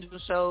Hollywood Angel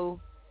Show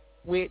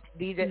with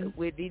DJ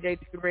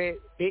Red.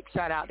 Big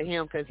shout-out to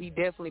him because he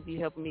definitely be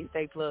helping me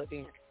stay plugged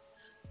in.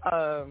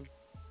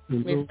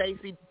 Miss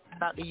Stacy,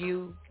 shout out to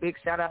you. Big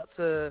shout-out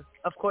to,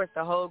 of course,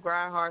 the whole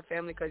Grind Hard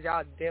family because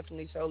y'all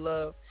definitely show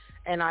love,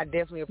 and I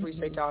definitely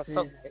appreciate y'all so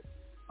much,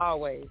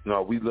 always.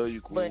 No, we love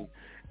you, Queen.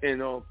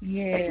 And what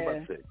you about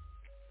to say?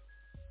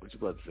 What you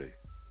about to say?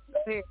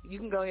 You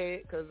can go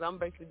ahead because I'm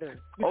basically done.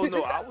 Oh,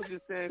 no, I was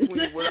just saying,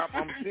 Queen,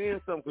 I'm saying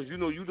something because,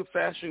 you the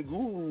fashion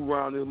guru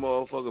around this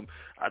motherfucker.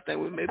 I think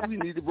maybe we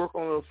need to work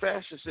on a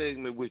fashion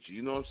segment with you.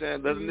 You know what I'm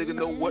saying? Let a nigga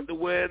know what to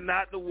wear and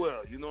not to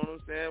wear. You know what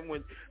I'm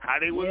saying? How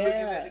they were looking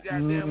at the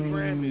goddamn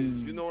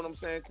Grammys. You know what I'm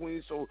saying,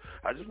 Queen? So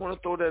I just want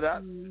to throw that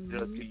out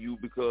to you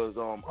because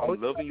I'm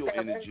loving your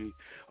energy.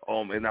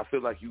 And I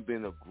feel like you've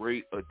been a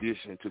great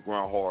addition to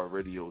Grind Hard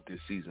Radio this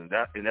season.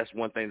 That's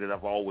one thing that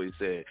I've always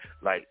said.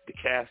 Like, the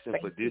casting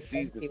for this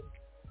season,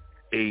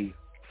 A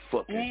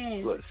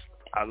fucking plus.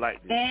 I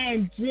like this.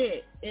 And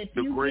JIt, if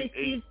you get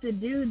kids to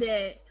do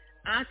that,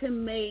 I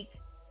can make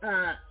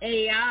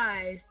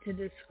AIs to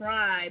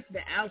describe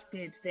the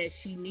outfits that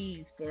she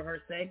needs for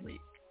her segment.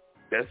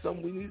 That's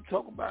something we need to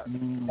talk about.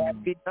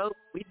 That'd be dope.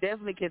 We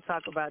definitely can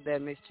talk about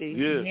that, Miss Chief.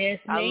 Yeah. Yes,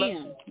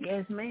 ma'am.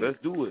 Yes, ma'am. Let's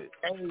do it.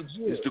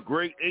 It's the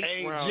great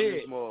 8th round,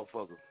 this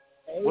motherfucker.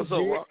 What's up,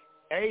 Rock?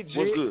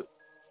 What's good?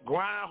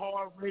 Grind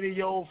Hard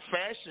Radio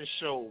Fashion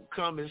Show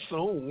coming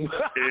soon.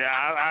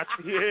 I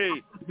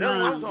hey, that's what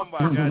I'm talking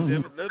about,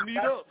 goddammit. Let's meet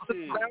up.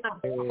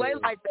 Play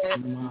like that.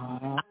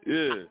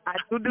 Yeah. I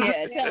do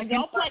Tell them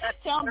don't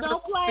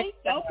play.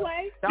 Don't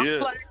play.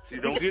 See,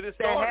 don't get it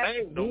started.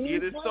 Hey, don't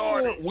get it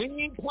started. We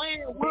ain't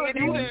playing. We'll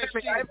do that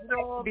shit. You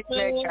know what I'm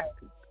saying?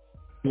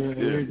 We'll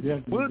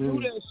do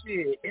that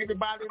shit.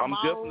 Everybody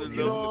model, you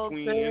know what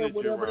I'm saying?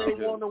 Whatever they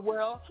want to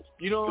wear,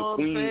 you know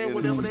what I'm saying?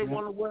 Whatever they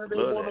want to wear, they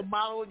want to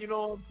model, you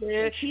know what I'm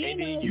saying? And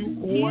then you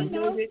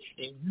coordinate it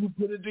and you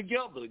put it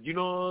together, you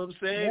know what I'm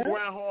saying?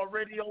 Grind Hard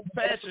Radio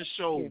Fashion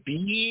Show,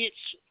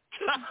 bitch.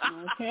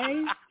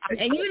 Okay.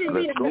 And you're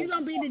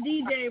gonna be the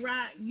DJ,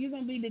 right? You're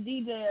gonna be the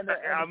DJ of the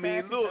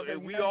look,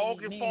 if we all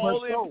can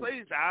fall in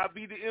place, I'll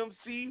be the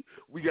MC.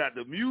 We got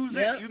the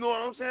music, you know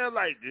what I'm saying?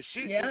 Like the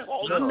shit can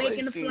fall in place. I'm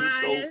making the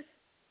flyers.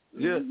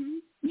 So,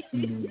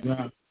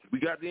 we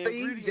got the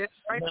ingredients. Just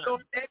right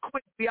on that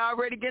quick. We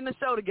already getting the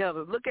show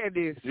together. Look at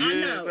this.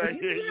 Yeah,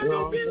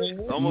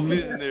 I'm a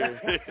visionary.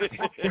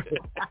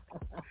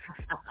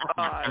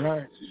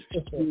 Right.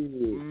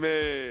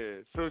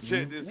 Man, so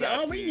check this out.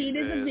 All we need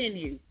is a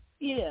venue.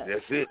 Yeah.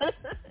 That's it.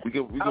 We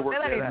can work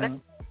that out.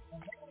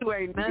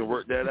 We can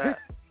work that out.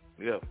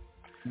 Yeah.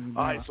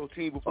 All right, so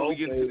team, before we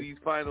get into these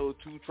final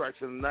 2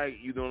 tracks of the night,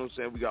 you know what I'm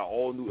saying? We got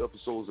all new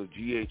episodes of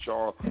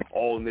GHR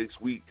all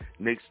next week.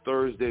 Next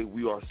Thursday,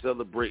 we are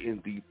celebrating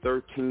the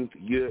 13th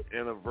year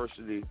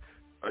anniversary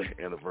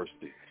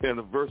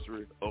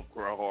of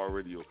GRINDHARD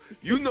Radio.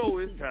 You know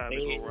it's time to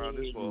go around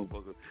this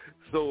motherfucker.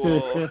 So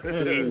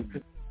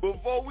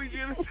before we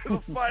get into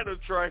the final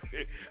track,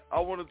 I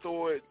want to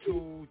throw it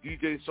to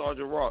DJ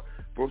Sgt Rock.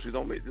 Broski,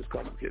 don't make this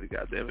complicated,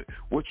 goddammit.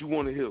 What you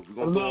want to hear? We're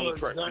going to throw on the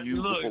track for you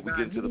before we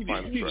get into the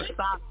final track. You need to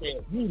stop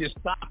that. You need to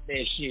stop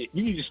that shit.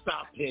 You need to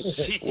stop that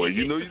shit. Well,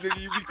 you know you be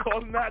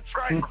calling out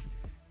tracks.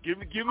 Give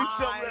me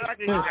something that I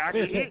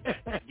can hit.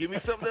 Give me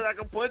something that I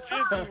can punch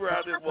into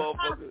around this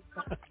motherfucker.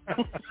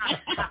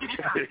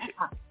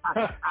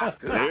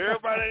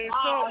 Everybody ain't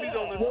something me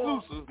on the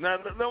exclusives. Now,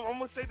 I'm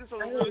going to say this on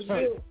the real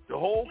shit. The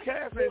whole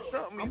cast ain't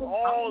something me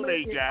all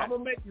they got.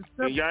 And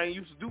y'all ain't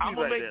used to do me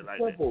like that.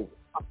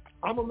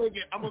 I'm gonna make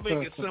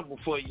it simple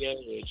for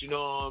you, you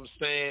know what I'm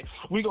saying?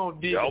 We're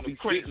gonna dig in the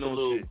crates a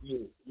little bit,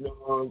 you know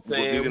what I'm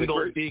saying? We're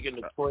gonna dig in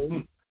the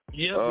crates.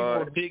 Yeah, we're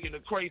gonna dig in the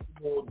crates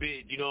a little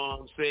bit, you know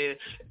what I'm saying?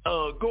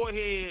 Go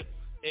ahead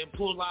and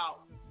pull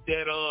out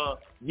that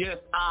Yes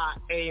I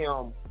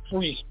Am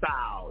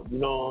freestyle, you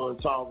know what I'm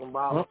talking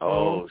about?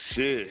 Oh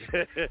shit.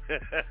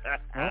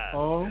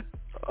 All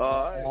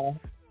right.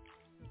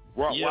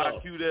 Why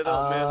cue that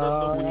up, man? Let's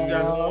know what you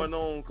got going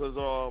on, cause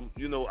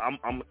you know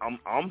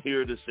I'm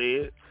here to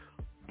say it.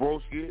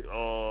 Broski,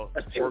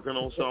 working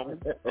on something.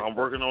 I'm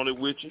working on it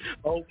with you.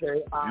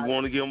 Okay. You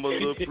want to give them a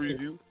little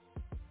preview?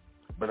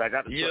 But I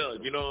got to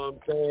you know what I'm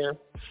saying?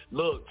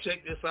 Look,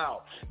 check this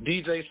out.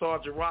 DJ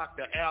Sgt Rock,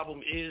 the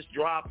album is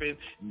dropping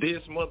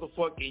this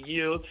motherfucking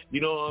year.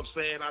 You know what I'm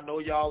saying? I know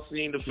y'all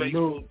seen the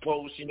Facebook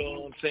post, you know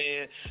what I'm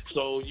saying?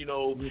 So, you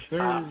know,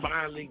 I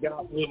finally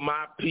got with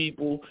my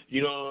people,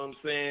 you know what I'm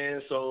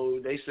saying? So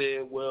they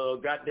said, well,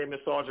 goddamn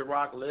it, Sgt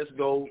Rock, let's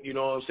go, you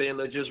know what I'm saying?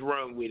 Let's just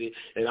run with it.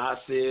 And I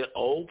said,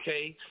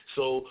 okay.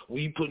 So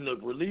we putting a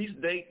release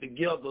date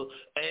together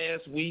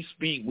as we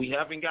speak. We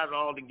haven't got it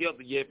all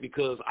together yet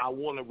because I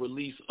want to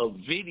release a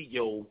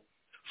video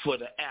for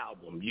the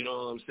album, you know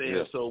what I'm saying?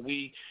 Yeah. So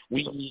we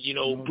you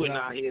know, putting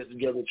our heads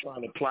together,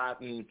 trying to plot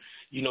and,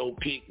 you know,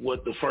 pick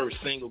what the first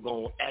single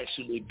gonna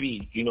actually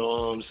be, you know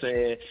what I'm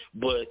saying?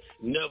 But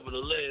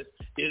nevertheless,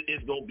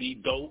 it's gonna be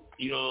dope,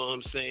 you know what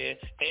I'm saying?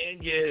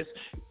 And yes,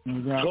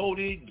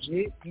 Cody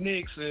JIt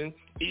Nixon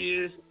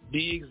is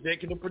the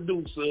executive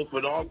producer.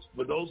 For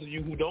those of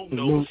you who don't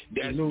know,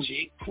 that's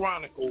JIt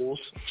Chronicles,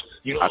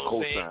 you know what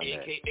I'm saying,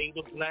 a.k.a.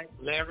 the Black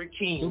Larry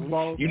King,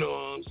 you know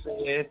what I'm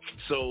saying?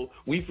 So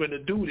we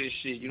finna do this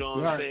shit, you know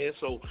what I'm saying?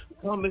 So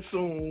coming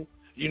soon,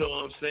 you know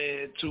what I'm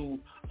saying, to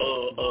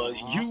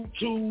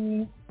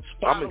YouTube,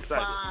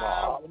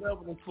 Spotify,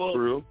 whatever the fuck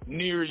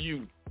near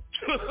you.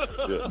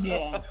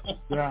 Yeah.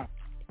 We're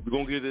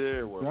gonna get it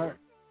everywhere.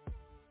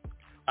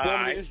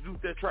 Formally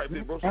introduce that track,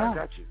 big bro. So I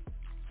got you.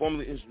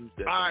 Formally introduce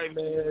that. All right,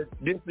 man.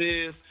 This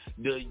is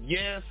the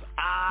Yes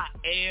I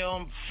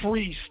Am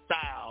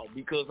freestyle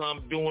because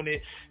I'm doing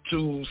it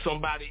to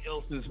somebody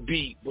else's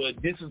beat. But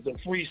this is the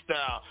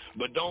freestyle.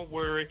 But don't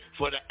worry,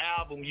 for the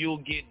album you'll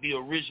get the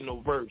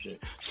original version.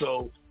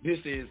 So this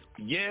is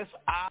Yes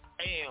I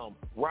Am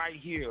right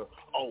here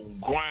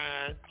on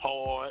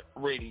GRINDHARD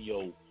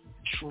Radio.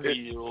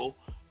 Trill.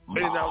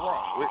 Hey,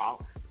 now,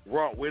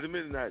 Rock, wait a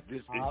minute now. Is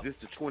this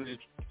the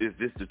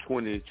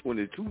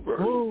 2022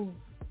 version? Ooh.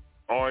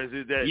 Or is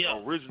it that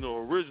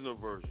original version?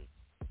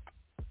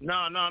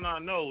 No.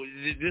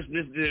 This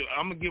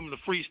I'm gonna give him the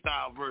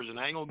freestyle version.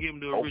 I ain't gonna give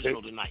him the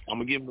original tonight. I'm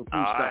gonna give him the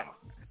freestyle. Right.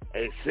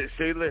 Hey,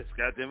 say less,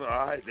 goddamn it.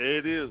 All right, there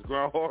it is.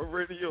 GRINDHARD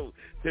Radio.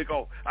 Take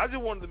off. I just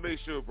wanted to make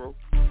sure, bro.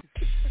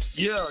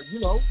 Yeah, you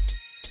know.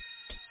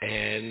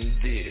 And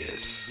this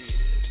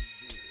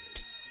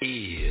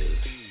is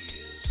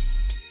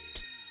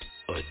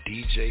a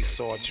DJ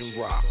Sgt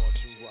Rock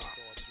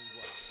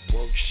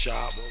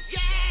workshop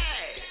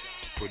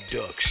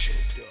production.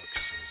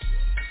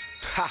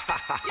 Ha ha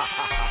ha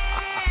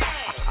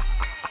ha.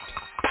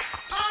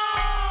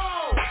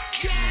 Oh,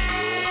 yeah.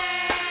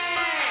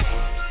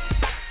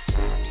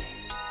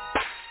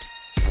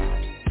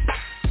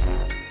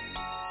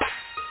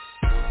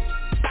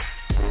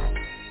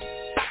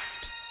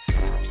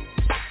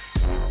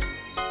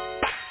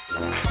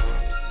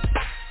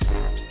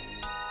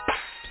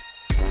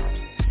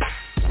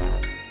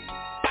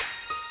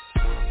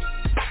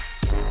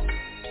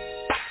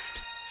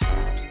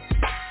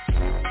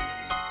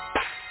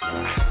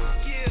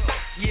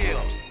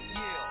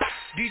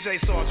 DJ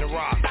Sgt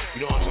Rock,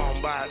 you know what I'm talking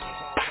about?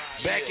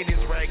 Back in this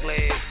regular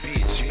ass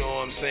bitch, you know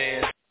what I'm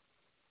saying?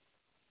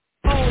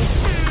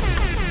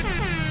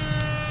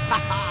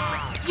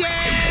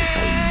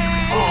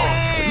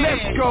 Yeah!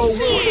 Let's go!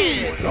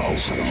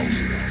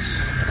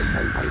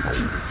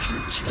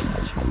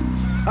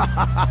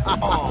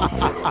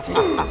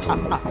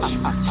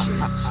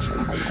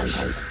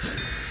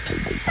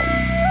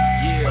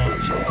 Yeah.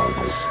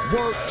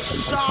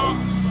 Workshop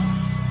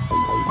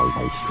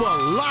for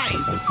life.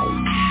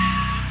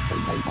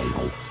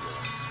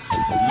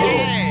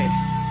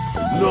 Yeah.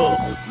 Look.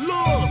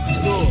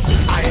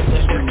 I am the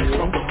essence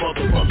from the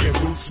motherfucking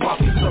roots. While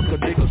we suck a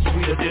nigga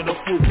sweeter than a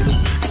fruit loop.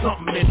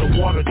 Something in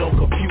the water don't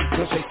compute,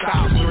 cause they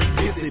styles very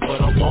busy,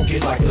 but I'm funky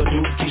like a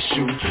dookie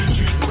shoe.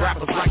 Treat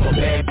rappers like a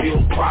bad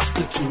bill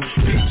prostitute.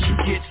 Bitch, you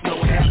get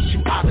no halves,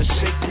 you out of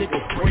shape,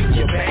 niggas. Bring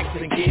your bags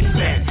and get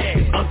back.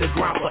 It's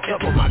underground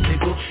forever, my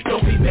nigga.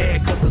 Don't be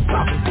mad cause the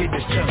South is getting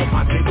this cheddar,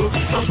 my nigga.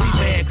 Don't be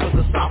mad cause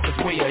the South is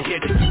way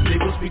ahead of you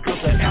niggas, because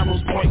the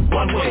arrows point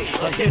one way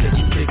ahead of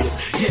you niggas.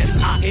 Yes,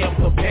 I am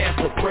the past,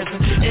 the present,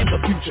 and the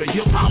future.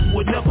 Hip-hop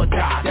would never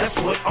die, that's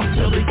what I'm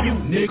telling you,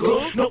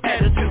 nigga. No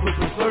additives or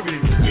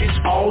preservatives,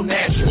 bitch, all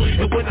natural.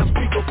 And when I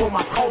speak up for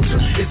my culture,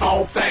 it's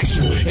all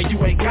factual. And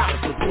you ain't gotta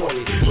support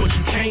it, but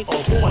you can't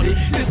avoid it.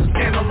 This is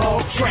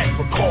analog track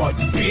record,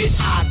 bitch,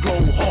 I go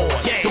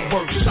hard. Yeah. The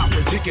workshop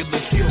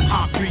ridiculous,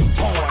 hip-hop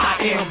retard. I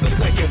am the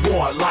second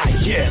war, like,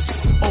 yes,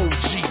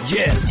 OG,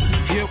 yes,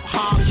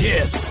 hip-hop,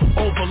 yes,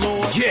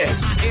 overlord, yes,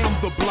 I am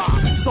the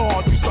block.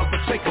 Saw you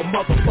sucker, take a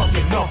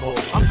motherfucking number.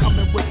 I'm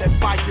coming with that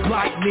fire,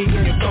 lightning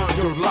and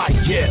thunder, like,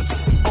 yes,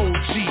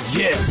 OG,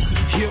 yes,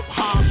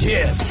 hip-hop,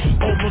 yes,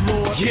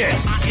 overlord, yes,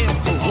 I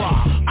am the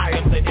rock. I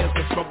am the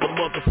essence from the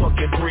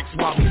motherfucking bricks,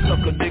 while we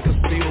sucker niggas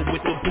still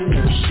with the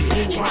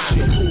bullshit. Trying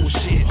to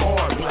bullshit,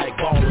 hard black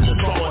ball in the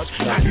charge.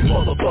 Now you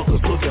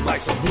motherfuckers looking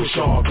like some bush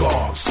hog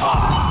dogs.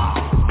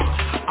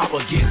 I'ma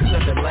get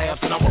 7 laughs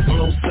and I'ma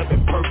blow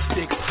 7 perk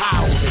sticks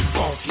high on they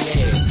funky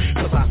ass.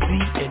 Cause I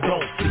see and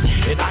don't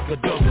see, and I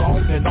could duck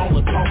off and all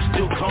the talk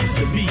still comes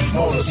to me.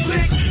 More the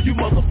slick, you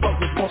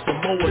motherfuckers want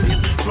some more of this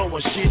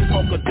flowing shit.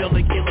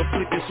 Funkadelic, inner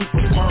flicking,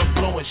 super firm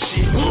blowing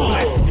shit.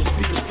 Blasting your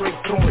speaker straight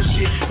throwing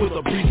shit with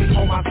a breezy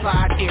on my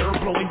side, air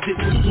blowing dick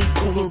with two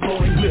cooler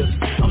rolling lips.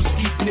 I'm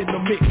skeeting in the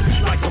mix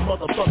like a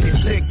motherfucking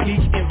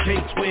technique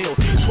MK12,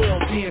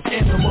 12 10s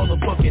and the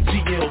motherfucking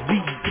GLD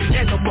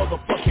and the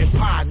motherfucking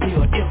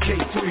Pioneer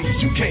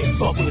MK3s. You can't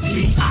fuck with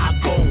me, I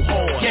go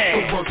hard. Yeah.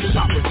 The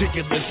workshop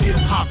ridiculous,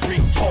 hip-hop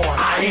retard.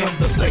 I am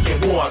the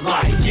second war,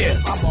 like, yes,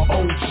 I'm a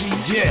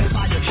OG, yes,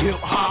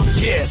 hip-hop,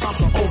 yes, I'm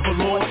the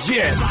overlord,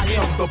 yes, I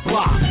am the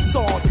block. So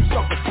all you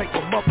suckers take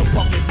a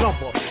motherfucking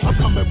number. I'm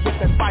coming with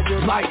that fire,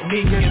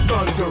 lightning and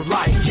thunder,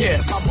 like,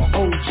 yes, I'm a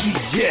OG,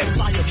 yes,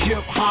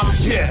 hip-hop,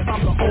 yes,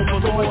 I'm the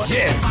overlord,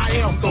 yes, I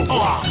am the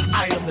rock.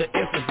 I am the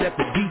essence that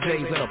the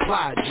DJs and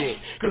applied jet.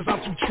 Cause I'm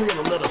too trill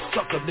to let a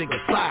sucker nigga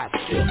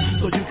sidestep.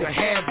 So you can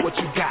have what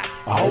you got,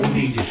 I don't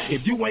need it.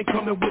 If you ain't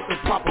coming with the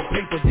proper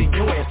paper, then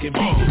your ass can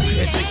beat it.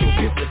 And take your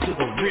business to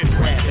the rip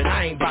rap, and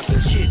I ain't about to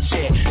chit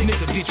chat.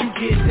 Nigga, did you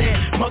get that?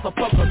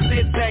 Motherfucker,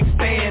 sit back,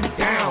 stand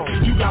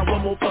down. You got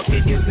one more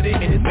fucking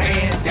incident and it's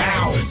man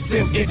down.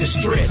 Sim in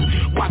distress,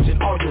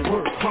 watching all your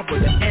work crumble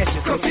to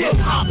ashes. Cause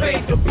hip-hop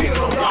ain't depend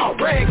on y'all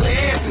regular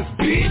asses,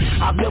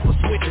 bitch. I'll never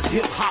switch to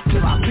hip-hop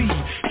till I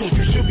leave. So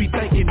you should be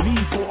thanking me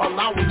for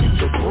allowing you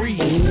to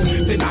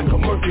breathe. Then I can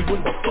murder you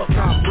when the fuck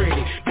I'm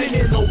ready. Then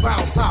there's no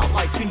bounce out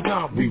like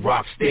Phenom, we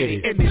rock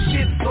steady. And this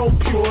shit's so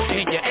pure,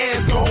 and your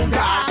ass gon'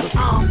 die. Cause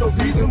I'm the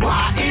reason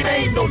why it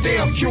ain't no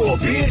damn cure,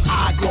 bitch.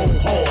 I go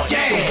hard.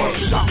 Yeah. The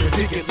workshop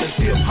ridiculous,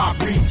 hip-hop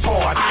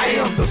retard. I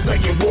am the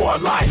second war,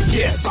 like,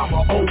 yes, I'm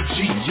a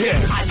OG,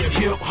 yes, I am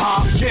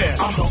hip-hop, yes,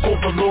 I'm the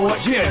overlord,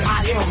 yes,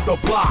 I am the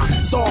block.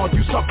 So all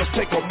you suckers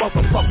take a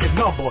motherfucking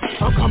number.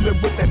 I'm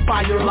coming with that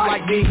fire,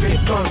 lightning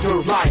and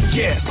thunder, like,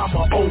 yes, I'm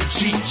a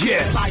OG,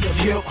 yes, I am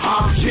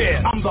hip-hop,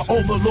 yes, I'm the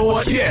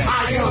overlord, yes,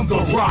 I am the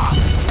rock.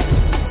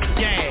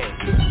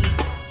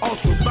 Yeah,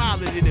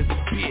 ultraviolet in this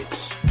bitch.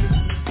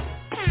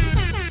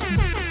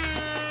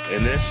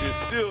 And that shit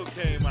still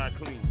came out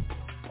clean.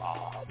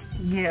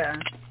 Yeah.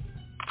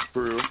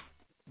 For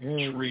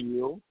real.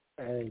 Trill.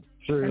 Hey,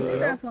 Trill.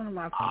 That's one of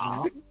my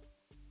favorites.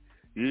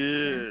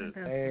 Yeah.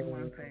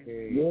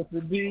 Yes,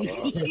 indeed.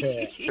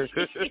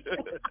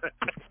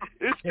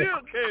 It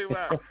still came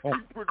out.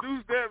 You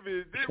produced that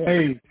bitch, didn't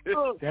Hey,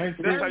 you? that's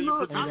how you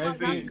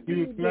produced it.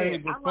 You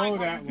played before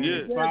that one.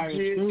 Yeah. Fire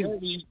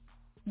too.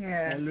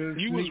 Yeah.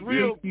 You was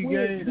real quick.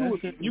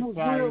 You was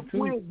real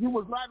quick. You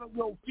was right on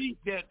your feet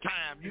that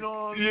time. You know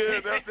what I'm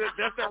saying? Yeah,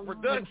 that's that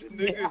production,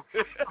 nigga.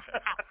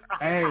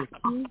 Hey,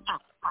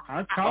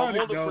 I caught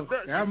it though.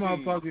 That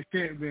motherfucker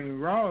shit been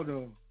raw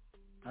though.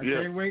 I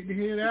can't wait to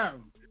hear that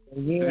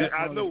one. Yeah,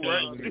 I know,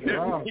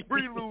 right?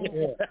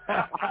 Prelude.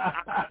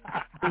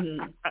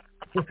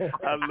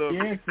 I love it.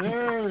 Yes,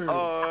 sir.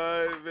 All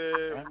right,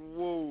 man.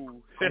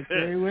 Whoa. I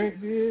can't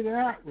wait to hear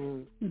that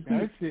one.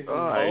 That shit.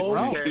 All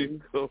right, okay.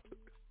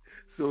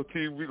 So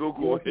team, we're going to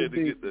go ahead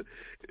and get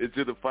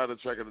into the final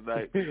track of the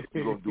night.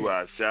 We're going to do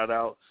our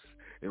shout-outs,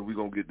 and we're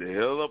going to get the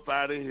hell up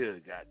out of here,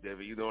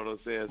 goddammit. You know what I'm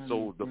saying?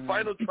 So the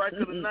final track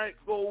of the night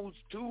goes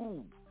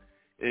to,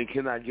 and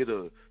can I get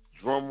a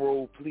drum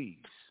roll, please?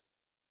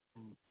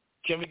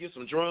 Can we get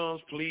some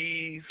drums,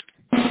 please?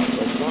 Or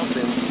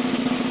something.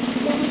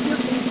 Can we get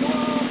some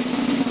drums?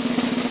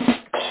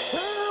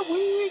 Can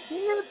we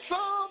get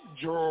some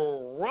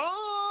drums?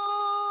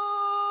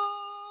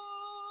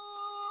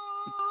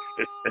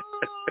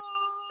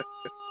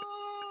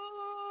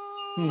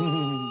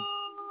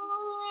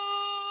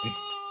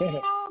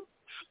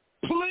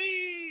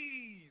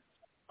 Please.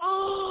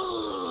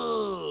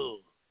 Oh.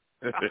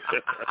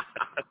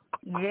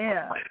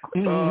 Yeah.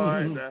 All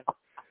right, now.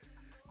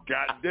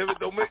 God damn it,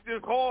 don't make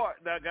this hard.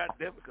 Now, God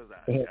damn it, because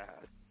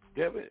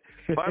damn it.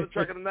 Final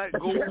track of the night,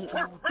 go to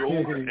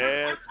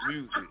Dopeazzmuzik.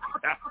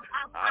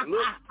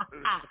 Look.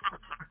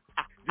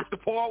 Just the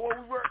part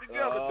where we work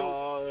together,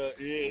 though.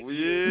 Yeah,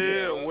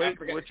 wait,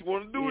 what you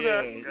want to do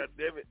now? God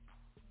damn it.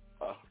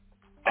 All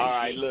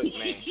right, look,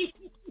 man.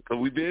 Because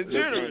we been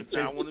generous.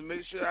 Now, I want to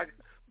make sure I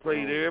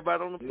played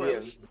everybody on the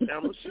planet.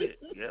 Damn shit.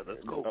 Yeah,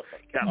 let's go.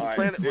 Got the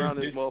planet around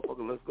this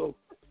motherfucker. Let's go.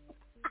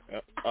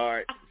 All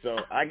right, so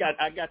I got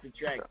the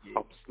track.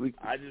 You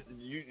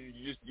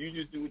just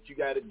do what you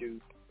got to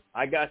do.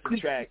 I got the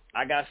track.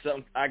 I got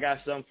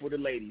something for the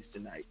ladies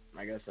tonight.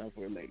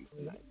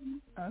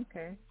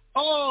 Okay.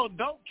 Oh,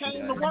 Dope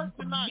came to work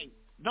tonight.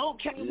 I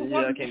came to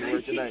work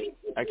tonight.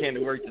 You came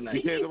to work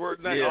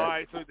tonight? Yeah. All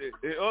right, so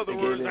in other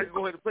words, I can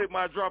go ahead and play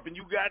my drop and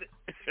you got it?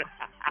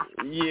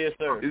 Yes,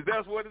 sir. Is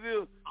that what it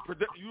is?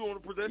 You on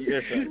the production?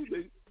 Yes, sir.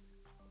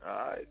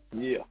 All right.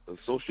 Yeah.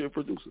 Associate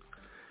producer.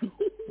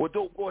 Well,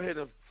 don't go ahead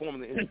and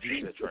formally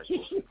introduce that track.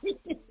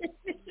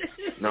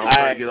 Now I'm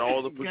trying to get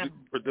all the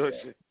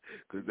production,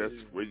 because that's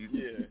where you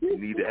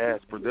need to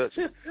ask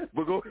production.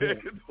 But go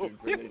ahead.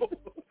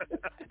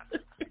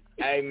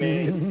 Hey,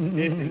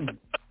 man,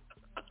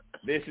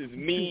 this is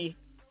me,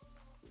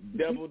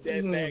 Double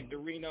Dead Bag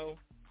Dorino,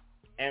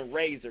 and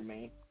Razor,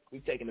 man. We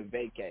taking a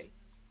vacay.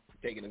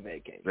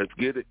 Let's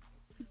get it.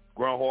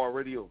 GRINDHARD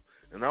Radio.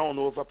 And I don't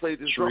know if I played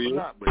this drop or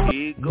not, but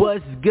here it goes.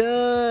 What's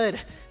good?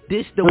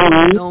 This the one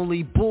and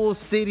only Bull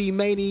City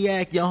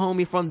Maniac, your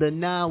homie from the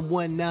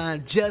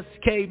 919, Just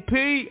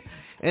KP.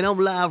 And I'm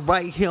live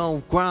right here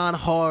on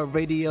GRINDHARD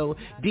Radio,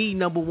 the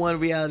 #1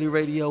 reality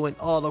radio and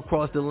all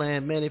across the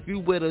land. Man, if you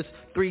with us,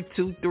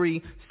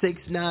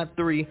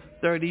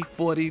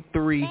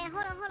 323-693-3043. Man,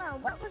 hold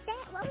on. What was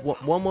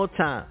that? One more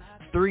time.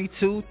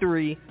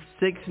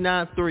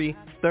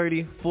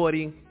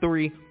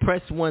 323-693-3043.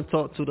 Press 1,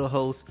 talk to the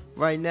host.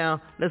 Right now,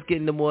 let's get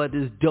into more of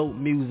this dope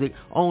music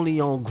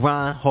only on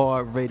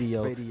GRINDHARD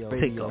Radio.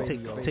 Take off.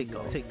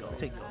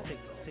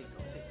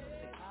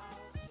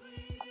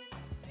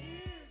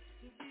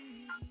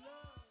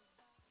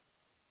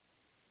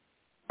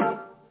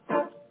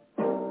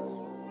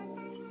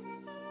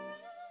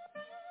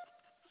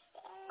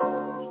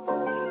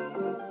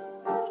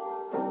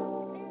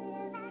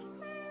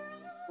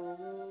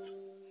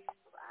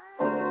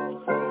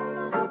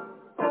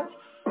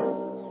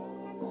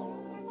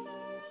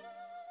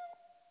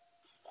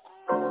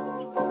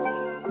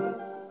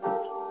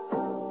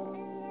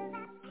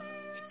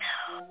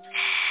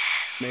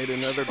 Made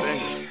another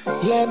banger.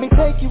 Let me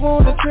take you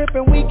on a trip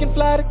and we can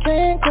fly to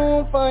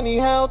Cancun. Funny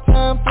how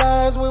time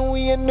flies when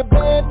we in the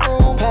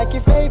bedroom. Pack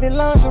your favorite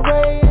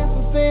lingerie and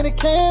some scented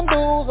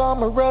candles.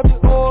 I'ma rub the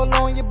oil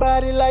on your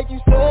body like you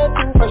said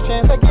to. First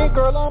chance I get,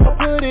 girl, I'ma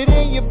put it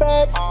in your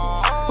back.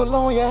 Pull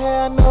on your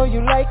hair, I know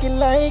you like it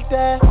like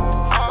that.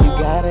 You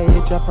got a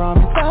itch, I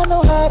promise I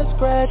know how to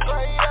scratch.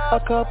 A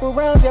couple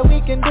rounds, yeah,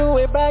 we can do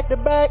it back to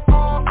back.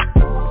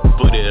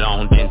 Put it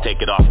on, then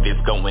take it off, it's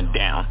going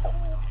down.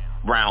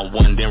 Round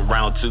 1, then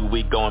round 2,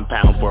 we going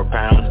pound for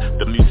pound.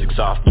 The music's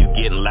off, you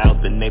getting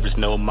loud, the neighbors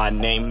know my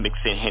name.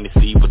 Mixing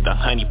Hennessy with the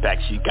honey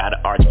pack, she got an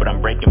arch, but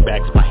I'm breaking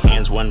backs. My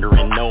hands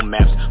wandering, no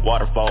maps,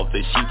 waterfall,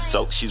 the sheep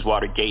soak. She's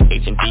Watergate,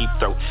 H and deep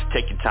throat.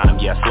 Take your time,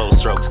 yeah, slow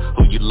strokes.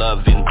 Who you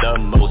loving the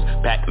most?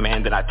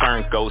 Pac-Man, then I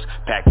turn ghost.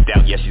 Packed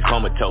out, yeah, she's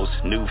comatose.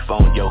 New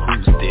phone, yo,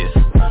 who's this?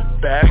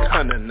 Bag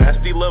hunter,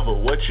 nasty lover,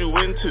 what you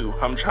into?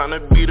 I'm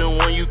tryna be the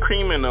one you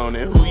creaming on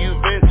it, who you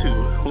been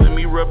to? Let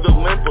me rub the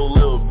limp a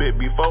little bit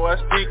before I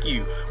stick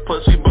you.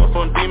 Plus we both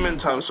on demon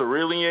time, so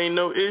really ain't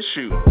no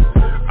issue.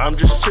 I'm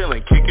just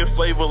chillin', kicking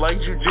flavor like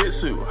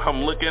jujitsu.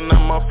 I'm looking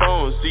at my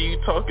phone, see you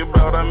talking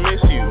about I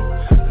miss you.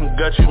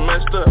 Got you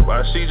messed up,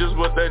 I see just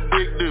what that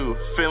dick do.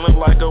 Feeling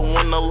like I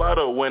won the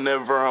lotto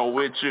whenever I'm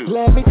with you.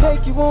 Let me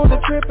take you on a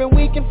trip and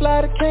we can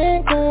fly to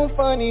Cancun.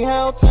 Funny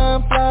how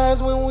time flies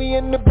when we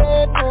in the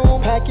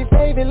bedroom. Pack your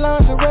favorite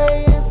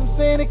lingerie and some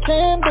scented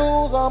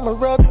candles. I'ma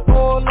rub the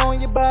oil on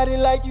your body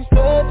like you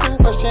said to.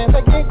 First chance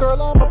I get, girl,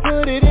 I'ma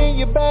put it in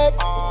your back.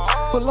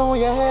 Pull on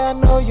your hair, I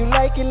know you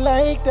like it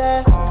like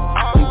that.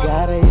 You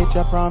got a itch,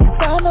 I promise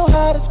I know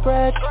how to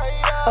scratch.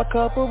 A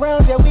couple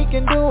rounds, yeah, we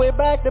can do it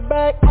back to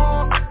back.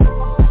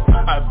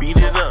 I beat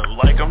it up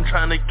like I'm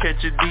trying to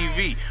catch a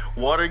DV.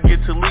 Water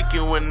gets to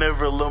leaking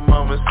whenever lil'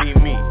 mama see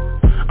me.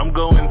 I'm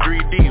going 3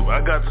 deep,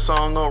 I got the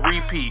song on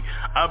repeat.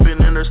 I've been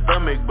in her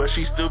stomach, but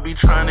she still be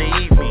trying to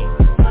eat me.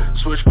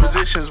 Switch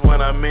positions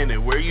when I'm in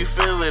it, where you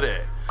feel it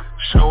at?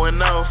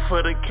 Showing out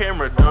for the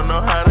camera, don't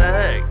know how to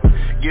act.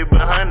 Get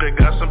behind her,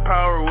 got some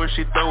power when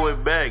she throw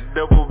it back.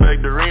 Double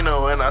back to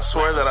Reno, and I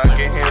swear that I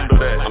can handle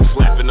that. I'm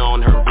slapping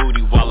on her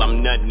booty while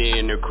I'm nutting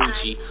in her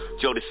coochie.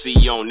 Joe to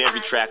see on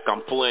every track,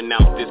 I'm pulling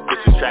out this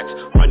bitch's tracks.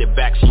 Running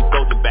back, she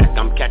throws it back,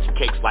 I'm catching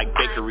cakes like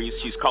bakeries.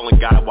 She's calling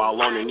God while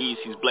on her knees,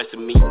 he's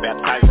blessing me,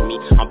 baptizing me.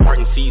 I'm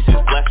parting seas,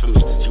 his blasphemy.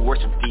 She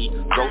worships D,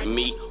 throating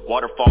me,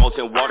 waterfalls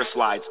and water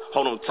slides.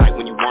 Hold on tight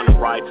when you wanna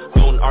ride,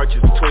 golden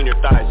arches between her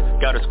thighs.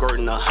 Got her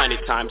squirting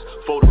 100 times,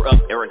 fold her up,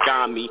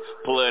 origami,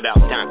 pull it out,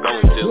 down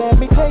going to. Let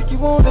me take you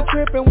on a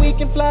trip and we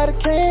can fly to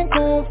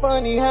Cancun.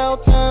 Funny how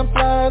time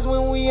flies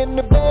when we in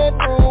the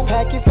bedroom.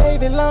 Pack your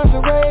favorite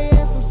lingerie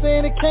and some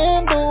scented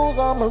candles.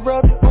 I'ma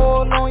rub it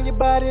all on your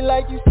body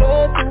like you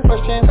said to.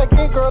 First chance I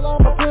get, girl,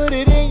 I'ma put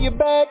it in your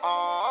back.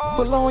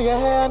 Pull on your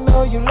hair, I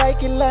know you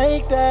like it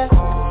like that.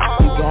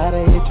 You got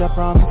a itch, I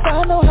promise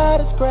I know how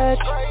to scratch.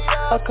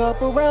 A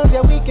couple rounds,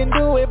 yeah, we can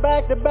do it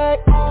back to back.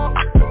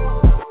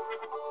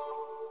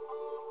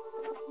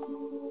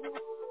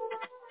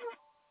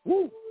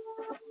 Woo.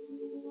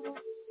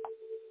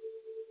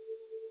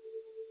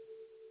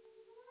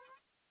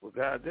 Well,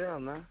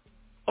 goddamn, now.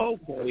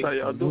 Okay. That's how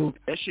y'all do.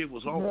 That shit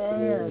was on.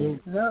 Yeah.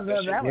 No, that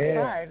was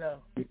fire, though.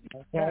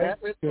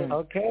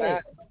 Okay.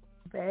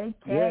 Okay.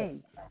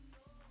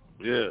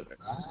 Yeah.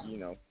 You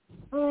know.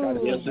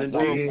 Yes,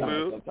 indeed.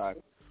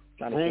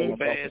 Trying to room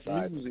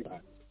fast music.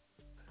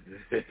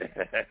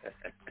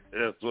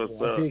 That's what's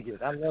I up. dig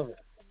it. I love it.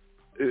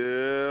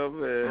 Yeah,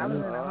 man. I was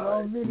in a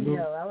whole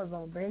video. I was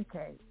on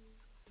vacay.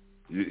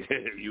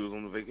 You was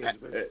on the vacation,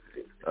 man?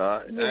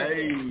 Yeah.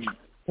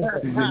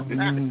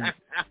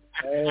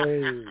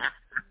 Hey.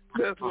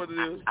 That's what it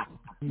is.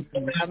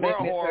 I make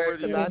me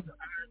nervous about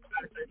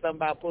something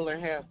about pulling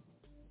hair.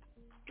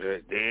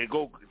 There you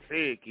go.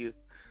 Say it, kid.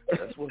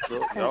 That's what's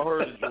up. Y'all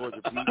heard it,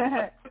 Georgia people.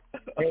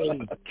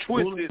 Hey,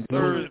 Twisted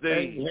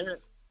Thursday.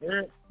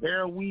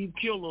 Hair weave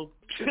killer.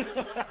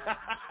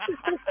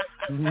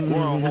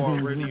 Grind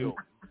Hard Radio.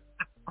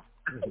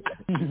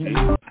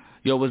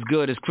 Yo, what's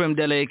good? It's Crim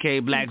Della,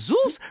 a.k.a. Black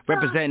Zeus,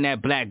 representing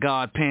that Black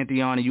God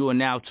Pantheon, and you are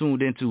now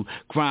tuned into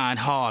Grind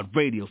Hard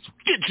Radio, so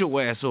get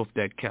your ass off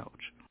that couch.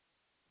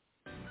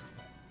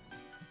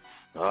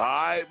 All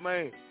right,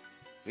 man.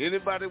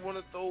 Anybody want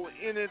to throw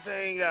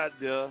anything out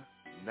there,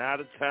 now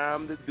the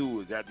time to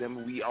do it.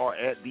 Goddamn, we are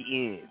at the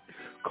end.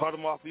 Cata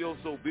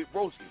Mafioso, Big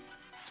Roasty,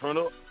 turn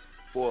up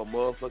for a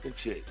motherfucking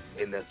check,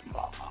 and that's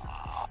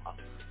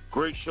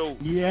great show.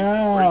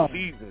 Yeah.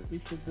 Great season.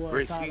 It's your boy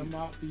Great Cata season.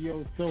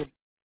 Mafioso,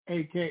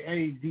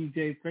 a.k.a.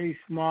 DJ Face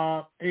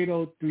Mob,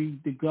 803,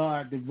 The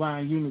God,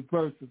 Divine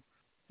Universal.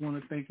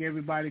 Want to thank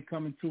everybody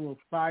coming to a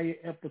fire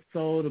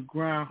episode of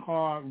Grind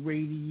Hard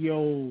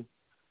Radio.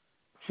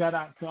 Shout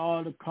out to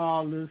all the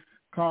callers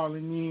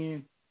calling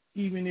in.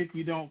 Even if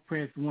you don't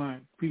press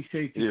 1,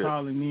 appreciate you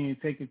calling in,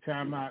 taking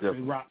time out to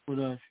rock with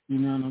us. You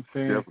know what I'm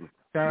saying? Definitely.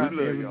 Shout out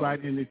to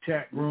everybody in the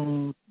chat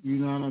room. You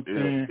know what I'm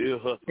saying?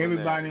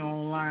 Everybody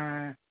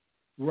online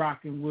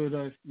rocking with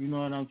us. You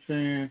know what I'm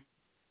saying?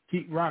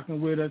 Keep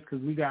rocking with us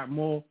because we got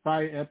more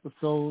fire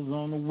episodes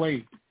on the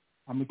way.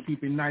 I'm going to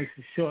keep it nice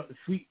and short and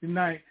sweet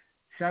tonight.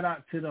 Shout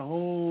out to the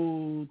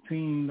whole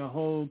team, the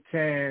whole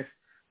cast,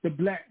 the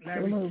Black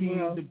Larry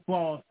King, the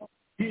boss,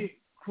 JIt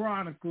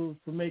Chronicles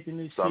for making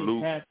this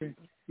shit happen,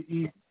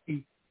 the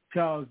E.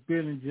 Charles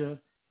Billinger,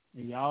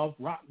 and y'all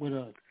rock with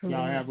us.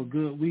 Y'all have a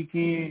good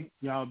weekend.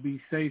 Y'all be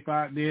safe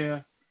out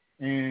there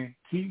and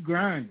keep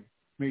grinding.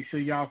 Make sure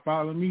y'all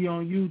follow me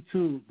on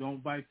YouTube.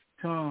 Don't bite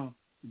your tongue.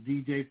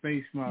 DJ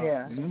Face Mob.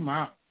 Yeah. I'm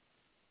out.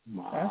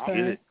 That's Get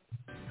it.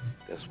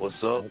 That's what's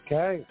up.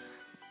 Okay.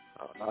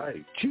 All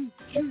right. Choo.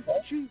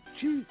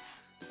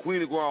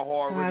 Queen of Grind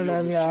Hard I Radio.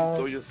 love y'all.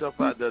 Throw yourself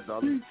out there,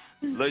 darling.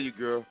 Love you,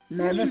 girl.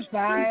 Another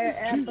fire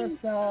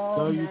episode.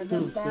 Love you Another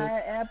too,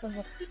 fire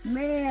episode.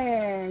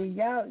 Man,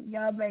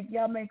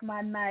 y'all make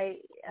my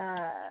night.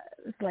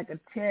 It's like a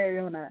cherry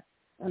on a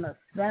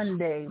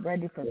Sunday,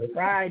 ready for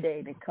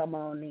Friday to come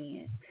on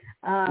in.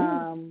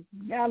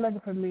 Y'all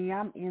looking for me?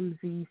 I'm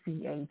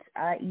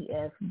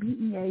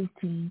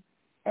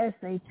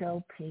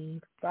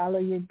MZCHIESBEATSHOP. Follow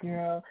your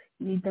girl.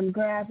 Need them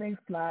graphics,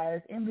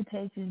 flyers,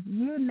 invitations,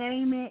 you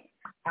name it.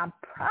 I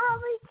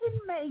probably can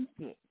make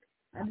it.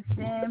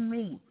 Understand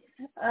me?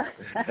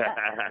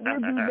 We'll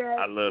be back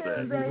I love that.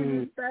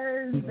 Tuesday,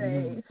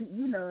 Thursday.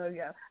 You know,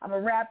 I'm a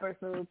rapper,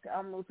 so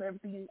almost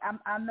everything.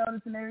 I'm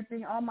noticing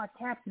everything. All my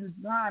captions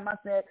rhyme. I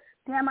said,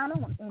 damn, I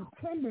don't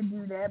intend to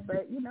do that,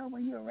 but you know,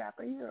 when you're a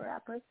rapper, you're a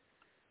rapper.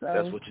 So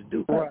that's what you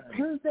do.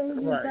 Tuesdays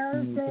and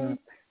Thursdays,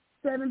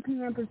 7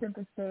 p.m.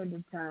 Pacific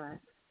Standard Time,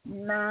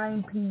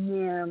 9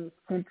 p.m.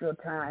 Central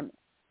Time.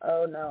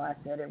 Oh no, I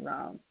said it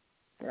wrong.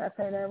 Did I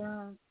say that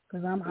wrong?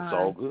 Because I'm high. It's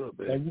all good,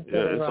 baby.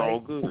 Yeah, it's all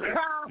good. Yeah,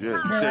 you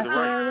said it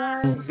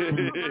right.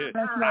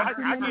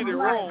 I get it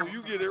wrong.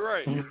 You get it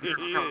right. Yeah.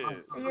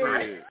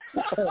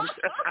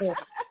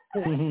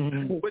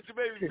 But you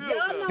made me feel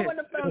y'all know what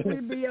the fuck we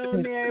be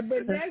on there,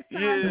 but next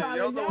time,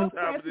 y'all know what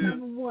time press it is.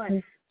 number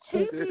 1.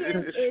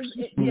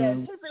 Tiffany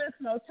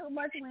smoked too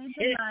much weed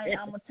tonight.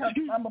 I'm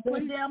gonna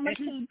put down my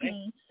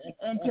TP.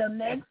 Until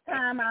next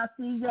time I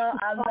see y'all,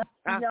 I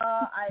love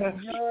y'all. I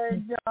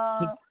enjoyed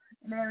y'all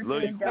and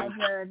everything. Don't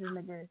judge a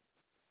nigga.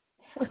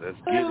 Let's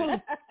get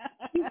it.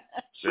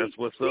 That's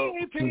what's up. She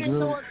ain't paying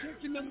no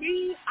attention to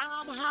me.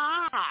 I'm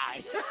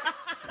high.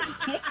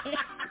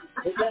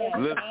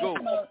 Let's go.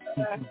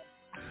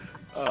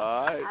 All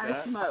right.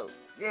 I smoke.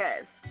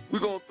 Yes. We're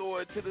going to throw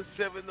it to the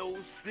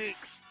 706.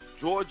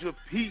 Georgia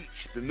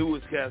Peach, the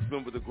newest cast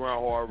member of the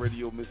Grind Hard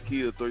Radio. Miss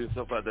Kia, throw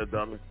yourself out there,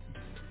 darling.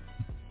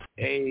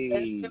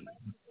 Hey.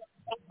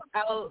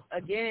 Out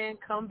again,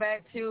 come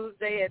back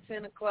Tuesday at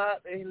 10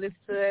 o'clock and listen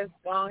to us.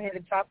 Go ahead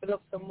and chop it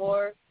up some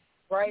more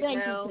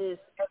now.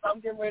 I'm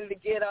getting ready to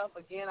get off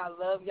again. I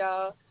love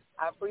y'all.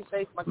 I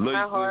appreciate my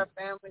Grind Hard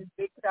family.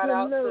 Big shout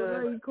out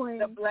to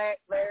the Black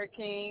Larry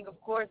King, of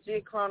course,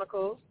 JIt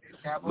Chronicles.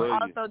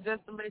 Also,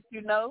 just to let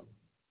you know,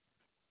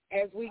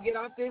 as we get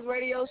off this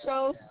radio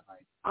show,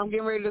 I'm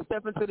getting ready to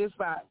step into this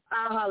spot.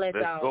 I'll holler at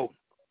y'all. Let's go.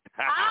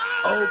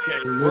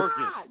 Okay,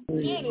 working.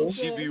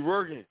 She be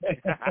working.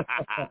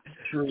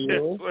 True.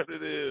 That's what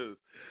it is.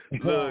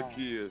 Love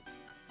kids.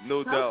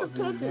 No doubt.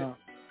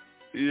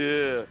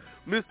 Yeah.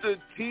 Mr.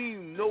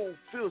 Team No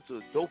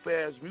Filter,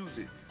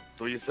 Dopeazzmuzik.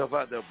 Throw yourself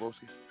out there,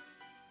 broski.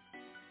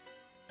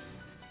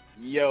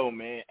 Yo,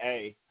 man.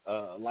 Hey,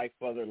 like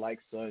father, like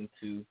son,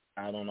 too.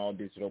 Out on all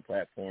digital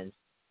platforms.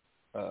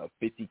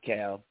 50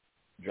 cal,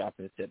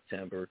 dropping in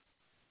September.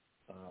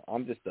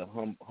 I'm just a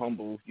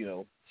humble,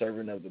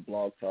 servant of the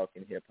blog talk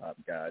and hip hop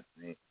gods,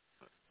 man.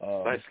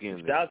 Nice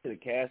skin, shout out to the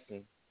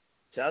casting.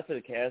 Shout out to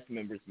the cast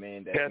members,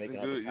 man, that's making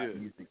all the hot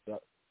music so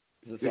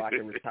I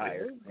can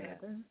retire,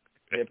 man.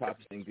 Hip hop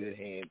is in good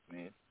hands,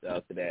 man. Shout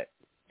out to that.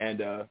 And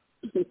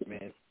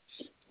man,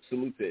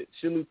 salute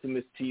to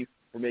Miss Chief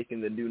for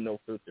making the new No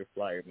Filter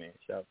flyer, man.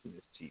 Shout out to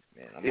Miss Chief,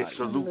 man.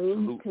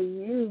 Salute to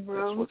you,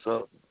 bro. That's what's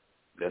up.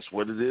 That's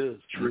what it is.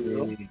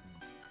 True.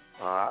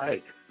 All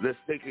right, let's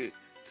take it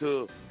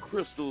to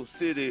Crystal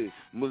City,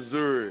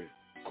 Missouri.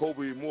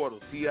 Cobra Immortal,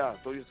 T.I.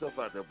 Throw yourself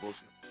out there,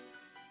 bullshit.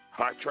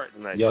 Hot track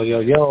tonight.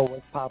 Yo,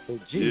 what's poppin'?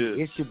 G?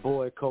 Yeah. It's your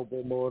boy, Cobra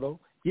Immortal.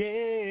 Yeah.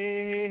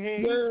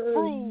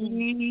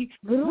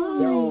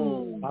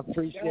 Yo, I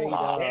appreciate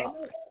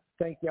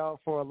thank y'all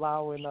for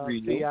allowing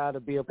T.I. to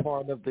be a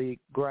part of the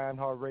Grind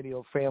Hard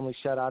Radio family.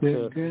 Shout out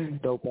to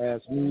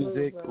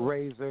Dopeazzmuzik,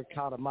 Razor,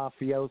 Cata,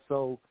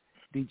 Mafioso,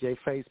 DJ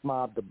Face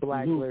Mob, the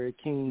Black Larry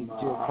King,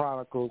 JIt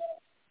Chronicles,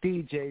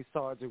 DJ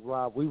Sgt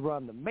Rock. We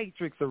run the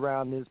Matrix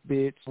around this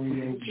bitch.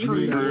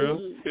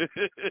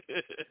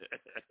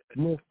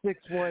 Miss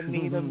 61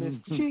 Nita, Miss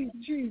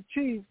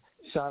Chief.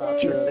 Shout out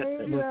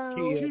to Miss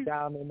Kia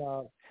down in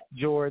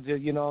Georgia,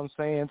 you know what I'm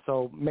saying?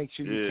 So make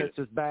sure you catch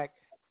us back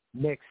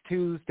next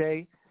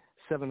Tuesday,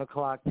 7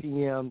 o'clock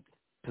p.m.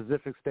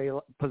 Pacific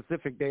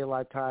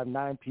Daylight Time,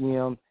 9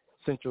 p.m.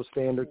 Central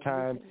Standard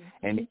Time,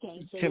 and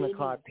 10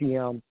 o'clock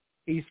p.m.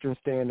 Eastern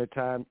Standard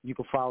Time. You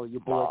can follow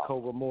your boy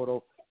Cobra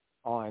Immortal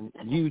on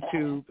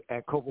YouTube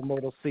at Cobra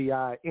Immortal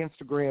CI,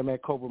 Instagram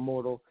at Cobra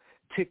Immortal,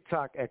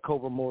 TikTok at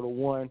Cobra Immortal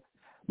 1.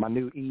 My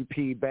new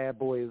EP, Bad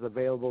Boy, is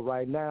available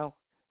right now,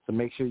 so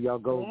make sure y'all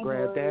go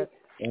grab that.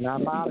 And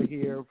I'm out of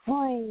here.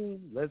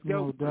 Let's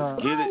go.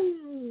 Get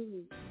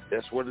it.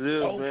 That's what it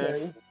is,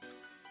 man.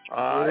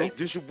 All right,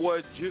 this your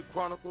boy JIt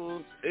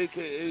Chronicles,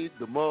 a.k.a.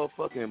 the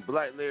motherfucking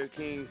Black Larry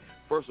King.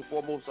 First and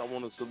foremost, I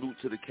want to salute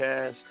to the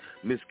cast,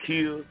 Miss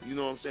Kia, you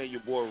know what I'm saying,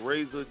 your boy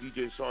Razor,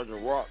 DJ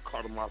Sgt Rock,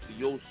 Cata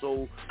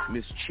Mafioso,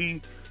 Miss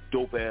Chief,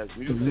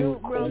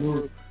 Dopeazzmuzik,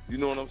 Cobra, you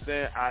know what I'm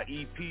saying, our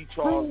EP,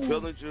 Charles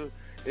Bellinger,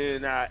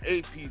 and our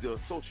AP, the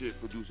associate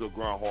producer of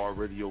Grind Hard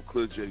Radio,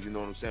 Klidja, you know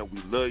what I'm saying.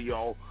 We love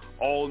y'all.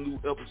 All new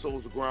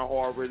episodes of Grind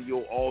Hard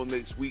Radio all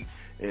next week,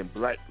 and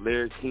Black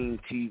Larry King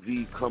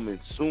TV coming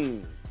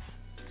soon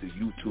to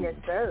YouTube. Yes,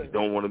 sir. You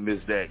don't want to miss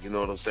that, you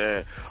know what I'm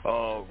saying.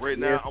 Right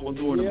now, I'm going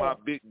to throw it to my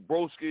big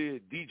broski,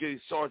 DJ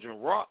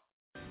Sgt Rock.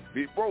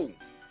 Big bro,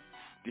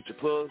 get your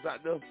plugs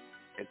out there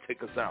and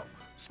take us out.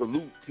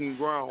 Salute Team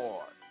Grind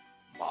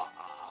Hard.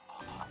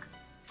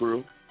 For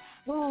real?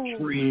 You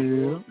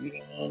know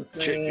what I'm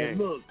saying?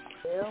 Look,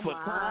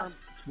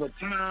 for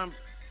time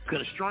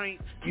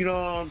constraints, you know what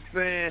I'm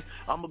saying?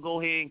 I'm going to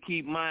go ahead and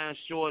keep mine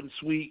short and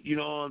sweet, you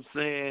know what I'm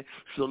saying?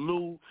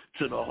 Salute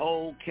to the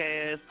whole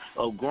cast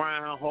of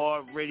Grind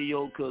Hard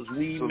Radio, because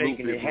we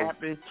making it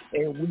happen,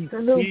 and we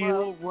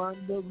still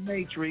run the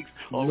Matrix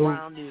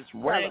around this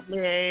ragged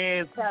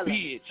ass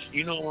bitch,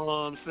 you know what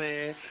I'm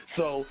saying?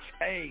 So,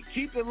 hey,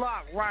 keep it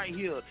locked right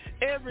here.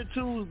 Every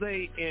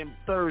Tuesday and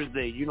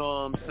Thursday, you know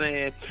what I'm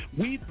saying?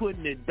 We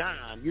putting it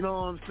down, you know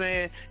what I'm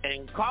saying?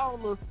 And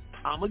call us.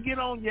 I'm going to get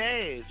on your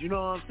ass, you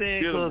know what I'm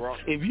saying? Because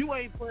if you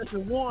ain't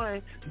pressing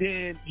one,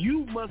 then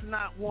you must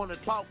not want to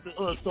talk to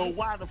us. So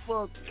why the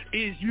fuck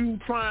is you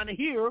trying to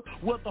hear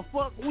what the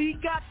fuck we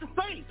got to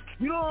say?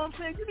 You know what I'm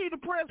saying? You need to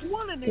press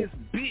one in this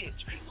bitch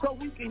so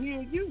we can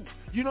hear you.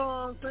 You know what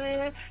I'm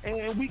saying?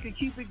 And we can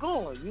keep it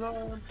going. You know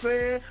what I'm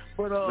saying?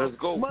 But let's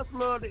go. Much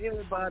love to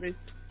everybody.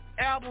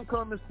 Album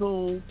coming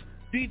soon.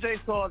 DJ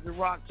Sgt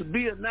Rock to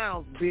be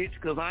announced, bitch,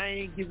 because I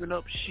ain't giving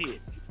up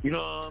shit. You know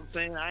what I'm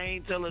saying? I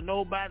ain't telling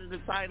nobody the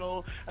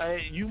title.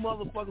 You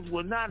motherfuckers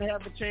will not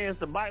have a chance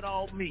to bite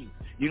off me.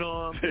 You know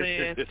what I'm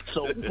saying?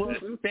 So fuck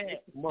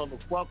that,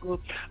 motherfucker.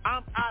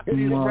 I'm out this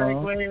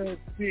regular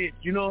bitch.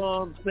 You know what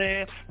I'm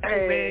saying?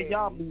 Hey, man,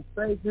 y'all be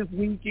safe this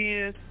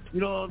weekend.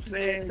 You know what I'm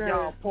saying?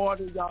 Y'all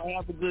party, y'all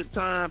have a good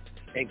time,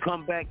 and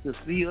come back to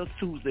see us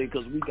Tuesday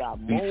because we got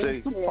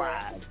more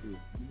surprises. You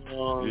know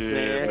what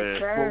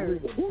I'm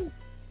saying?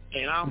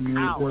 And I'm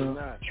out.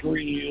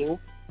 Trill.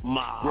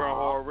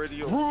 GRINDHARD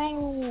Radio.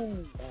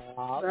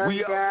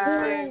 We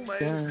out,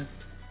 man.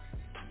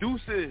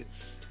 Deuces.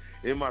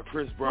 In my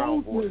Chris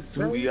Brown voice.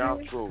 We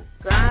outro.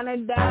 Grind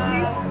and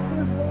die.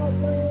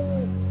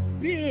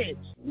 Bitch.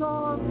 You know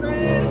what I'm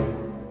saying?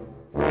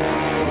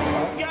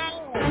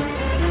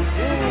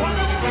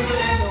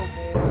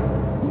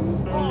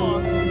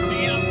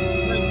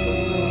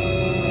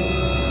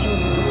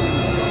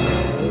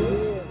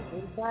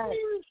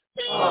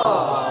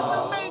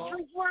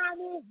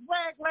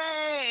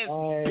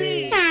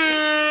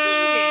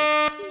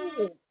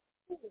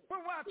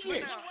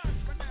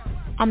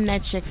 I'm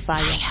that chick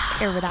fire.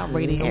 Air it out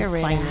radio. Air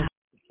it out.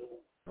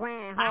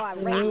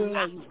 GRINDHARD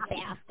Radio, you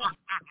bastard.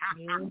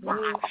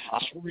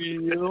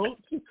 Real.